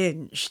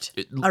binged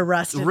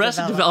Arrested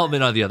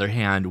Development, on the other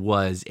hand,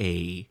 was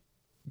a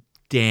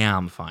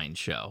damn fine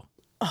show.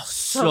 Oh,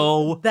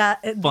 so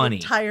funny.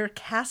 The entire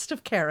cast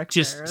of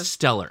characters. Just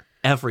stellar.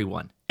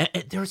 Everyone.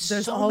 There's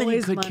so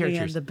many good money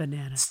characters. In the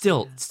banana.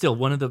 Still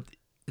one of the...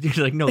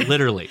 You're like, no,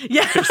 literally.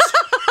 Yes.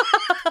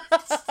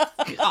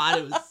 God,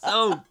 it was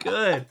so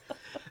good.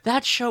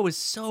 That show is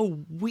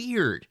so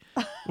weird.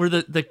 Where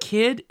the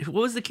kid...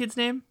 What was the kid's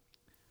name?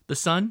 The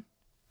son?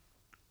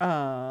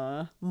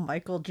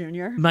 Michael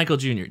Jr. Michael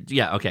Jr.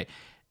 Yeah, okay.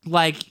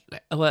 Like,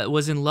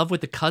 was in love with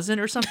the cousin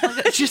or something like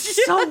that. It's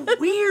just so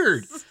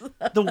weird.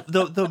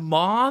 The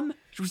mom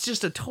was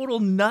just a total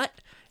nut,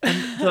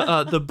 and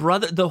the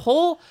brother, the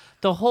whole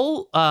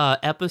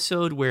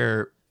episode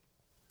where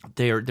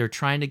they're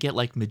trying to get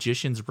like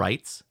magician's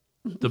rights,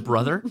 the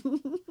brother,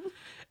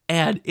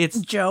 and it's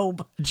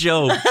Job,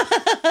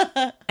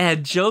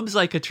 and Job's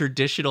like a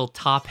traditional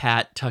top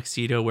hat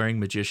tuxedo wearing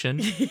magician,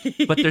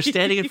 but they're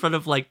standing in front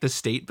of like the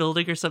state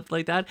building or something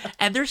like that,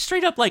 and they're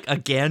straight up like a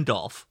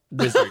Gandalf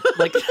wizard,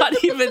 like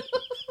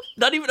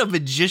not even a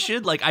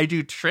magician, like I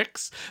do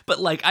tricks, but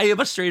like I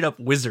am a straight up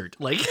wizard.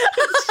 Like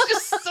it's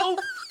just so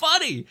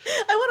funny.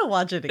 I want to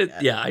watch it again.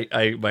 Yeah,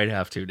 I might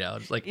have to now.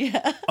 It's like,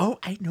 oh,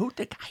 I know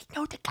the guy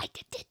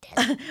that did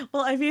this.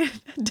 Well, I mean,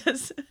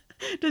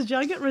 Does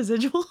John get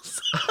residuals?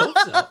 I hope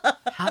so.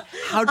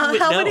 How do we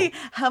know?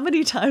 How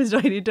many times do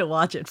I need to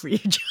watch it for you,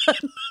 John?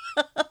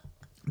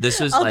 This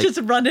was I'll just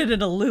run it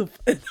in a loop.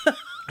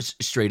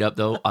 Straight up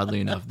though, oddly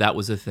enough, that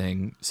was a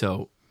thing.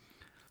 So,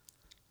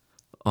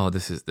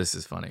 this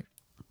is funny.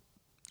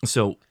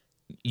 So,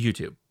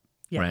 YouTube,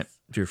 right?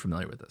 If you're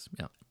familiar with this,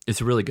 yeah,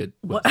 it's a really good.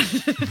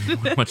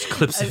 Watch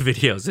clips of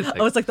videos.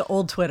 It's like the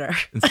old Twitter.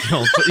 It's the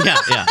old,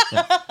 yeah,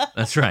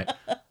 that's right.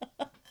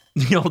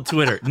 The old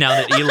Twitter. Now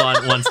that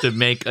Elon wants to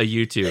make a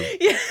YouTube,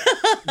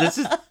 this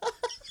is.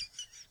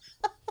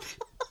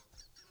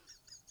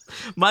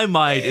 My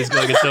mind is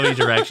going in so many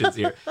directions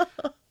here.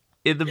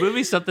 In the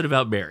movie Something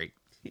About Mary,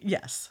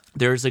 yes,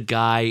 there's a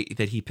guy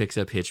that he picks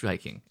up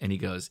hitchhiking, and he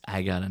goes,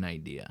 "I got an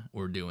idea.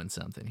 We're doing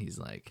something." He's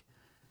like,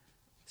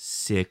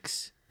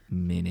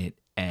 6-minute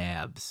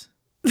abs.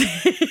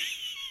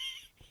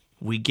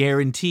 We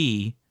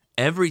guarantee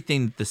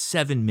everything the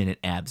 7-minute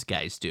abs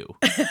guys do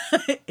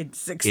in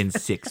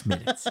 6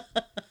 minutes.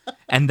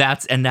 And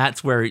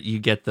that's where you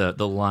get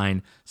the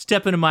line,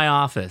 "Step into my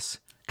office,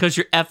 because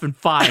you're effing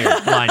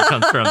fired," line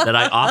comes from, that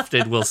I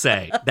often will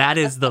say. That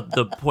is the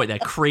point,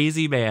 that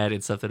crazy man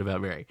in Something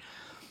About Mary.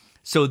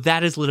 So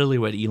that is literally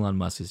what Elon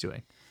Musk is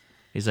doing.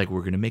 He's like,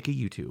 we're going to make a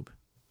YouTube.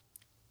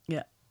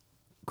 Yeah.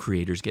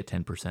 Creators get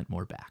 10%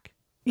 more back.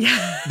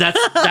 Yeah. That's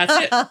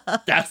it.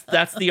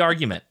 That's the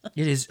argument.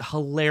 It is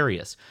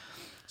hilarious.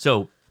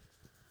 So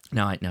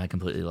now I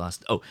completely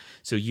lost. Oh,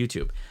 so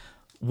YouTube.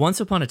 Once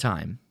upon a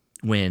time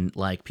when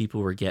like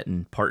people were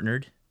getting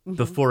partnered,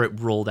 before it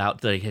rolled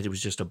out, it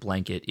was just a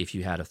blanket. If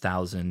you had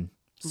 1,000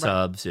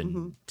 subs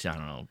and I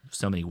don't know,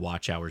 so many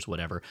watch hours,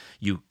 whatever,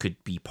 you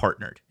could be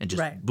partnered and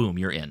just boom,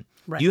 you're in.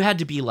 Right. You had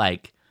to be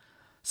like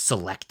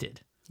selected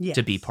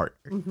to be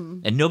partnered,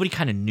 and nobody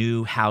kind of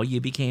knew how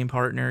you became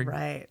partnered.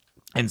 Right.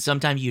 And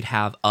sometimes you'd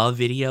have a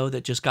video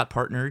that just got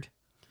partnered.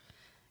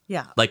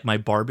 Yeah. Like my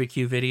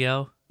barbecue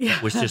video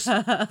was just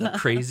the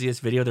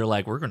craziest video. They're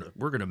like, we're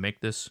gonna make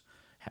this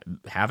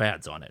have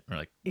ads on it. We're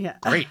like, yeah,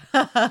 great.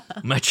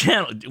 My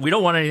channel, we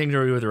don't want anything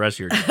to do with the rest of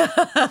your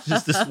channel.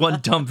 Just this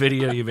one dumb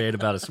video you made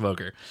about a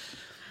smoker.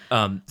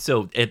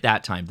 So at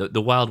that time,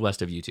 the Wild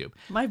West of YouTube.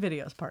 My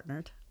video's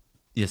partnered.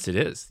 Yes, it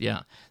is.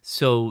 Yeah.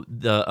 So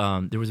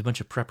there was a bunch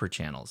of prepper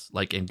channels,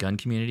 like in gun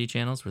community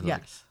channels, where they're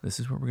like,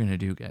 this is what we're gonna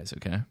do, guys.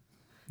 Okay,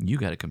 you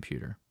got a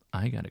computer,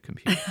 I got a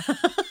computer.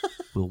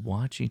 We'll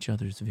watch each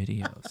other's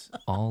videos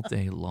all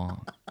day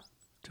long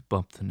to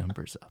bump the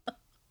numbers up.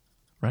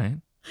 Right?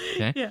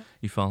 Okay. Yeah.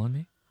 You following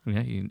me?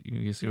 Yeah.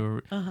 You see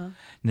where and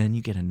then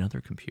you get another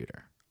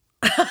computer.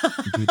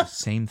 You do the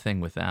same thing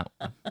with that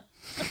one.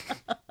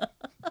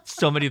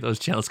 So many of those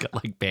channels got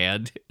like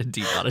banned and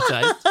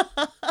demonetized.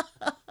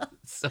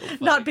 So funny.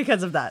 Not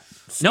because of that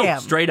scam. No,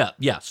 straight up.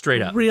 Yeah,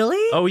 straight up. Really?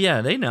 Oh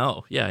yeah, they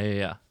know.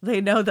 Yeah. They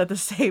know that the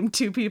same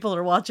two people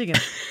are watching it.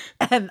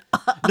 And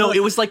no,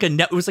 it was like a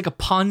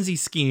Ponzi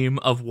scheme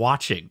of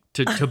watching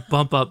to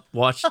bump up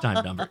watch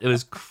time number. It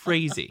was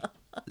crazy.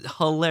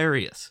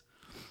 Hilarious.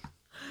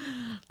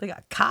 They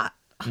got caught.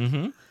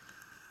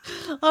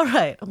 All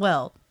right.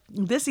 Well,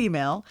 this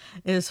email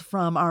is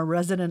from our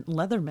resident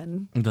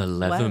Leatherman. The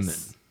Leatherman.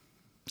 Wes.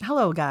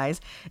 Hello,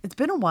 guys. It's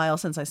been a while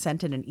since I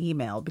sent in an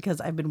email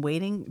because I've been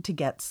waiting to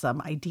get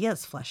some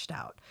ideas fleshed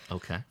out.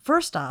 Okay.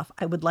 First off,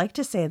 I would like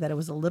to say that I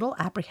was a little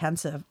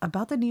apprehensive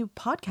about the new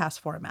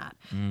podcast format,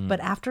 but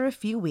after a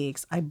few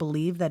weeks, I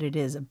believe that it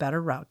is a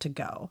better route to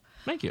go.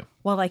 Thank you.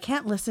 While I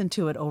can't listen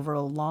to it over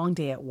a long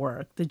day at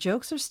work, the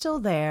jokes are still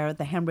there,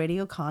 the ham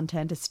radio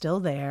content is still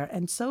there,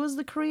 and so is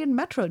the Korean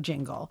Metro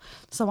jingle.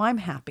 So I'm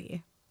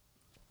happy.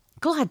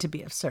 Glad to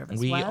be of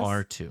service. We Wes.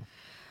 are too.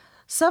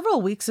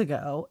 Several weeks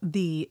ago,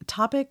 the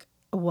topic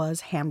was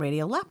ham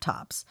radio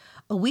laptops.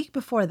 A week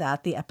before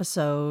that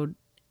episode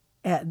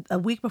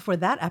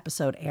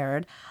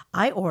aired,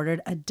 I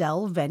ordered a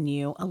Dell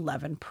Venue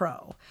 11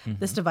 Pro.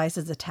 This device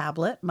is a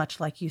tablet,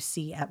 much like you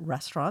see at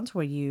restaurants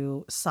where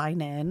you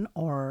sign in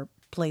or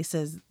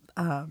places,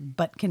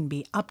 but can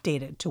be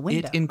updated to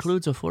Windows. It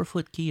includes a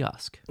 4-foot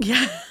kiosk.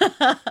 Yeah.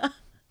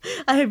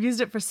 I have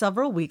used it for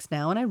several weeks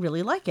now, and I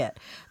really like it.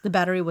 The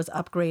battery was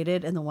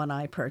upgraded in the one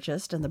I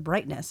purchased, and the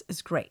brightness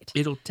is great.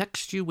 It'll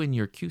text you when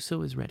your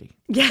QSO is ready.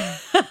 Yeah.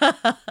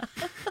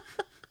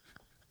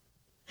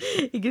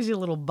 It gives you a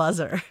little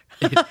buzzer.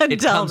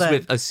 It comes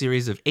with a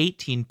series of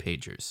 18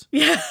 pagers.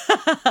 Yeah.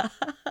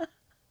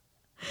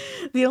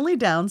 The only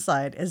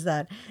downside is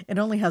that it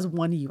only has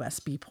one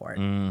USB port.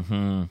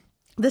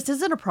 This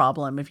isn't a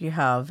problem if you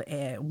have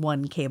a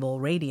one cable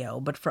radio,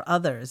 but for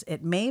others,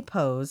 it may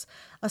pose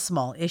a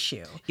small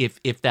issue.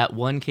 If that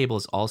one cable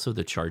is also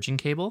the charging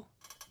cable,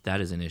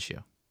 that is an issue.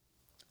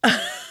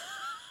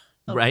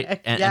 Right?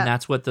 And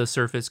that's what the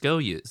Surface Go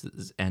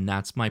uses. And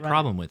that's my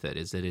problem with it,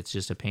 is that it's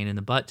just a pain in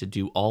the butt to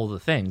do all the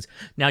things.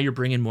 Now you're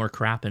bringing more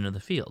crap into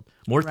the field.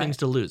 More things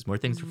to lose, more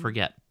things to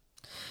forget.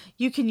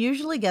 You can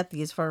usually get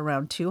these for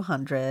around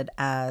 $200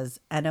 as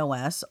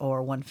NOS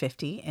or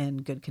 150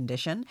 in good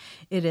condition.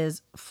 It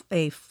is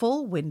a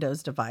full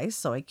Windows device,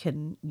 so I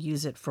can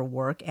use it for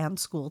work and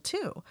school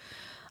too.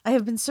 I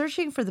have been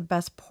searching for the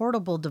best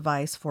portable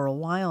device for a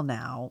while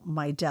now.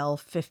 My Dell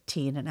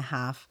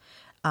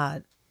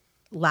 15.5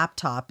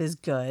 laptop is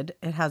good.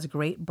 It has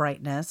great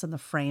brightness and the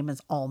frame is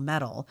all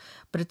metal,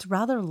 but it's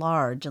rather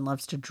large and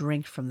loves to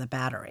drink from the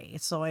battery.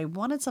 So I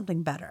wanted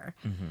something better.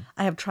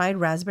 I have tried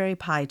Raspberry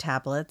Pi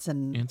tablets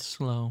and It's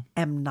slow.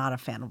 am not a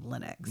fan of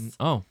Linux.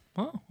 Oh,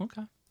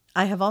 okay.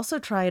 I have also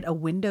tried a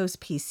Windows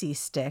PC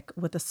stick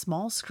with a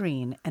small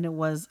screen, and it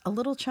was a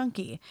little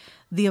chunky.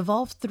 The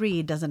Evolve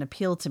 3 doesn't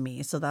appeal to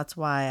me, so that's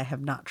why I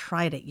have not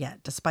tried it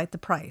yet, despite the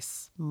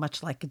price,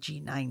 much like a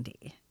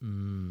G90.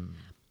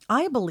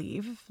 I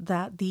believe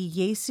that the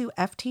Yaesu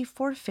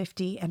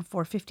FT450 and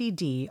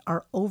 450D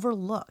are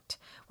overlooked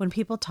when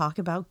people talk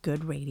about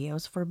good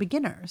radios for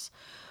beginners.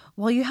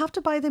 While you have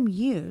to buy them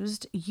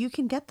used, you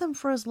can get them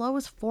for as low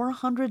as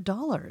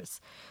 $400.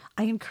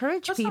 I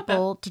encourage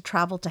people to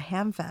travel to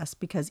Hamfest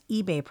because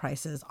eBay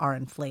prices are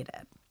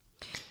inflated.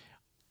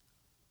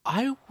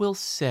 I will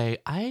say,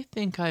 I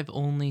think I've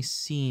only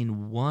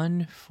seen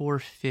one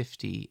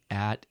 450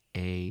 at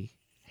a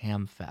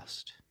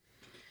Hamfest.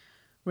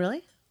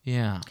 Really?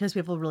 Yeah. Because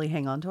people really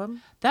hang on to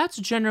them? That's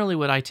generally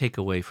what I take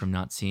away from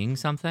not seeing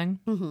something.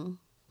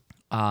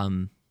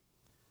 Mm-hmm.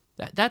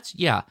 That's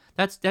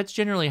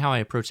generally how I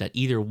approach that.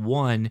 Either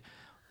one,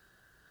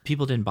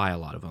 people didn't buy a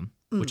lot of them,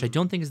 which I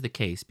don't think is the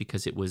case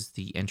because it was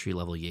the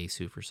entry-level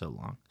Yaesu for so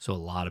long. So a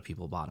lot of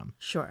people bought them.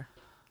 Sure.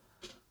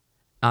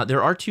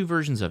 There are two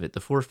versions of it.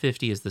 The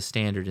 450 is the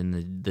standard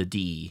and the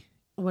D.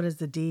 What does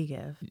the D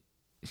give?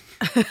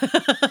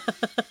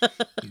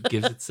 It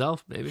gives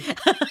itself, baby.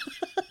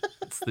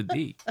 It's the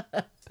D.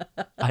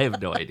 I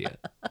have no idea.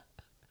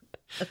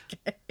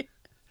 Okay.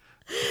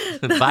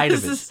 The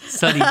vitamins.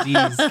 Sunny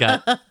D's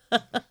got...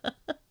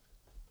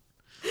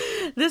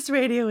 This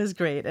radio is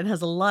great and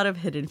has a lot of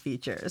hidden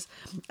features.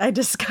 I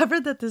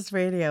discovered that this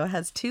radio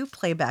has 2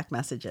 playback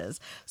messages,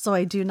 so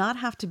I do not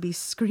have to be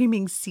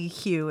screaming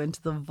CQ into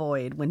the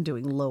void when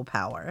doing low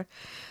power.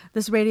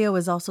 This radio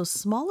is also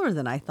smaller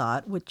than I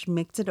thought, which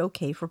makes it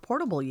okay for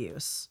portable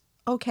use.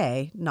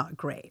 Okay, not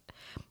great.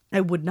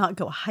 I would not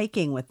go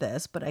hiking with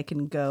this, but I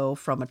can go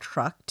from a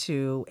truck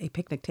to a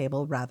picnic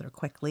table rather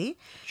quickly.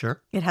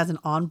 Sure. It has an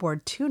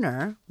onboard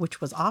tuner,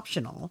 which was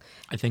optional.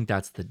 I think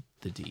that's the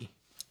D.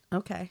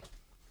 Okay.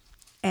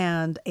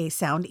 And a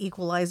sound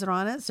equalizer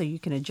on it, so you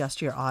can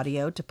adjust your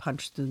audio to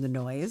punch through the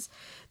noise.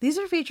 These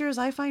are features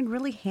I find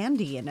really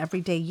handy in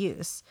everyday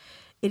use.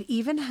 It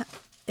even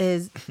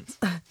is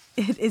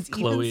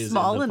Chloe even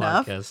small is in the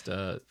enough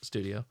podcast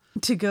studio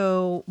to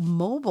go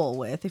mobile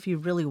with if you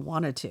really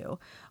wanted to.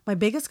 My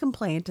biggest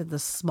complaint is the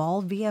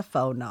small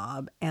VFO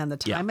knob and the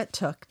time it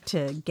took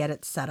to get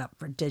it set up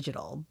for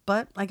digital,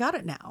 but I got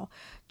it now.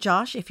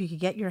 Josh, if you could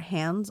get your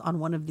hands on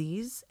one of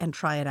these and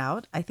try it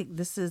out, I think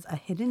this is a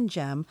hidden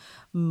gem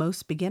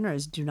most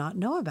beginners do not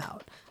know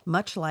about,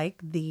 much like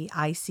the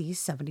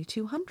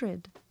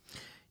IC7200.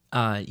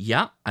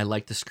 Yeah, I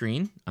like the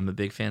screen. I'm a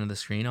big fan of the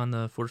screen on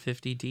the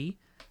 450D.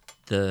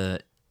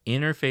 The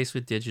interface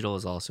with digital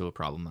is also a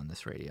problem on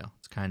this radio.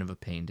 It's kind of a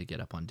pain to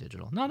get up on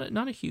digital.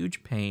 Not a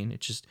huge pain.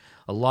 It's just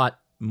a lot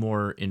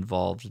more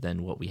involved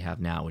than what we have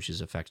now, which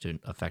is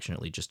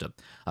affectionately just a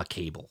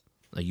cable,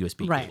 a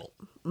USB cable.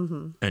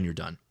 Mm-hmm. And you're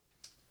done.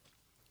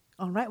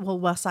 All right. Well,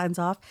 Wes signs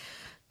off.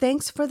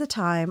 Thanks for the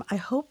time. I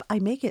hope I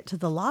make it to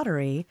the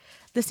lottery.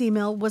 This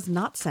email was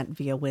not sent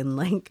via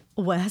WinLink.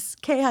 Wes,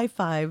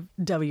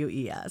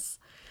 KI5WES.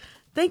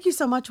 Thank you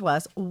so much,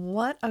 Wes.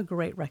 What a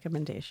great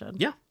recommendation.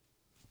 Yeah.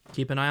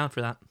 Keep an eye out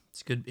for that.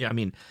 It's good. Yeah, I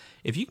mean,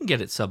 if you can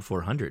get it sub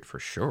 400, for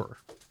sure.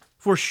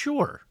 For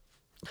sure.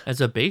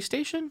 As a base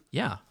station,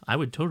 yeah, I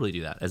would totally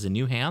do that. As a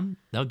new ham,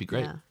 that would be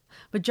great. Yeah.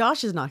 But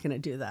Josh is not going to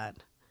do that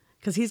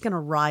because he's going to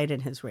ride in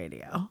his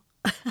radio.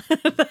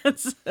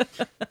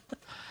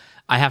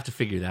 I have to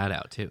figure that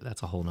out, too.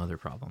 That's a whole nother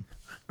problem.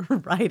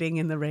 Riding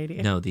in the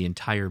radio. No, the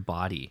entire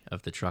body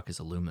of the truck is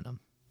aluminum.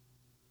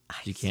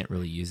 You can't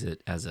really use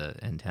it as an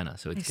antenna,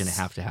 so it's going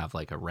to have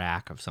like a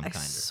rack of some kind. I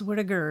swear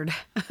to Gerd.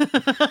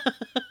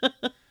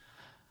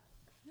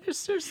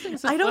 There's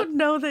things I don't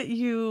know that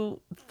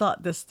you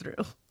thought this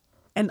through.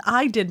 And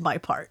I did my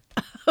part.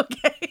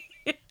 Okay?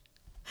 I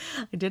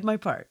did my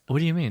part. What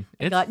do you mean?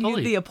 I got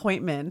you the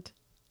appointment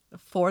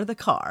for the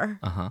car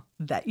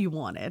that you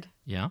wanted.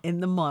 Yeah. In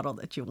the model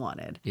that you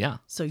wanted. Yeah.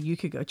 So you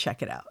could go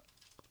check it out.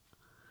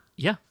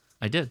 Yeah,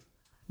 I did.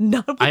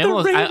 Not with I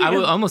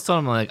radio. almost told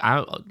them, like,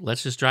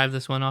 let's just drive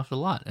this one off the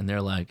lot. And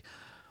they're like,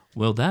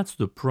 well, that's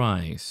the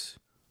price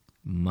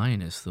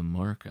minus the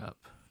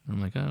markup. And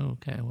I'm like, oh,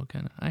 okay,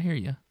 I hear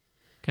you. What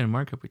kind of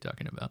markup are we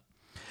talking about?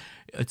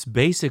 It's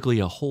basically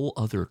a whole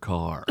other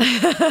car.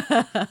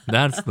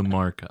 That's the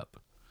markup.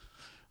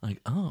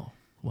 Like, oh,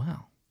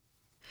 wow.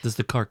 Does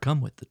the car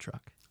come with the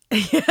truck?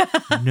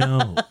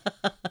 No.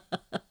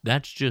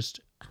 That's just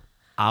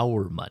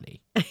our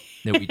money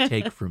that we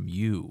take from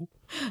you.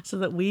 So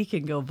that we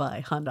can go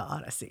buy Honda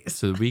Odysseys.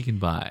 So that we can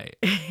buy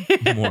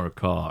more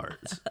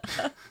cars.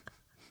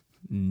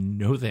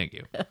 No, thank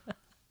you.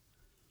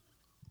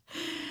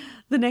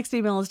 The next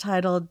email is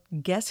titled,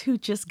 Guess Who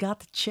Just Got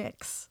the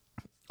Chicks?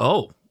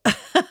 Oh.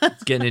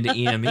 It's getting into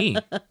EME.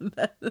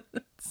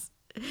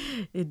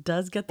 It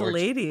does get the Or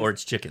ladies. Or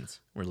it's chickens.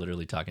 We're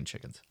literally talking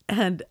chickens.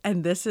 And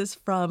this is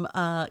from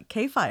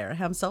K-Fire,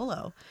 Ham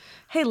Solo.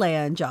 Hey,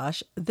 Leia and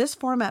Josh, this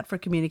format for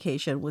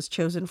communication was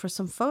chosen for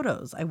some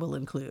photos I will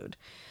include.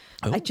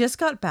 I just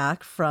got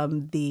back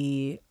from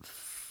the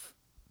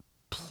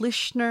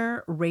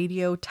Plishner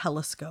Radio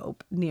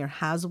Telescope near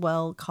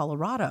Haswell,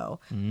 Colorado,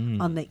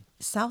 on the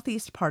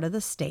southeast part of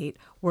the state,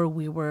 where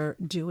we were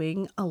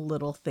doing a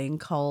little thing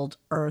called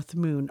Earth,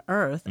 Moon,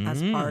 Earth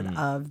as part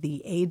of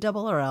the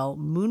ARRL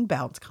Moon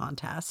Bounce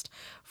Contest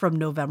from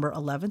November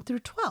 11th through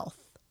 12th.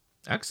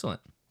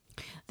 Excellent.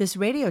 This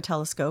radio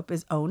telescope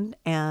is owned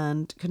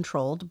and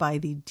controlled by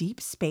the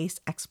Deep Space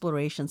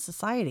Exploration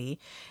Society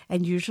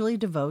and usually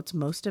devotes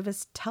most of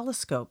its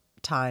telescope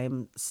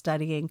time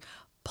studying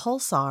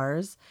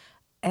pulsars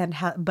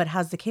but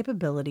has the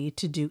capability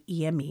to do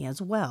EME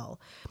as well.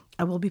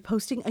 I will be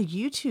posting a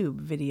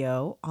YouTube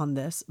video on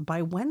this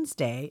by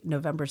Wednesday,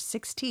 November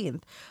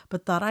 16th,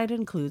 but thought I'd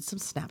include some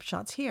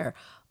snapshots here.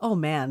 Oh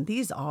man,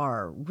 these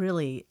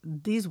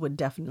would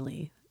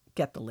definitely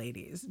get the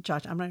ladies.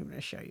 Josh, I'm not even going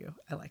to show you.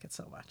 I like it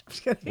so much. I'm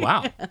just kidding.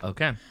 Wow.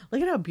 Okay. Look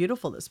at how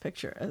beautiful this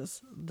picture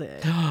is.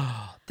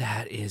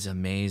 That is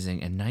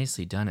amazing and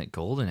nicely done at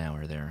golden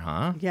hour there,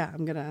 huh? Yeah,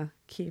 I'm going to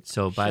keep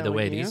So by the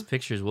way, showing you. these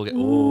pictures will get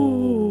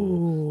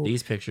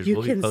these pictures You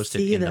will be can posted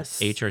see in the the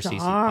HRCC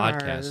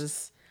stars.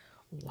 podcast.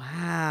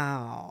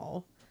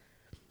 Wow.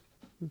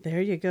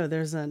 There you go.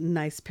 There's a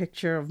nice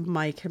picture of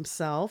Mike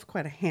himself,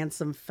 quite a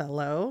handsome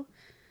fellow.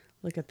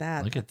 Look at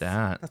that. Look at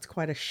that. That's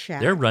quite a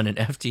shack. They're running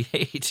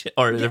FT8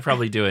 or they're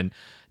probably doing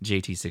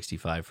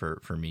JT65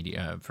 for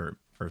media for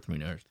Earth,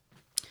 Moon, Earth.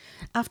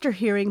 After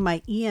hearing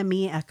my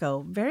EME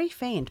echo, very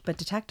faint but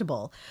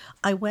detectable,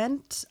 I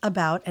went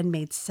about and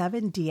made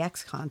 7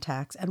 DX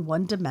contacts and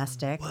 1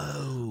 domestic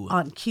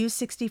on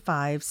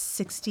Q65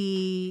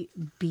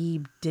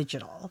 60B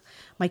digital.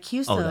 My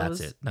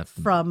QSOs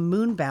from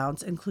Moon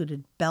Bounce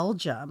included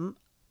Belgium,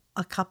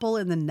 a couple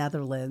in the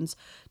Netherlands,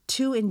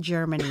 2 in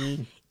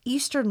Germany,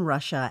 Eastern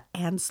Russia,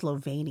 and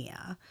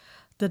Slovenia.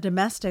 The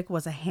domestic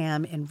was a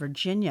ham in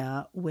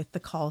Virginia with the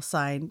call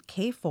sign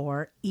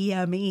K4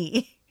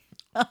 EME.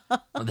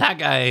 That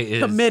guy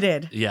is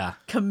committed. Yeah.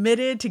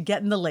 Committed to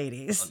getting the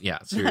ladies. Yeah,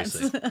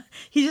 seriously.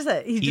 he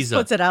just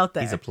puts it out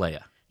there. He's a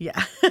playa.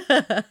 Yeah.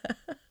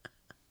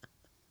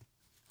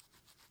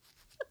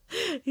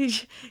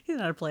 he's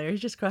not a player. He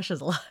just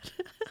crushes a lot.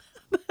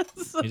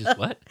 He just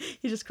what?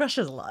 He just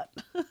crushes a lot.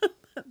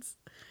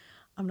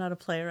 I'm not a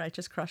player. I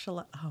just crush a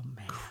lot. Oh,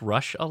 man.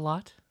 Crush a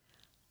lot?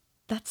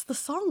 That's the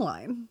song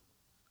line.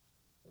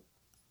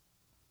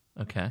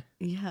 Okay.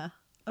 Yeah.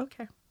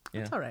 Okay.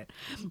 Yeah. That's all right.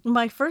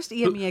 My first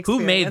EME experience. Who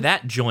made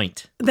that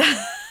joint?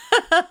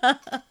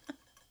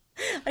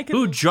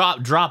 Who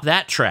dropped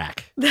that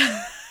track?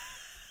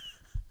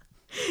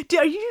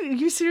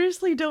 You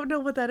seriously don't know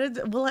what that is?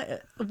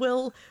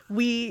 Will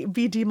we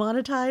be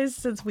demonetized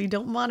since we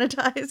don't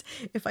monetize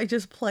if I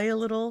just play a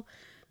little?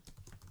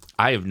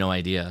 I have no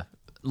idea.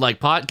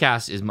 Like,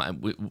 podcast is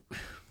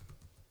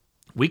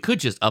we could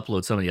just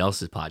upload somebody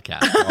else's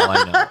podcast for all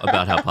I know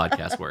about how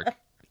podcasts work.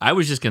 I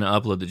was just going to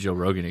upload the Joe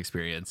Rogan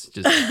Experience.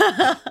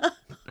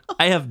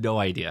 I have no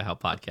idea how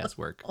podcasts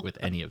work with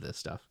any of this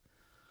stuff.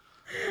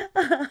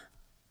 All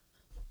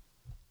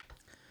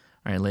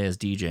right, Leia's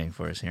DJing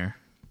for us here.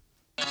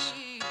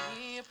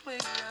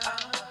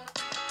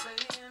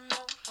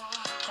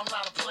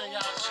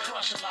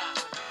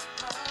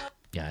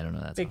 Yeah, I don't know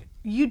that song.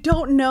 You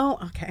don't know?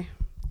 Okay.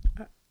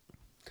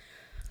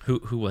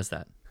 Who was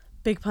that?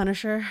 Big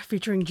Punisher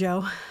featuring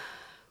Joe.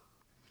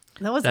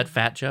 Was that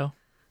Fat Joe?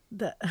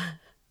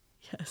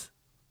 Yes.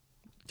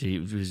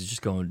 Was he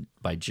just going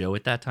by Joe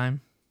at that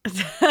time?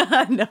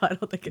 No, I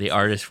don't think it's the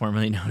artist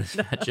formerly known as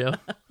Fat Joe.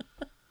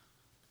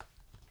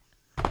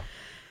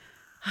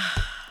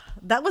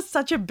 That was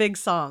such a big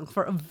song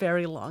for a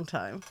very long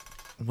time.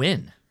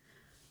 When?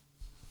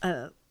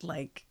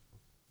 Like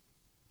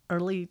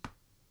late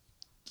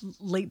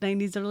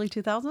 90s, early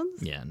 2000s?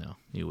 Yeah, no.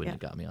 You wouldn't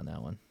have got me on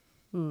that one.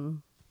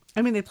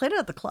 I mean, they played it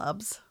at the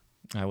clubs.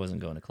 I wasn't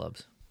going to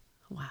clubs.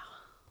 Wow.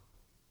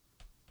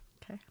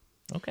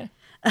 Okay.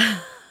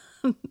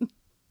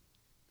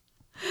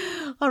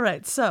 All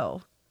right.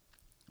 So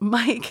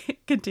Mike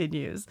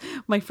continues.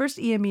 My first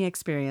EME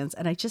experience,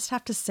 and I just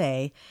have to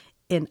say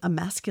in a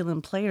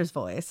masculine player's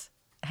voice,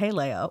 hey,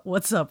 Leia,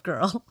 what's up,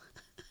 girl?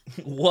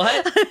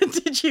 What?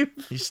 Did you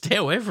stay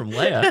away from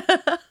Leia?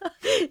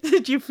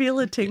 Did you feel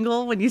a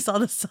tingle when you saw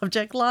the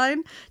subject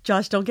line?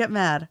 Josh, don't get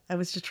mad. I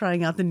was just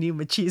trying out the new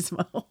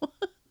machismo.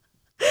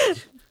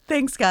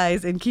 Thanks,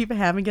 guys, and keep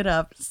hamming it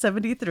up.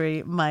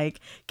 73,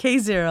 Mike,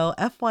 K0,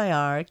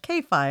 FYR,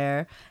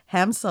 K-Fire,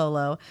 Ham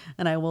Solo,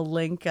 and I will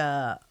link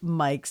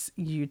Mike's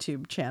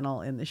YouTube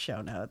channel in the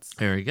show notes.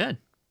 Very good.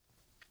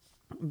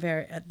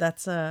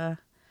 That's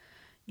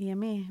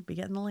EME, be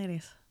getting the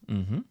ladies.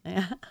 Mm-hmm.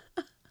 Yeah.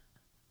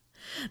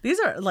 These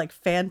are like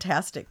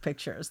fantastic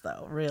pictures,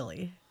 though,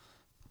 really.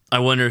 I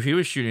wonder if he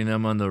was shooting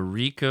them on the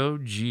Ricoh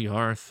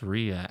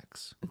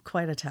GR3X.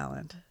 Quite a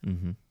talent.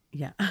 Mm-hmm.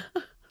 Yeah.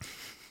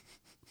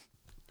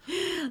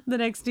 The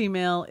next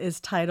email is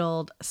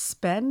titled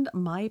 "Spend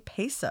My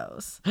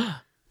Pesos."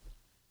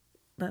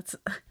 That's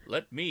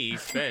Let me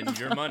spend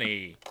your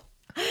money.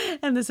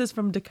 And this is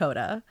from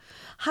Dakota.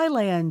 Hi,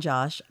 Leia and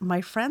Josh. My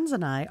friends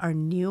and I are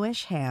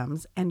newish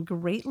hams and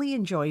greatly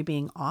enjoy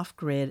being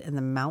off-grid in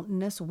the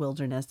mountainous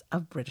wilderness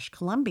of British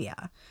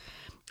Columbia.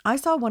 I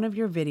saw one of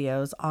your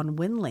videos on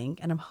WinLink,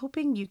 and I'm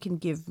hoping you can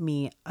give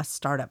me a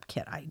startup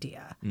kit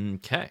idea.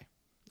 Okay.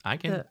 I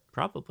can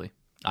probably.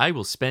 I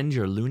will spend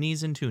your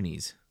loonies and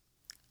toonies.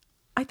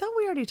 I thought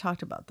we already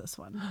talked about this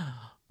one.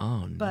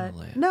 Oh, no. But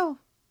Leia. no,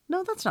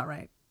 that's not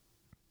right.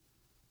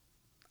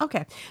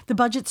 Okay. The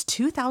budget's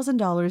 $2,000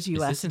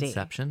 USD. Is this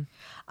Inception?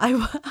 I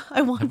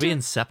want Have to... we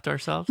incept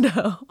ourselves?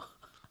 No.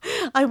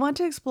 I want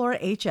to explore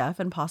HF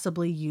and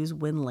possibly use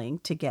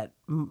WinLink to get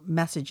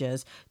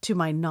messages to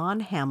my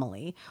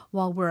non-Hamily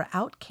while we're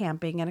out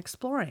camping and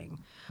exploring.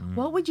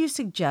 What would you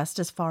suggest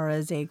as far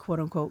as a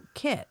quote-unquote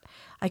kit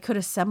I could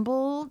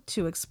assemble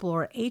to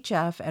explore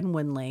HF and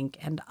WinLink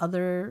and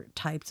other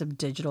types of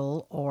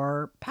digital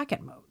or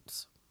packet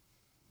modes?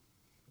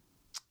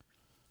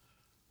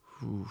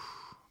 Oof.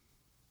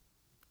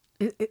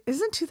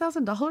 Isn't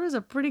 $2,000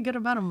 a pretty good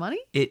amount of money?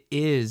 It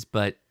is,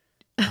 but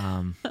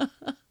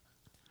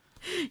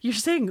you're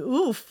saying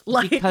oof,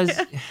 like because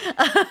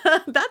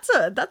that's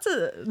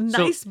a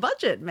nice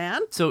budget,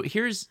 man. So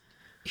here's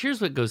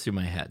what goes through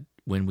my head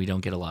when we don't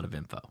get a lot of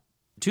info.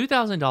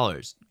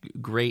 $2,000,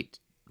 great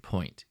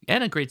point,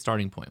 and a great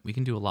starting point. We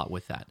can do a lot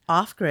with that.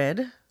 Off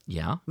grid.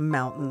 Yeah.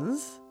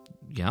 Mountains.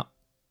 Yeah.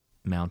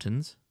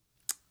 Mountains.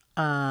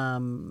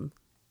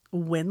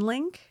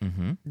 WinLink,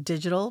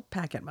 digital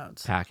packet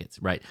modes. Packets,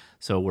 right.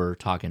 So we're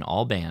talking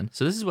all band.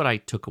 So this is what I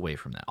took away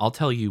from that. I'll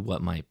tell you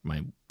what my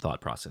thought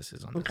process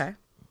is on this. Okay.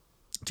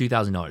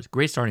 $2,000,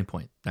 great starting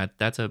point.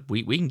 That's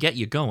we can get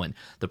you going.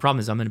 The problem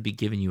is I'm going to be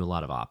giving you a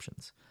lot of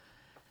options.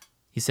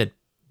 He said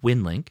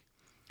WinLink.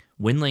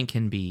 WinLink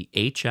can be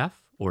HF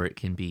or it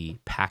can be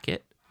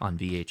packet on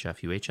VHF,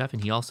 UHF,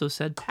 and he also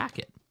said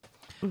packet.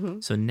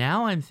 So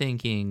now I'm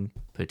thinking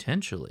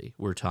potentially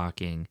we're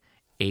talking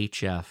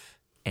HF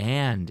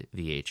and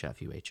VHF,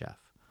 UHF.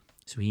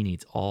 So he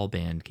needs all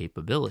band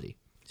capability.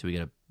 So we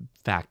got to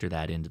factor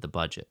that into the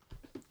budget.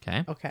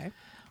 Okay? Okay.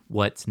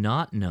 What's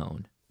not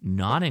known,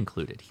 not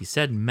included. He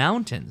said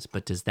mountains,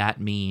 but does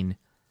that mean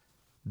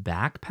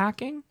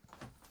backpacking?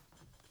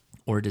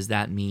 Or does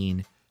that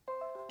mean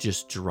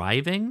just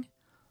driving?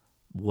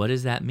 What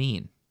does that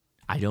mean?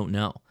 I don't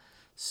know.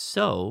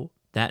 So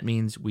that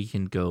means we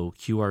can go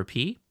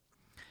QRP.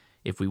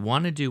 If we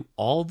want to do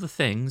all the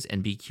things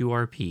and be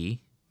QRP,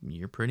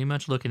 you're pretty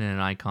much looking at an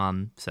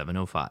Icom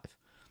 705.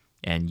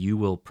 And you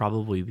will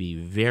probably be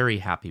very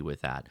happy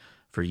with that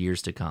for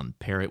years to come.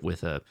 Pair it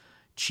with a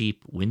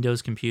cheap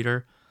Windows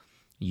computer.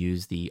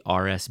 Use the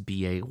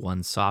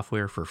RSBA1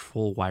 software for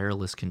full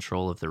wireless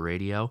control of the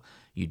radio.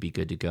 You'd be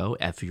good to go.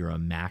 If you're a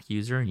Mac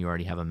user and you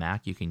already have a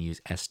Mac, you can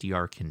use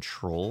SDR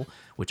Control,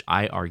 which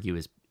I argue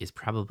is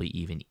probably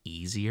even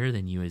easier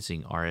than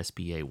using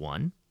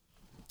RSBA1.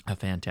 A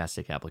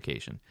fantastic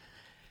application.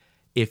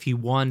 If he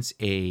wants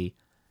a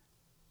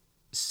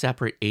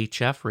separate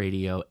HF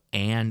radio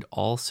and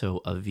also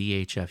a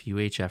VHF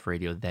UHF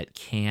radio that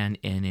can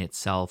in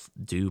itself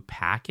do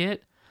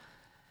packet.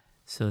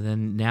 So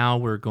then now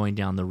we're going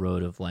down the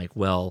road of like,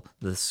 well,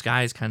 the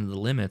sky's kind of the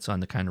limits on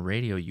the kind of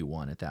radio you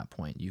want at that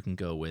point. You can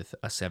go with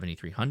a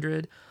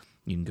 7300,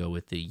 you can go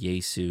with the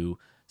Yaesu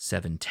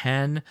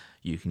 710,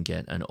 you can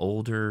get an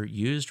older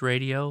used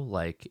radio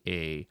like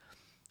a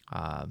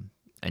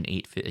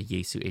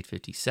Yaesu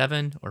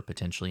 857 or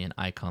potentially an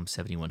ICOM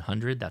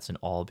 7100. That's an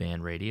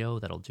all-band radio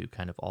that'll do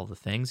kind of all the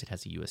things. It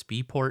has a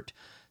USB port,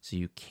 so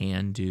you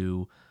can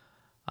do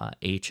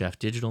HF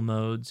digital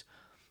modes.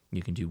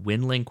 You can do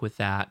WinLink with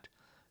that.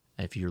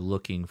 If you're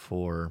looking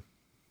for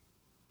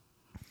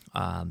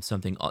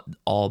something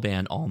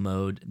all-band,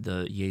 all-mode,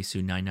 the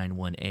Yaesu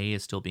 991A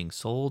is still being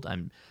sold.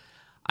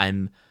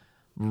 I'm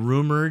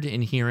rumored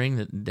in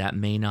hearing that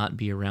may not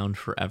be around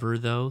forever,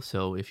 though.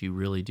 So if you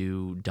really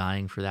do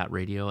dying for that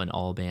radio, an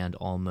all-band,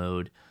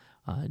 all-mode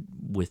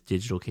with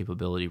digital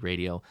capability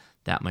radio,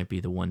 that might be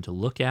the one to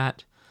look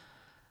at.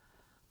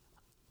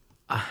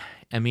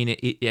 I mean,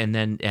 and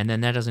then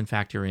that doesn't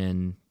factor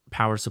in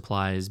power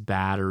supplies,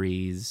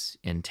 batteries,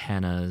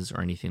 antennas,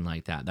 or anything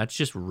like that. That's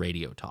just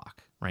radio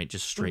talk, right?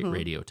 Just straight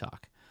radio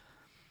talk.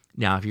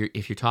 Now,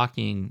 if you're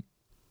talking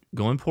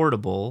going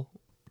portable,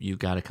 you've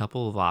got a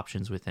couple of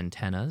options with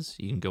antennas.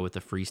 You can go with the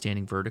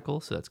freestanding vertical,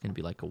 so that's going to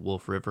be like a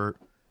Wolf River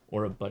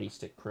or a Buddy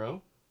Stick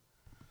Pro.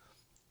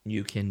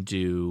 You can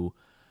do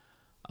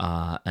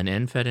an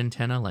end-fed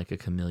antenna like a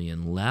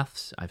Chameleon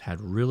Lefts. I've had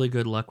really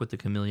good luck with the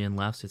Chameleon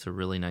Lefts. It's a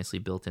really nicely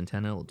built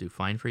antenna. It'll do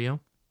fine for you.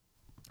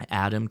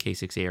 Adam,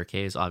 K6ARK,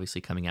 is obviously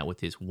coming out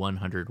with his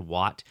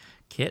 100-watt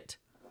kit.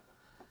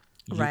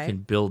 You can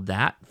build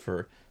that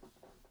for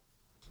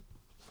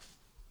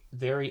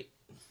very...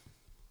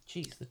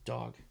 Jeez, the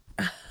dog.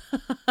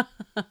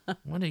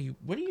 What are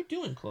you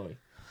doing, Chloe?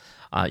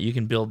 You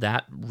can build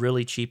that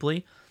really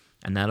cheaply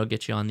and that'll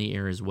get you on the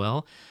air as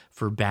well.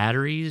 For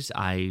batteries,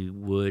 I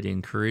would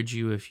encourage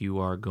you, if you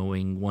are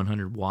going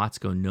 100 watts,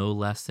 go no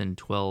less than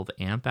 12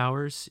 amp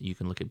hours. You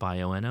can look at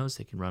Bioennos.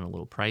 They can run a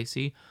little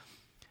pricey.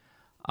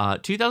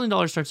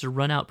 $2,000 starts to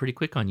run out pretty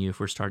quick on you if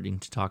we're starting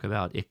to talk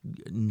about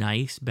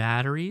nice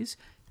batteries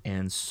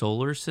and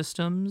solar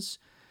systems,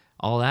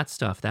 all that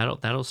stuff.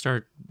 That'll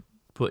start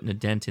putting a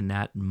dent in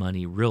that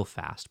money real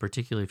fast,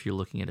 particularly if you're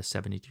looking at a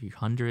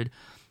 7300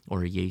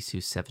 or a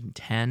Yaesu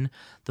 710.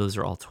 Those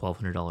are all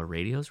 $1,200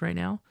 radios right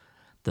now.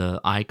 The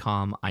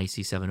ICOM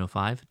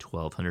IC705,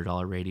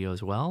 $1,200 radio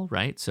as well,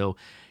 right? So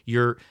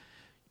your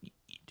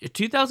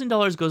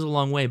 $2,000 goes a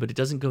long way, but it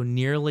doesn't go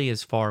nearly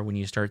as far when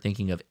you start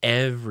thinking of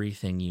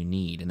everything you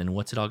need. And then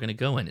what's it all going to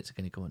go in? Is it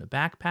going to go in a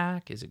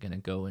backpack? Is it going to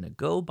go in a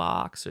Go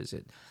box? Or is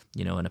it,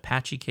 an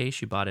Apache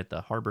case you bought at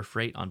the Harbor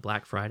Freight on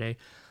Black Friday?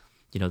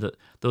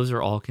 Those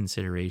are all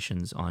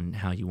considerations on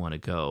how you want to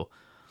go.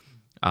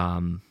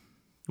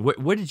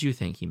 What did you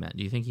think he meant?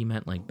 Do you think he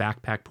meant like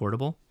backpack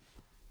portable?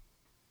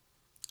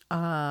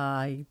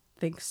 I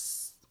think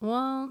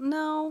well,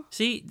 no.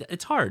 See,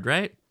 it's hard,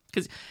 right?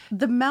 Because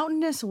the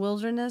mountainous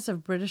wilderness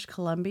of British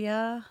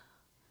Columbia,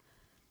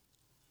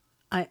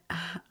 I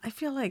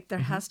feel like there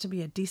has to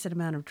be a decent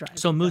amount of driving.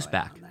 So moose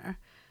back. There.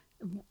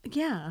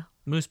 Yeah.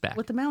 Moose back.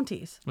 With the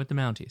Mounties.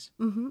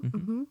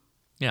 Mm-hmm.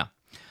 Yeah.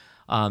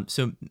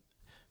 So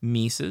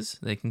Mises,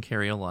 they can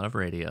carry a lot of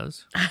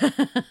radios.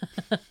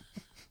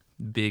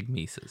 Big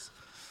Mises.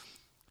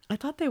 I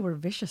thought they were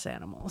vicious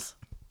animals.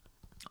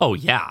 Oh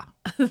yeah,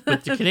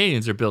 but the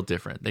Canadians are built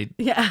different. They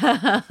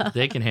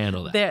can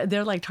handle that.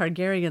 They're like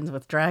Targaryens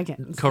with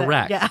dragons.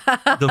 Correct.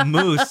 The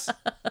moose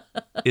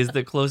is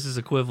the closest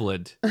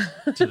equivalent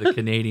to the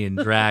Canadian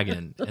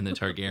dragon and the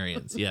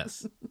Targaryens.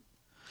 Yes.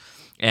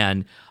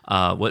 And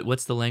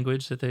what's the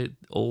language that they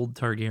old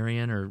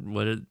Targaryen or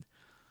what?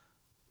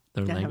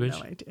 Their language? I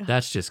have no idea.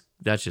 That's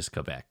just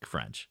Quebec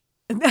French.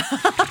 That's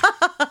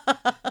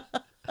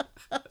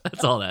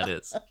all that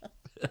is.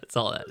 That's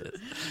all that is.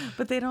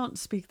 But they don't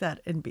speak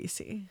that in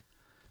BC.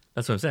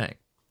 That's what I'm saying.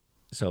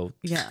 So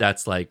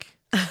that's like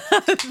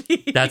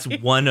that's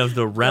one of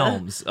the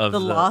realms of the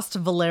lost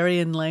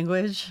Valerian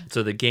language.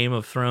 So the Game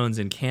of Thrones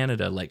in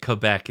Canada, like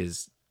Quebec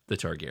is the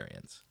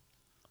Targaryens.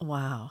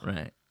 Wow.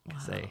 Right.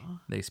 Because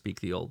they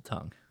speak the old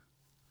tongue.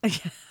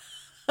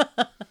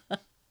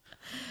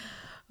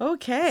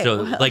 Okay.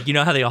 So like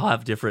how they all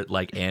have different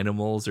like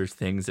animals or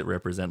things that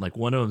represent, like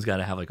one of them's got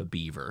to have like a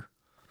beaver.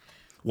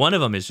 One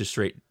of them is just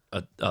straight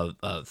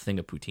a thing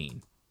of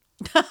poutine.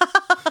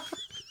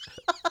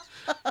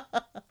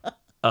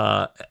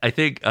 I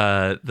think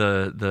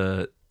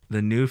the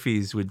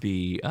Newfies would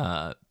be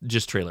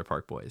just Trailer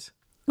Park Boys.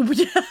 I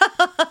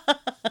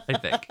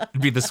think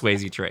it'd be the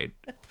Swayze train.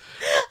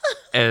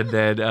 And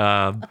then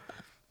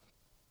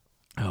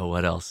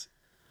what else?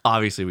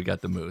 Obviously we got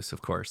the moose,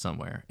 of course,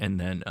 somewhere. And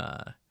then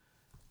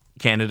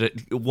Canada.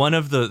 One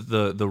of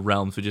the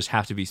realms would just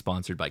have to be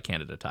sponsored by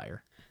Canada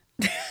Tire.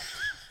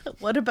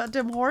 What about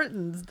Tim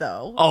Hortons,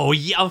 though? Oh,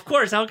 yeah, of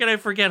course. How can I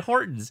forget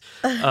Hortons?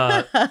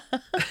 And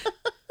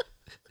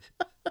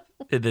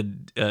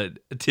then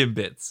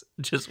Timbits.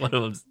 Just one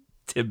of them's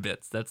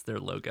Timbits. That's their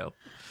logo.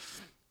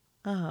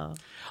 Oh.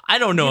 I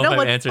don't know if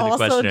I've answered the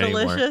question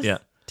anymore. Yeah.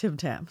 Tim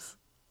Tams.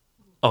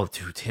 Oh,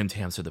 dude, Tim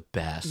Tams are the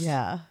best.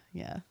 Yeah.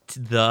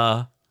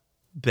 The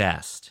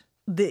best.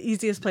 The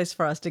easiest place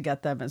for us to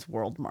get them is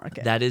World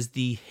Market. That is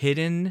the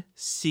hidden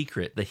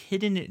secret, the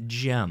hidden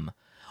gem.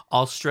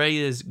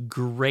 Australia's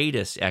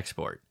greatest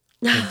export.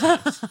 Tim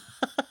Tams.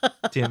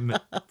 Tim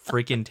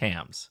freaking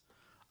Tams.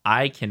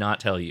 I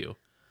cannot tell you.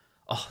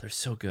 Oh, they're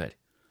so good.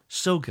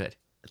 So good.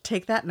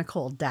 Take that,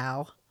 Nicole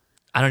Dow.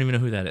 I don't even know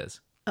who that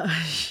is.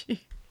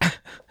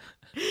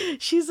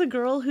 She's a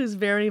girl who's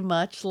very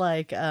much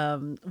like,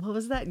 what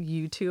was that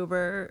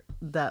YouTuber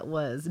that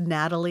was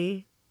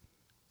Natalie?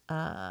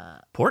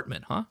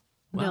 Portman, huh?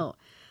 Wow. No.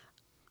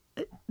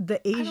 The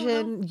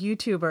Asian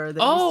YouTuber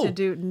that used to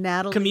do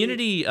Natalie.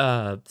 Community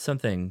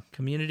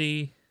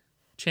Community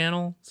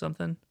channel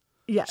something.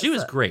 Yeah. She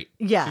was great.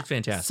 Yeah. She's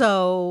fantastic.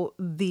 So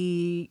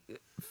the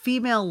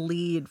female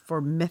lead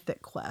for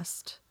Mythic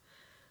Quest,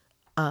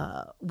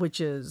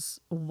 which is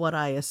what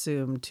I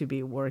assume to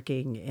be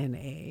working in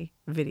a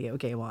video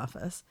game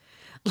office.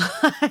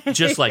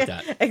 Just like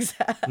that.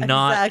 Exactly.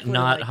 Not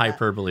like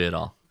hyperbole at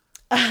all.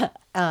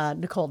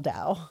 Nicole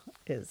Dow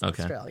is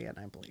Australian,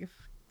 I believe.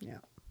 Yeah.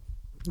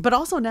 But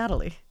also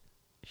Natalie.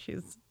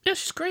 She's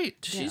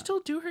great. Does she still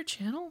do her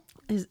channel?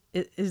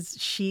 Is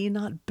she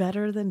not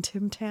better than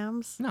Tim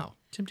Tams? No,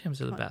 Tim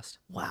Tams are the best.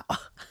 Wow.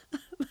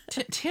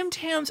 Tim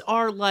Tams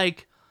are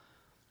like,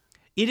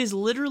 it is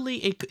literally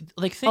think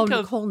of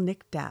Nicole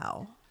Nick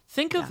Dow.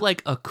 Think of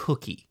like a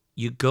cookie.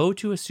 You go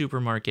to a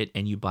supermarket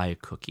and you buy a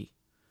cookie.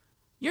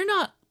 You're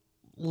not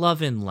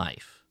loving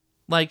life.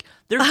 Like,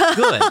 they're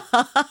good.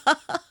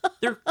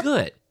 They're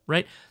good,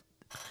 right?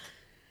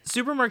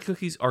 Supermarket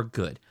cookies are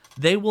good.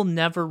 They will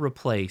never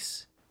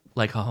replace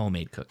like a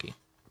homemade cookie.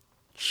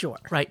 Sure.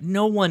 Right?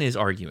 No one is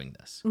arguing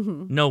this.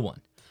 Mm-hmm. No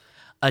one.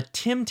 A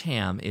Tim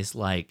Tam is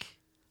like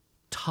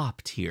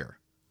top tier.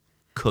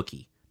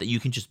 cookie that you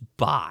can just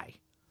buy.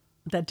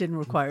 That didn't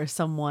require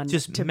someone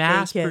Just to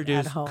mass bake it at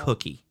produced home.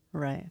 cookie.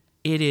 Right.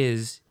 They're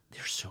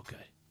so good.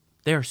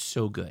 They're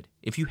so good.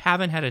 If you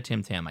haven't had a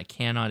Tim Tam, I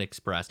cannot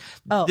express.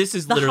 Oh, this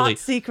is the literally hot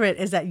secret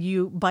is that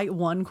you bite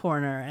one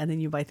corner and then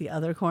you bite the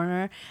other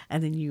corner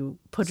and then you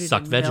put it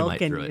Suck in milk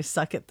Vegemite and through you it.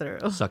 suck it through.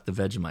 suck the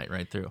Vegemite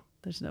right through.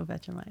 There's no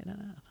Vegemite in it.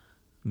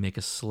 Make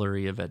a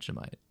slurry of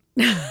Vegemite.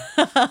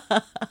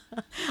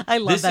 I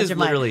love This Vegemite. is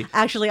literally-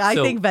 Actually, I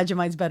so- think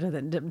Vegemite's better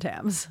than Tim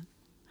Tams.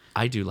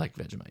 I do like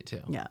Vegemite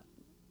too. Yeah.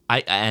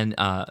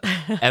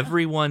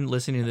 Everyone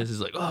listening to this is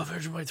like, oh,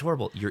 Vegemite's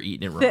horrible. You're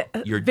eating it wrong.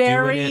 You're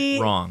Very doing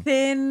it wrong.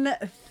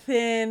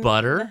 Thin.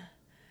 Butter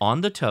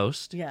on the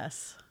toast.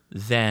 Yes.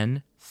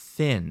 Then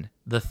thin.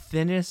 The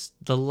thinnest,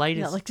 the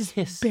lightest Yeah, like just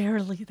kiss.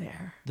 barely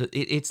there.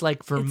 It's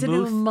like vermouth. It's an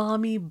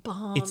umami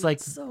bomb. It's like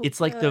so it's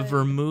like the good.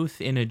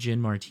 vermouth in a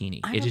gin martini.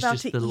 I'm It is about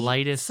just to the eat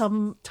lightest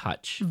some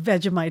touch.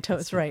 Vegemite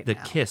toast right The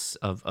now. kiss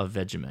of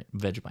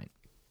Vegemite.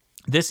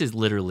 This is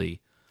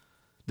literally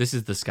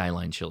the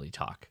Skyline chili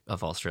talk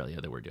of Australia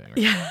that we're doing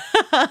right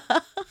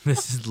now.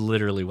 This is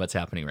literally what's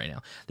happening right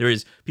now. There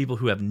is people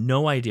who have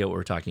no idea what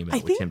we're talking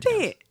about with Tim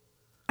Tams.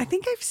 I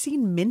think I've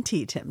seen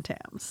minty Tim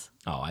Tams.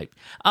 Oh,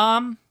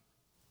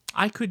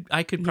 I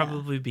could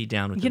probably be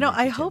down with. You know,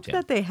 I Tim hope Tam.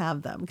 that they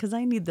have them because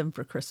I need them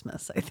for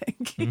Christmas, I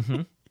think.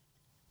 Mhm.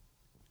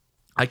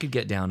 I could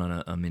get down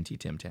on a minty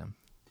Tim Tam.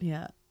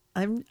 Yeah.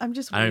 I'm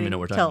just I don't even waiting know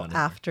what we're till talking about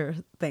after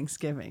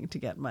Thanksgiving to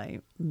get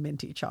my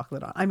minty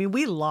chocolate on. I mean,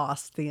 we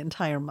lost the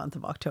entire month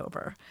of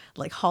October.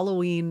 Like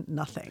Halloween,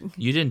 nothing.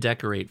 You didn't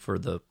decorate for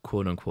the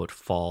quote unquote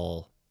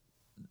fall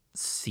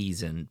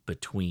season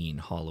between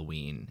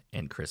Halloween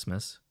and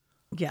Christmas.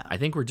 Yeah. I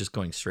think we're just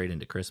going straight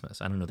into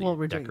Christmas. I don't know that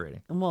you're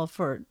decorating. Well,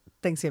 for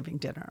Thanksgiving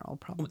dinner, I'll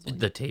probably.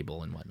 The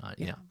table and whatnot.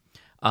 Yeah.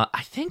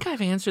 I think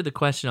I've answered the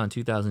question on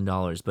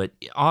 $2,000, but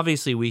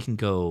obviously we can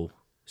go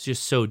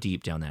just so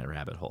deep down that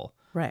rabbit hole.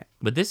 Right.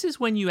 But this is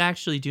when you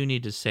actually do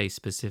need to say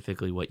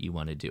specifically what you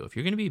want to do. If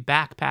you're going to be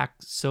backpack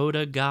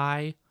soda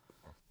guy,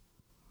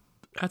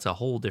 that's a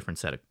whole different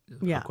set of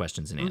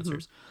questions and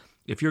answers.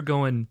 If you're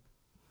going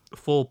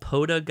full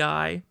POTA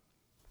guy,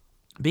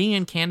 being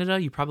in Canada,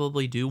 you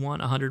probably do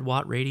want a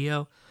 100-watt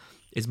radio,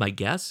 is my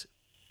guess.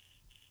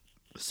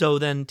 So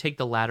then take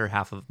the latter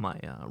half of my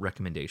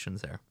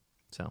recommendations there.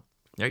 So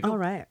there you go. All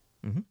right.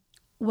 Mm-hmm.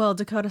 Well,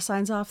 Dakota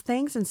signs off.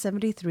 Thanks in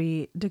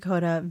 73.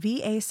 Dakota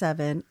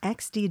VA7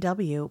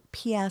 XDW.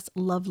 P.S.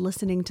 Love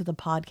listening to the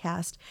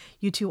podcast.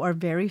 You two are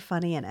very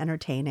funny and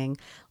entertaining.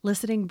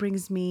 Listening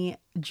brings me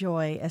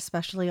joy,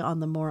 especially on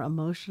the more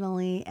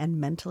emotionally and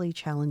mentally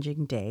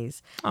challenging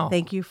days. Oh.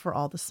 Thank you for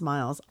all the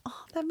smiles.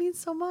 Oh, that means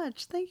so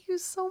much. Thank you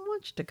so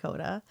much,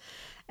 Dakota.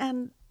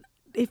 And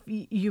if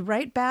you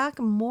write back,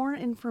 more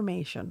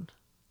information.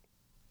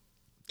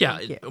 Yeah,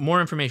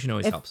 more information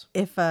always helps.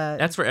 If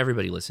that's for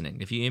everybody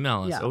listening. If you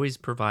email us, Yeah. always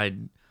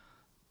provide,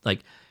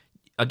 like,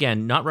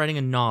 again, not writing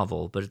a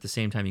novel, but at the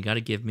same time, you got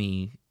to give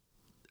me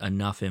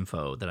enough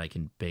info that I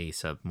can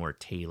base a more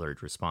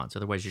tailored response.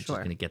 Otherwise, you're just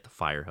going to get the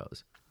fire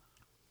hose.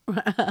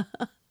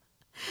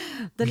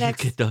 The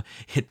next,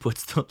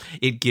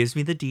 it gives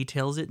me the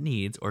details it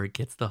needs, or it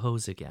gets the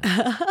hose again.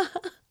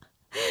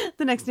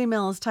 the next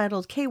email is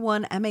titled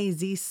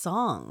K1MAZ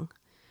Song.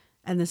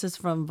 And this is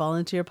from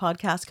volunteer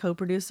podcast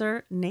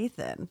co-producer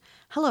Nathan.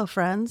 Hello,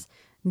 friends.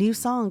 New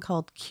song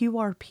called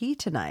QRP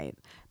Tonight,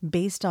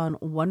 based on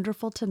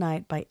Wonderful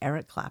Tonight by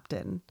Eric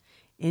Clapton.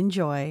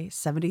 Enjoy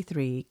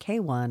 73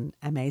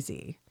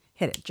 K1MAZ.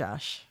 Hit it,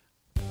 Josh.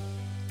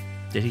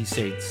 Did he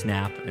say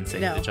snap and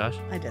say No, it to Josh?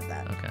 I did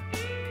that. Okay.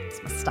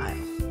 It's my style.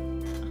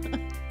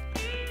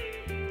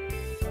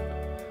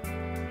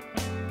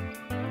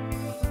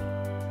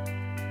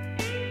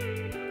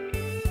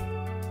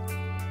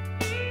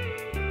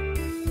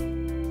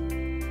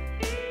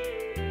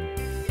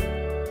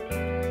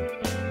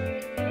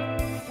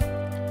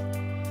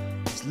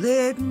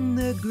 Late in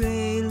the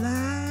gray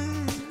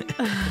light,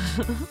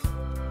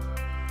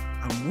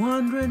 I'm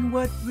wondering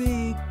what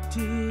rig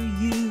to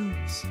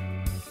use.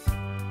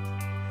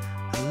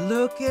 I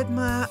look at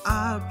my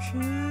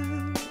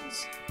options.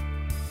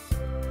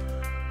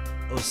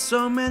 Oh,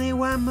 so many,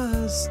 why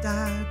must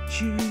I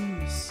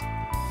choose?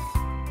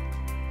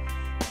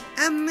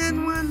 And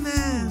then one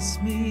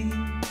asks me,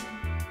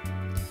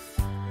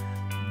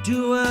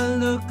 do I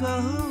look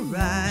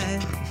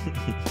alright?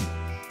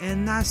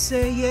 And I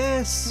say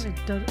yes.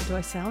 Do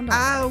I sound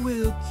I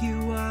will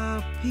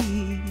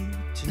QRP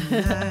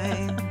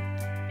tonight.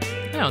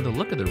 You know, the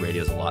look of the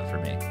radio is a lot for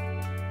me.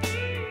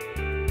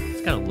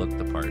 It's got to look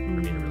the part for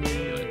me to really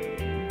do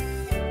it.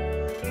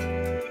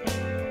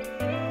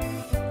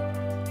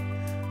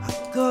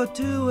 I go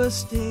to a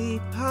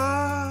state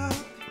park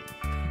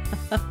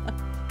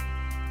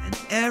and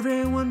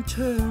everyone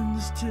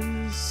turns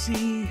to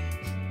see.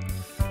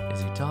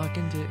 Is he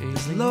talking to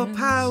aliens?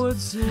 Low-powered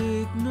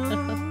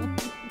signal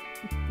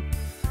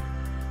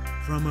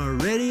from a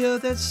radio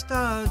that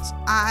starts,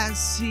 I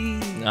see.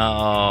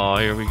 Oh,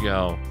 here we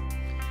go.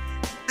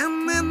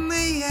 And then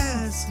they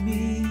ask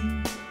me,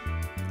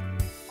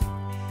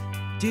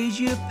 Did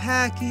you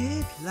pack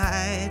it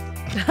light?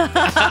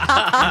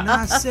 And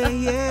I say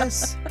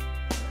yes.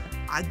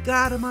 I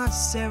got my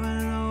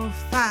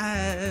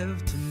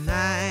 705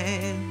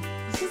 tonight.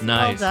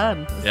 Nice. Well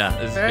done. Yeah,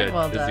 this is Very good.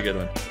 well This is a done. good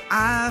one.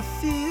 I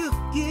feel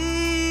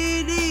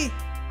giddy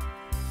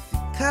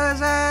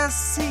 'cause I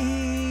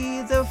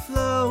see the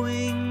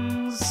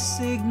flowing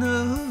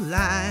signal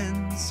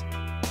lines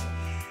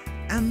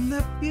and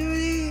the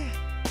beauty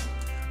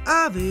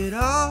of it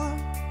all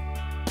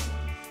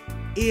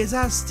is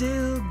I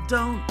still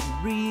don't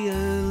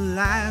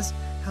realize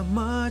how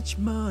much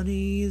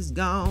money is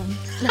gone.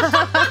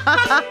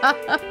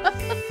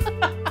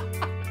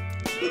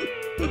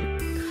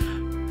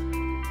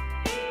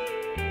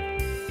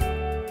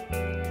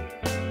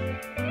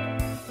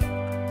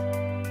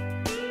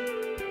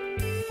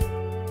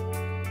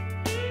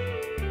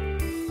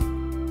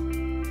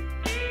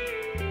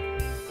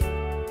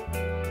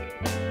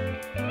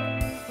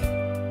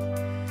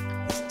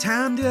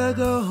 Time to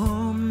go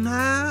home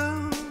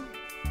now,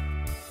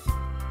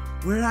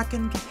 where I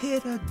can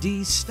hit a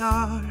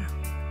D-star.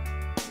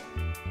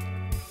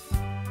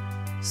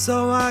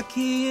 So I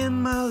key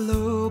in my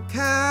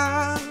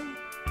locale,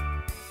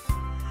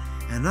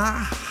 and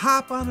I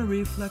hop on a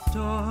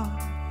reflector,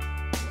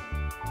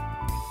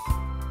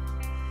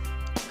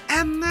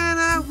 and then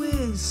I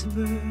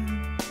whisper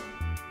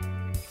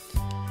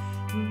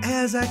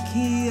as I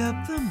key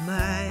up the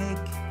mic.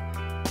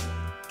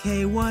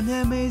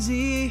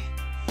 K1MAZ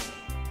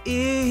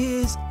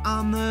is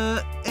on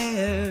the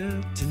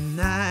air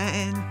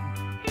tonight.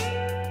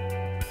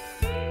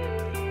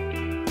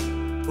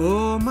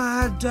 Oh,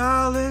 my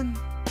darling,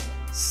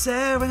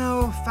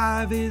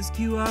 705 is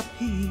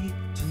QRP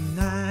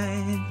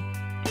tonight.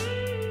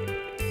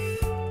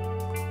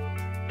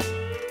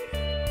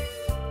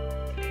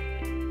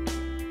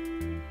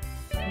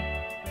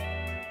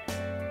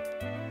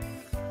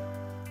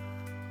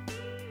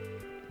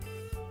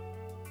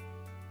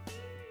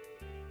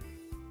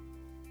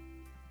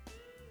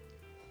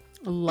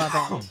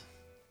 Love it.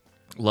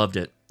 Loved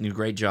it.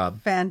 Great job.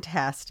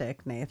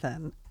 Fantastic,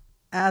 Nathan.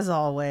 As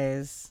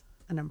always,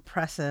 an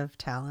impressive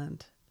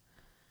talent.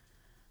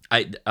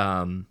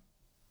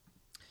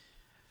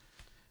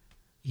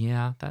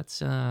 Yeah, that's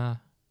kind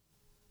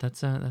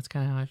of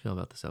how I feel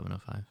about the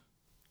 705.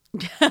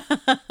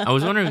 I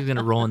was wondering if he was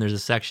gonna roll in. There's a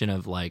section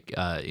of like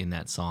in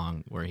that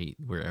song where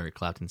Eric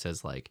Clapton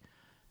says like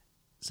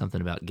something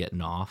about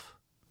getting off.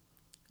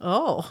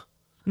 Oh.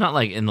 Not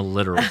like in the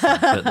literal sense,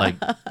 but like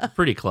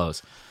pretty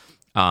close.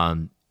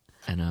 And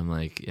I'm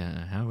like,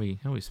 yeah, how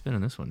are we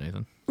spinning this one,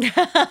 Nathan?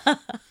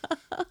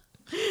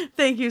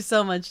 Thank you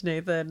so much,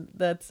 Nathan.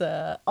 That's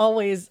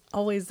always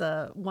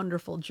a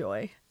wonderful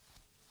joy.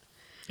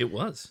 It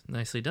was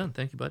nicely done.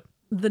 Thank you, bud.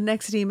 The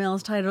next email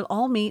is titled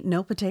 "All Meat,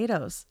 No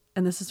Potatoes,"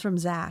 and this is from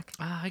Zach.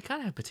 I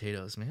gotta have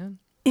potatoes, man.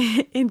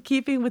 In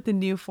keeping with the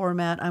new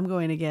format, I'm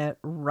going to get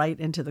right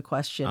into the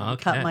question and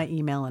cut Okay. my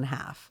email in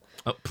half.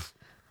 Oh,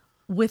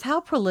 With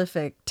how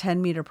prolific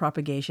 10-meter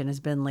propagation has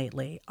been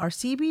lately, are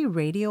CB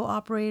radio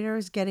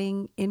operators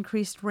getting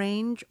increased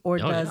range, or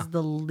does yeah.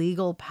 the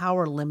legal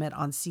power limit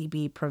on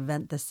CB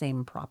prevent the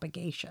same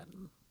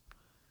propagation?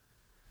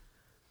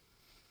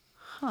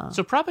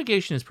 So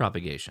propagation is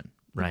propagation,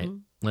 right?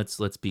 Mm-hmm.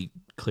 Let's be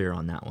clear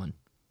on that one.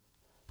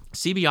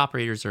 CB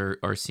operators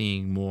are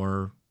seeing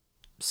more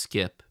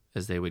skip,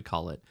 as they would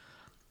call it,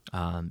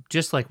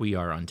 just like we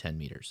are on 10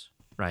 meters,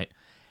 right?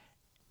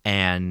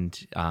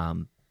 And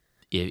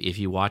if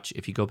you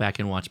go back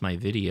and watch my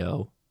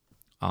video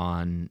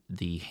on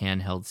the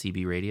handheld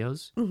CB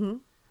radios, Mm-hmm.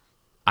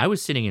 I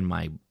was sitting in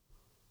my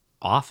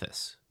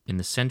office in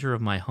the center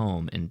of my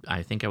home, and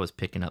I think I was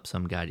picking up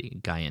some guy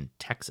in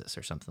Texas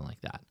or something like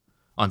that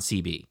on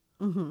CB.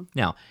 Mm-hmm.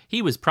 Now,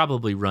 he was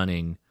probably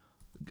running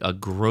a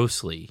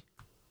grossly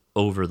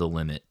over the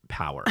limit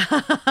power,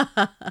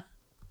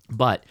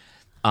 but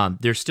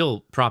they're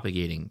still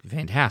propagating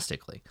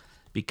fantastically,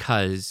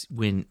 because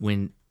when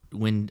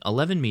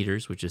 11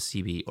 meters, which is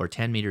CB, or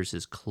 10 meters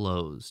is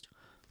closed,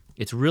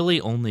 it's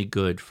really only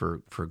good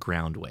for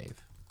ground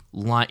wave,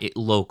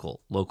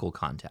 local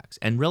contacts,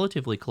 and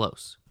relatively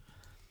close.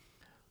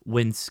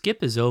 When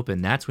skip is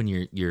open, that's when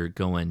you're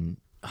going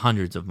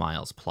hundreds of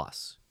miles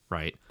plus,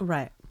 right?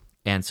 Right.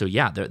 And so,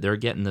 yeah, they're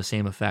getting the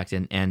same effect.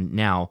 And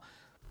now,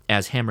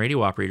 as ham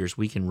radio operators,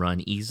 we can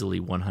run easily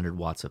 100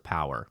 watts of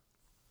power.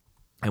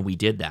 And we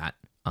did that.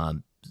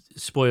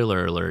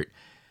 Spoiler alert,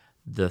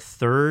 the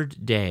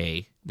third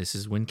day, this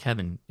is when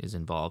Kevin is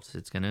involved. So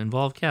it's going to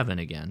involve Kevin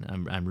again.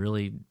 I'm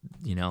really,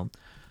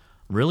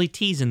 really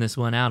teasing this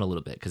one out a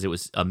little bit because it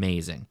was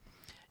amazing.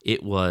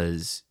 It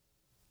was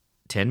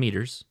 10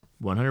 meters,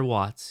 100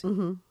 watts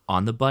Mm-hmm.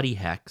 on the Buddy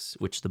Hex,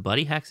 which the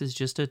Buddy Hex is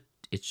just a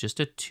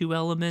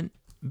 2-element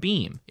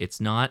beam. It's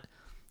not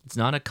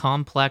a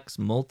complex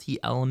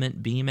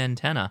multi-element beam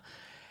antenna.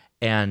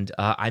 And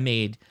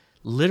I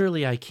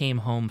came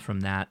home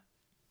from that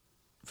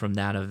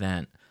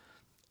event,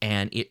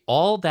 and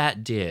all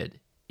that did,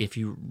 if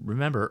you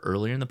remember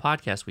earlier in the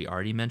podcast, we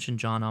already mentioned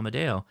John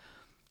Amadeo.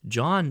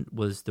 John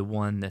was the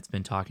one that's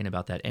been talking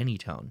about that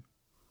Anytone.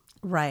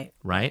 Right.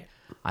 Right?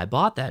 I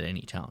bought that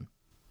Anytone.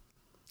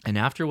 And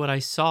after what I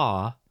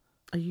saw...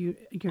 You're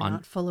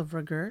not full of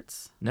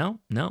regrets? No.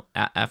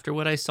 After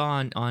what I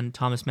saw on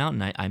Thomas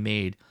Mountain, I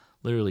made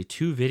literally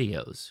 2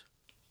 videos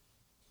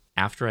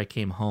after I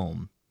came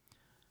home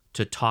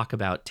to talk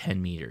about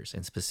 10 meters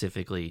and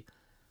specifically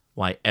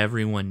why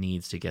everyone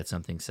needs to get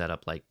something set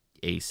up like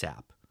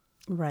ASAP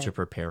to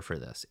prepare for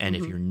this. And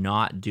if you're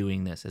not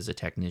doing this as a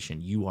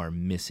technician, you are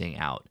missing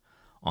out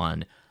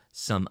on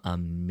some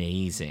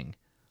amazing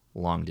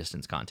long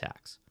distance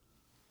contacts.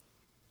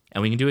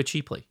 And we can do it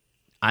cheaply.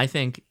 I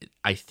think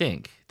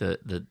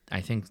the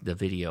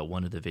video,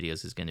 one of the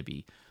videos is going to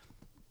be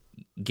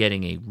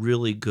getting a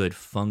really good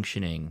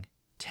functioning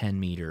 10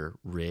 meter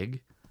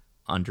rig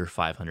under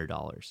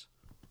 $500.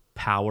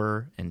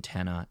 Power,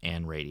 antenna,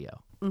 and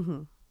radio.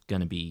 Mm-hmm.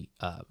 Going to be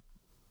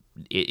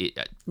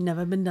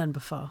never been done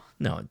before.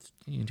 No,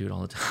 you can do it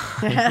all the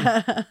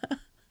time.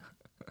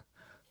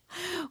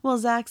 Well,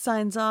 Zach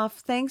signs off.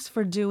 Thanks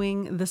for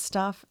doing the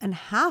stuff and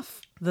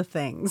half the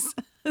things.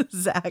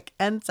 Zach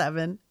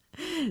N7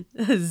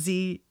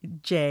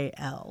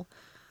 ZJL.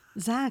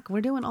 Zach,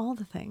 we're doing all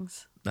the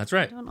things. That's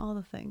right. We're doing all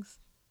the things.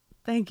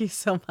 Thank you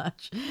so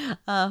much.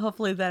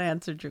 Hopefully that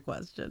answered your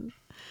question.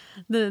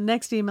 The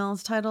next email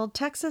is titled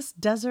Texas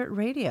Desert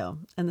Radio,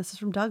 and this is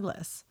from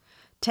Douglas.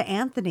 To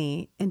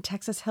Anthony in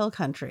Texas Hill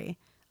Country,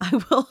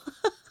 I'm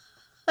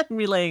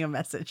relaying a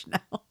message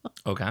now.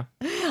 Okay.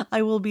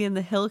 I will be in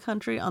the Hill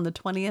Country on the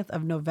 20th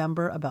of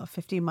November, about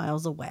 50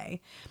 miles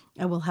away.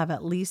 I will have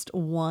at least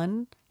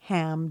one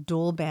ham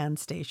dual band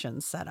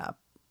station set up.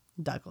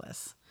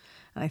 Douglas.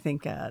 And I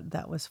think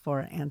that was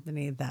for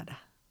Anthony that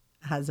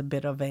has a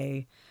bit of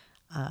a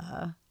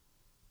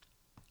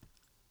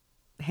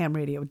ham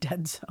radio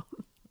dead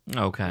zone.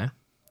 Okay.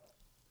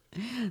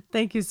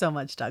 Thank you so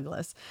much,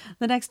 Douglas.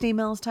 The next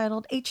email is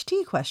titled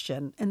HT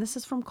Question, and this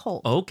is from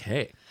Colt.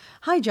 Okay.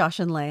 Hi, Josh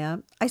and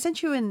Leia. I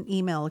sent you an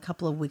email a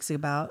couple of weeks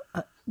ago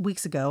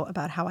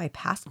about how I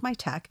passed my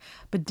tech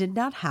but did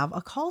not have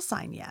a call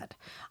sign yet.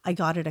 I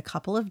got it a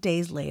couple of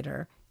days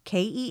later,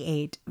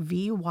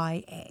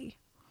 KE8VYA.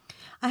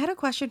 I had a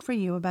question for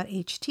you about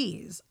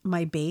HTs.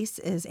 My base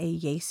is a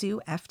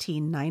Yaesu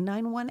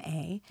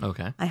FT991A.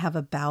 Okay. I have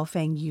a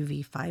Baofeng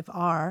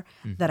UV5R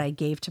that I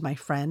gave to my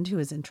friend who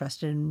is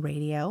interested in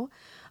radio.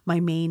 My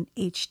main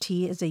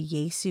HT is a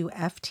Yaesu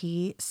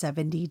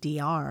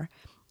FT70DR.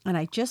 And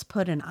I just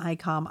put an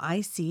ICOM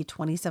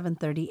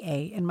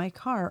IC2730A in my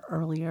car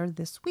earlier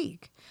this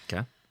week.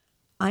 Okay.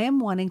 I am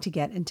wanting to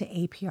get into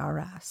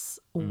APRS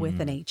with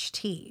an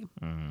HT.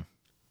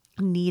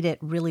 Need it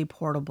really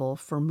portable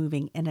for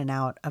moving in and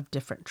out of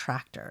different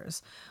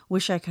tractors.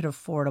 Wish I could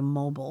afford a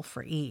mobile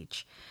for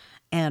each.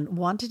 And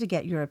wanted to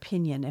get your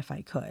opinion if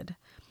I could.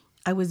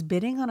 I was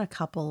bidding on a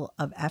couple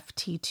of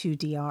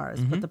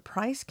FT2DRs, but the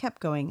price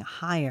kept going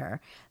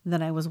higher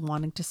than I was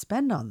wanting to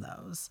spend on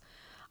those.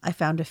 I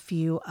found a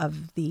few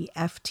of the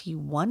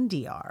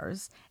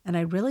FT1DRs, and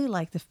I really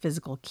like the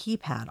physical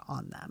keypad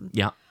on them.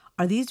 Yeah.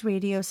 Are these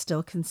radios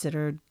still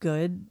considered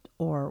good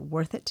or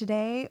worth it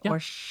today? Yeah. Or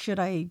should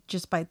I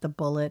just bite the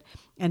bullet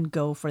and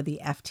go for the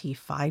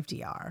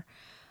FT5DR?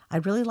 I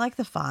really like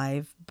the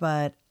 5,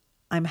 but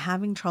I'm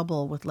having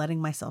trouble with letting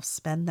myself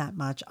spend that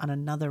much on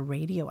another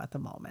radio at the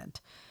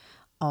moment.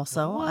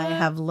 Also, I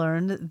have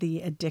learned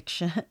the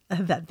addiction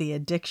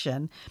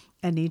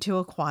and need to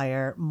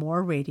acquire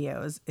more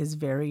radios is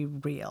very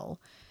real.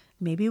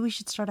 Maybe we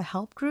should start a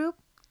help group?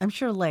 I'm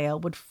sure Leia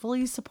would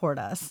fully support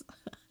us.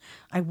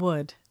 I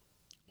would.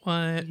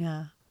 What?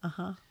 Yeah.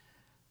 Uh-huh.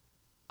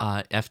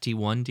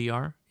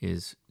 FT1DR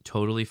is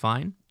totally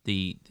fine.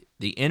 The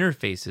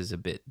interface is a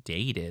bit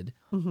dated,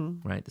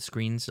 right? The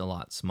screen's a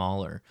lot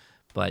smaller,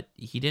 but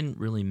he didn't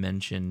really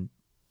mention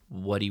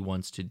what he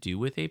wants to do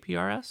with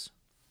APRS.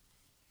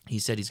 He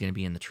said he's going to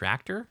be in the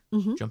tractor,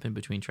 jump in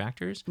between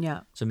tractors. Yeah.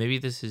 So maybe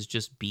this is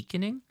just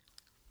beaconing.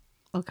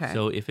 Okay.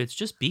 So if it's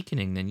just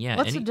beaconing, then yeah.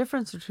 What's the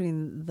difference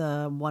between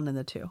the 1 and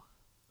the 2?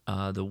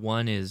 The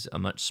 1 is a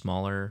much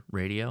smaller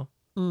radio.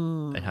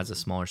 It has a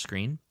smaller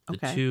screen. The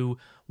 2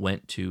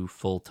 went to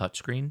full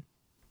touchscreen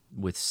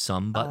with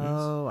some buttons.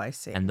 Oh, I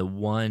see. And the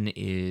 1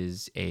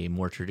 is a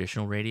more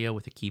traditional radio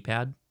with a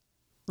keypad,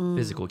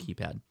 physical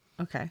keypad.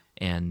 Okay.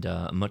 And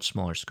a much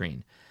smaller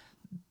screen.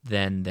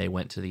 Then they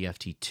went to the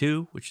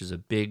FT2, which is a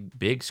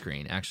big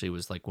screen. Actually, it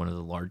was like one of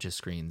the largest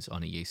screens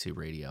on a Yaesu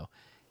radio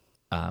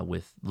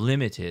with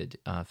limited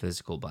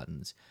physical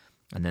buttons.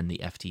 And then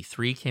the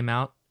FT3 came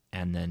out,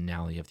 and then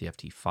now you have the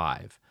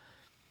FT5.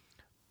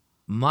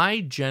 My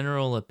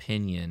general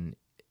opinion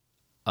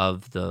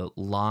of the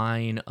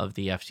line of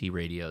the FT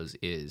radios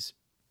is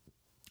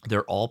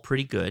they're all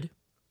pretty good.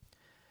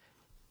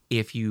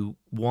 If you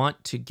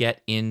want to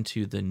get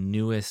into the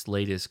newest,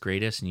 latest,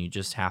 greatest, and you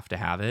just have to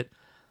have it,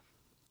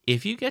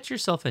 if you get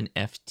yourself an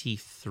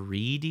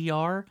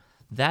FT3DR,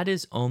 that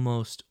is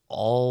almost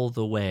all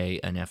the way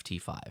an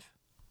FT5.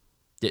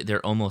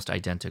 They're almost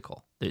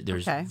identical.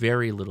 There's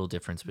very little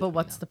difference between them. But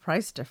what's them. the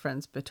price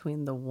difference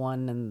between the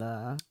 1 and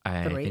the 3?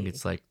 I think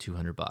it's like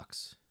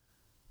 $200.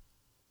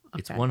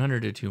 It's Okay.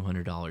 $100 to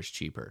 $200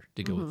 cheaper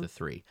to go with Mhm. the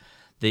 3.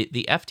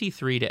 The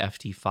FT3 to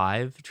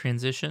FT5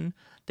 transition,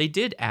 they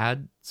did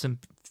add some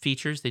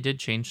features, they did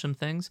change some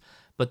things,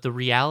 but the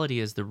reality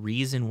is the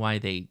reason why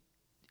they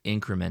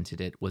incremented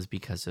it was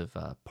because of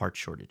part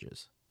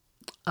shortages.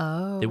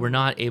 Oh. They were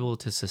not able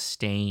to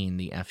sustain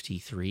the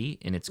FT3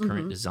 in its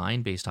current Mhm.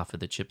 design based off of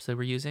the chips they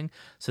were using,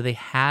 so they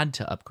had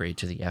to upgrade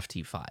to the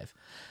FT5.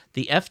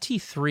 The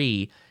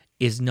FT3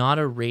 is not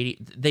a radio.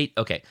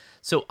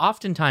 So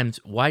oftentimes,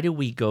 why do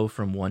we go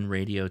from one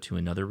radio to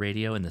another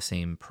radio in the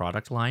same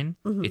product line?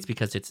 Mhm. It's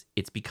because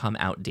it's become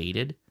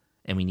outdated,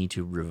 and we need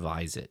to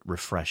revise it,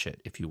 refresh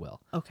it, if you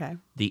will. Okay.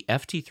 The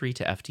FT3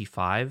 to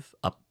FT5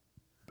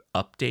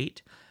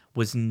 update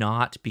was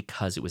not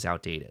because it was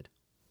outdated.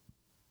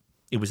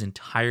 It was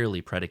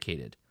entirely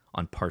predicated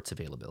on parts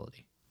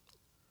availability.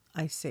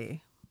 I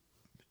see.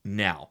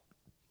 Now,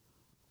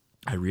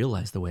 I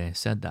realize the way I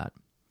said that.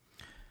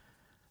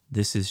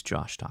 This is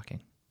Josh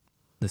talking.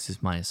 This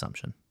is my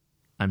assumption.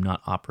 I'm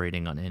not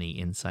operating on any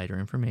insider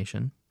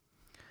information.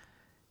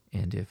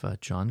 And if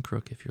John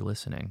Crook, if you're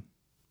listening,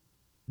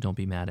 don't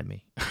be mad at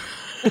me.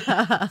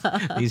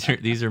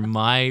 These are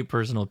my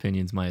personal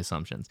opinions, my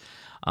assumptions.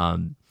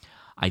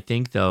 I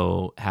think,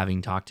 though,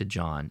 having talked to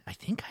John, I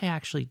think I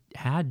actually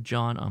had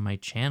John on my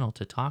channel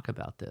to talk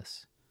about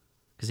this,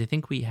 because I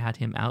think we had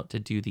him out to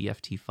do the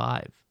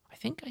FT5. I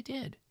think I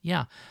did.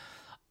 Yeah.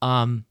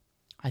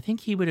 I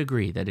think he would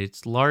agree that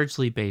it's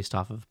largely based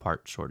off of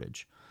part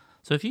shortage.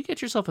 So if you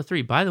get yourself a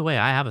 3, by the way,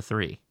 I have a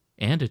 3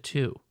 and a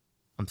 2.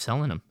 I'm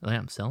selling them. Leia,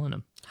 I'm selling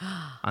them.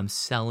 I'm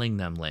selling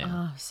them, Leia.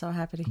 Oh, so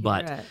happy to hear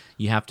But it.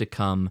 you have to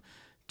come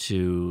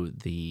to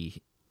the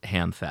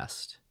Ham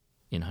Fest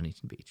in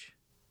Huntington Beach.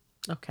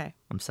 Okay.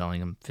 I'm selling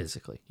them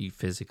physically. You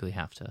physically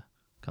have to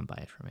come buy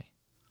it for me.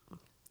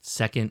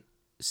 Second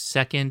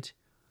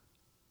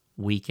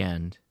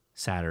weekend,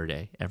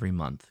 Saturday, every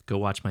month. Go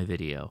watch my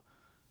video.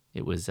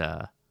 It was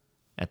at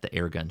the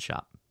Airgun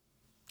shop.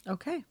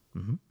 Okay.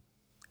 Mm-hmm.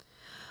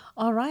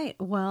 All right.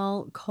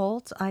 Well,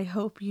 Colt, I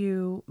hope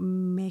you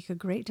make a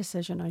great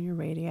decision on your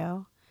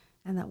radio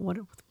and that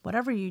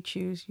whatever you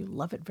choose, you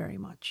love it very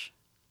much.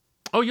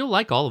 Oh, you'll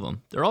like all of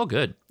them. They're all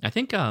good. I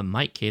think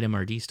Mike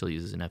KMRD still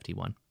uses an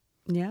FT1.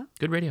 Yeah.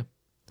 Good radio.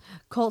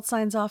 Colt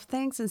signs off.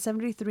 Thanks. And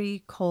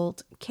 73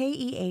 Colt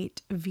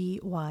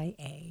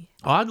KE8VYA.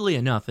 Oddly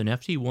enough, an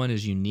FT1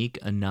 is unique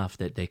enough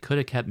that they could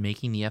have kept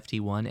making the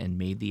FT1 and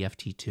made the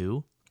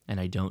FT2, and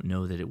I don't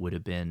know that it would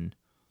have been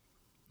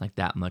like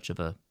that much of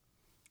a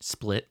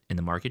split in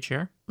the market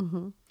share.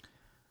 Mm-hmm.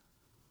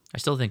 I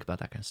still think about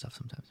that kind of stuff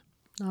sometimes.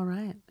 All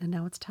right. And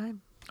now it's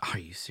time. Are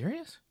you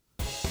serious?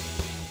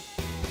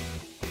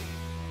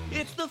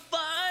 It's the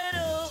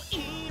final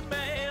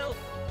email.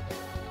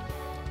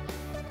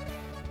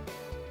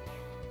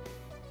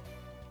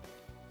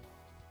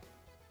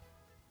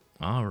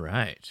 All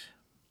right.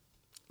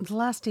 The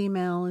last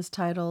email is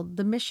titled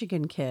The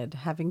Michigan Kid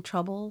Having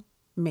Trouble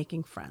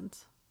Making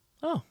Friends.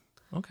 Oh,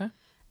 okay.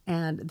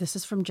 And this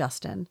is from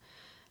Justin.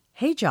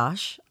 Hey,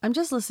 Josh, I'm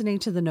just listening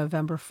to the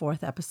November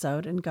 4th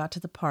episode and got to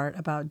the part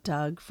about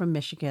Doug from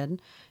Michigan,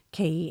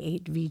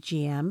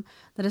 KE8VGM,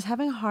 that is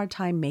having a hard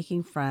time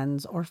making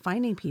friends or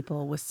finding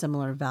people with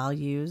similar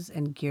values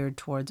and geared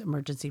towards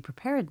emergency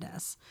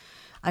preparedness.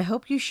 I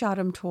hope you shot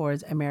him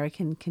towards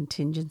American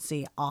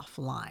Contingency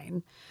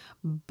offline,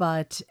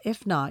 but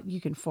if not, you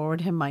can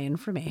forward him my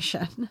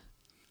information.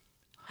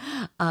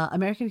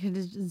 American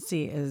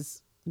Contingency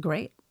is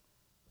great.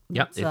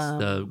 Yep, it's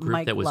the group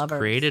Mike that was Glover's.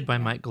 created by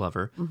Mike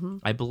Glover. Mm-hmm.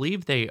 I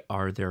believe they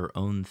are their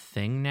own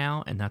thing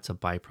now, and that's a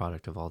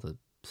byproduct of all the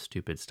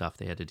stupid stuff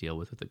they had to deal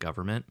with the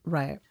government.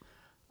 Right.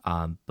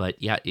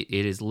 But yeah, it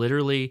is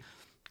literally,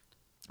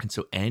 and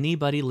so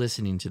anybody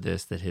listening to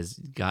this that has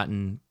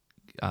gotten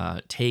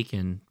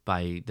taken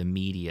by the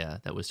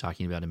media that was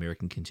talking about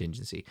American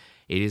Contingency,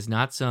 it is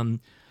not some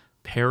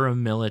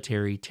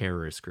paramilitary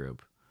terrorist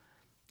group.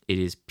 It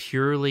is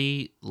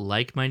purely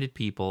like-minded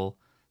people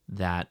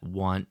that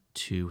want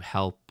to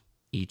help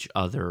each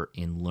other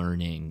in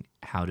learning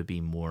how to be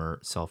more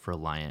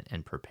self-reliant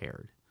and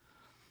prepared.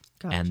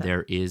 Gotcha. And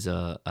there is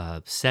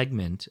a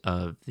segment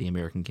of the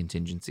American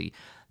Contingency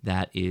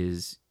that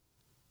is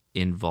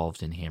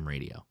involved in ham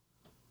radio.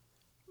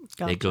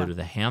 They go Gotcha. to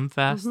the Ham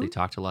Fest. They Mhm.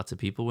 talk to lots of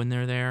people when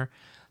they're there.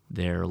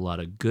 There are a lot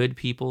of good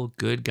people,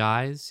 good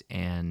guys,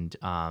 and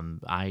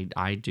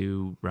I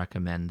do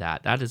recommend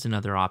that. That is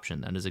another option.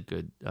 That is a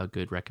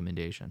good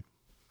recommendation.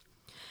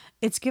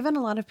 It's given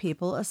a lot of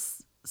people a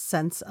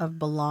sense of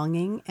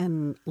belonging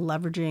and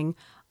leveraging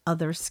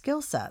other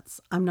skill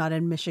sets. I'm not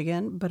in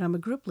Michigan, but I'm a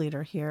group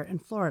leader here in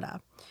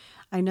Florida.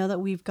 I know that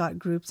we've got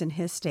groups in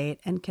his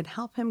state and can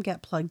help him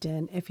get plugged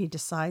in if he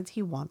decides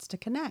he wants to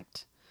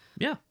connect.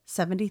 Yeah.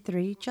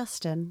 73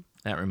 Justin.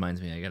 That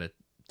reminds me, I got to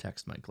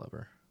text Mike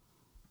Glover.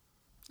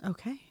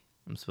 Okay.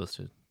 I was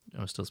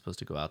still supposed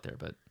to go out there,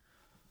 but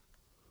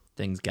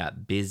things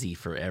got busy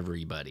for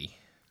everybody.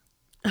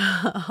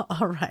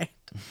 All right.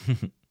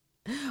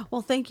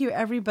 Well, thank you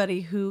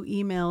everybody who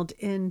emailed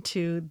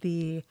into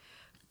the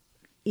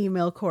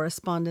Email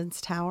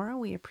Correspondence Tower.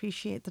 We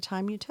appreciate the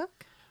time you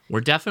took.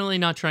 We're definitely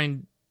not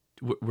trying.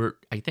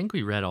 I think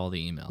we read all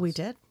the emails. We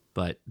did.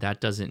 But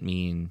that doesn't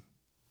mean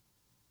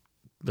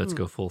let's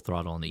go full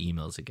throttle on the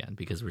emails again,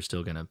 because we're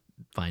still going to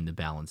find the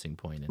balancing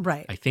point. And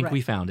Right. I think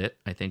we found it.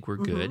 I think we're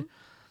good.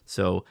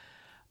 So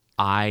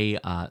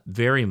I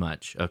very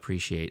much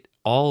appreciate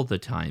all the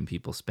time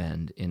people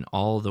spend in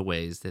all the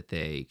ways that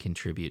they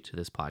contribute to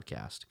this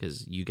podcast,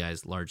 because you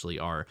guys largely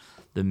are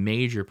the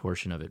major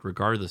portion of it,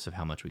 regardless of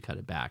how much we cut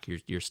it back.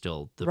 You're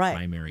still the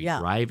primary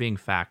driving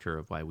factor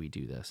of why we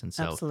do this. And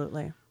so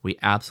we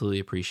absolutely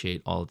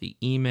appreciate all the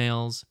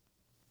emails,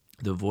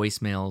 the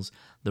voicemails,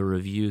 the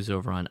reviews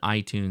over on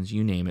iTunes,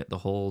 you name it, the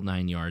whole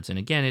 9 yards. And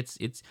again,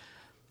 it's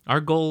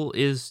our goal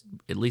is,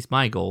 at least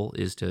my goal,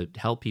 is to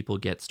help people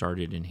get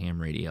started in ham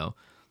radio,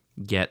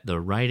 get the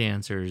right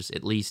answers,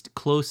 at least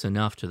close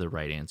enough to the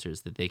right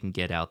answers that they can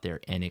get out there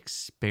and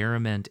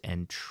experiment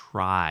and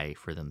try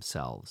for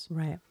themselves.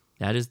 Right.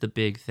 That is the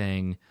big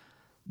thing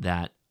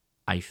that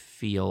I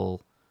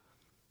feel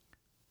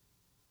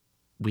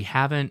we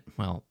haven't,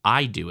 well,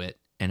 I do it,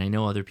 and I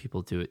know other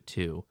people do it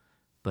too.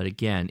 But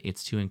again,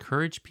 it's to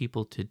encourage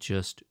people to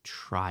just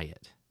try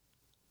it.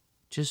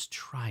 Just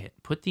try it.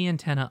 Put the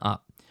antenna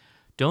up.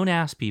 Don't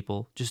ask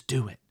people, just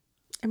do it.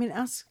 I mean,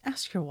 ask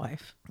your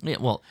wife. Yeah,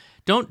 well,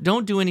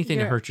 don't do anything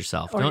to hurt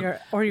yourself.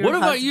 Or your what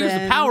if I use the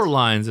husband. power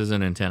lines as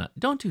an antenna?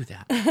 Don't do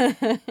that.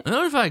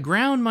 What if I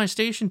ground my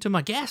station to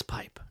my gas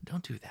pipe?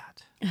 Don't do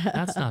that.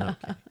 That's not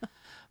okay.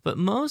 But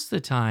most of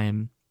the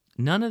time,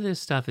 none of this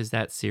stuff is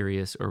that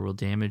serious or will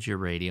damage your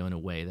radio in a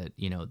way that,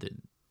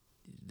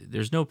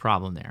 there's no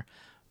problem there.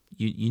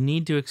 You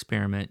need to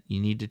experiment. You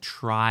need to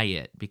try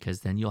it,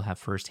 because then you'll have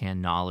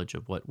firsthand knowledge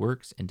of what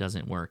works and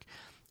doesn't work.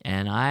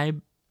 And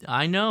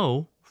I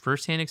know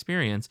firsthand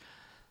experience,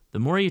 the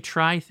more you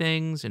try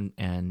things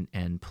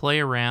and play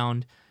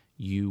around,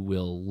 you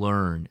will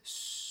learn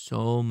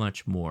so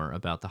much more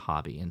about the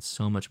hobby and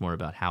so much more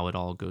about how it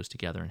all goes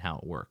together and how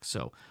it works.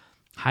 So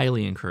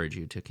highly encourage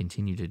you to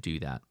continue to do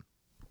that.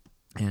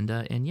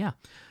 And yeah,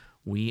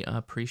 we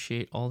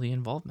appreciate all the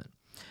involvement.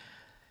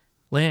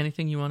 Leia,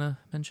 anything you want to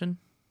mention?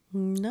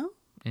 No.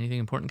 Anything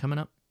important coming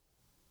up?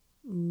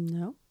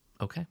 No.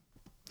 Okay.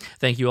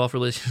 Thank you all for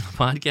listening to the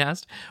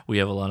podcast. We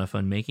have a lot of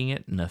fun making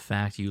it, and the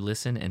fact you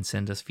listen and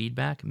send us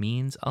feedback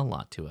means a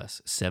lot to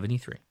us.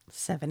 73.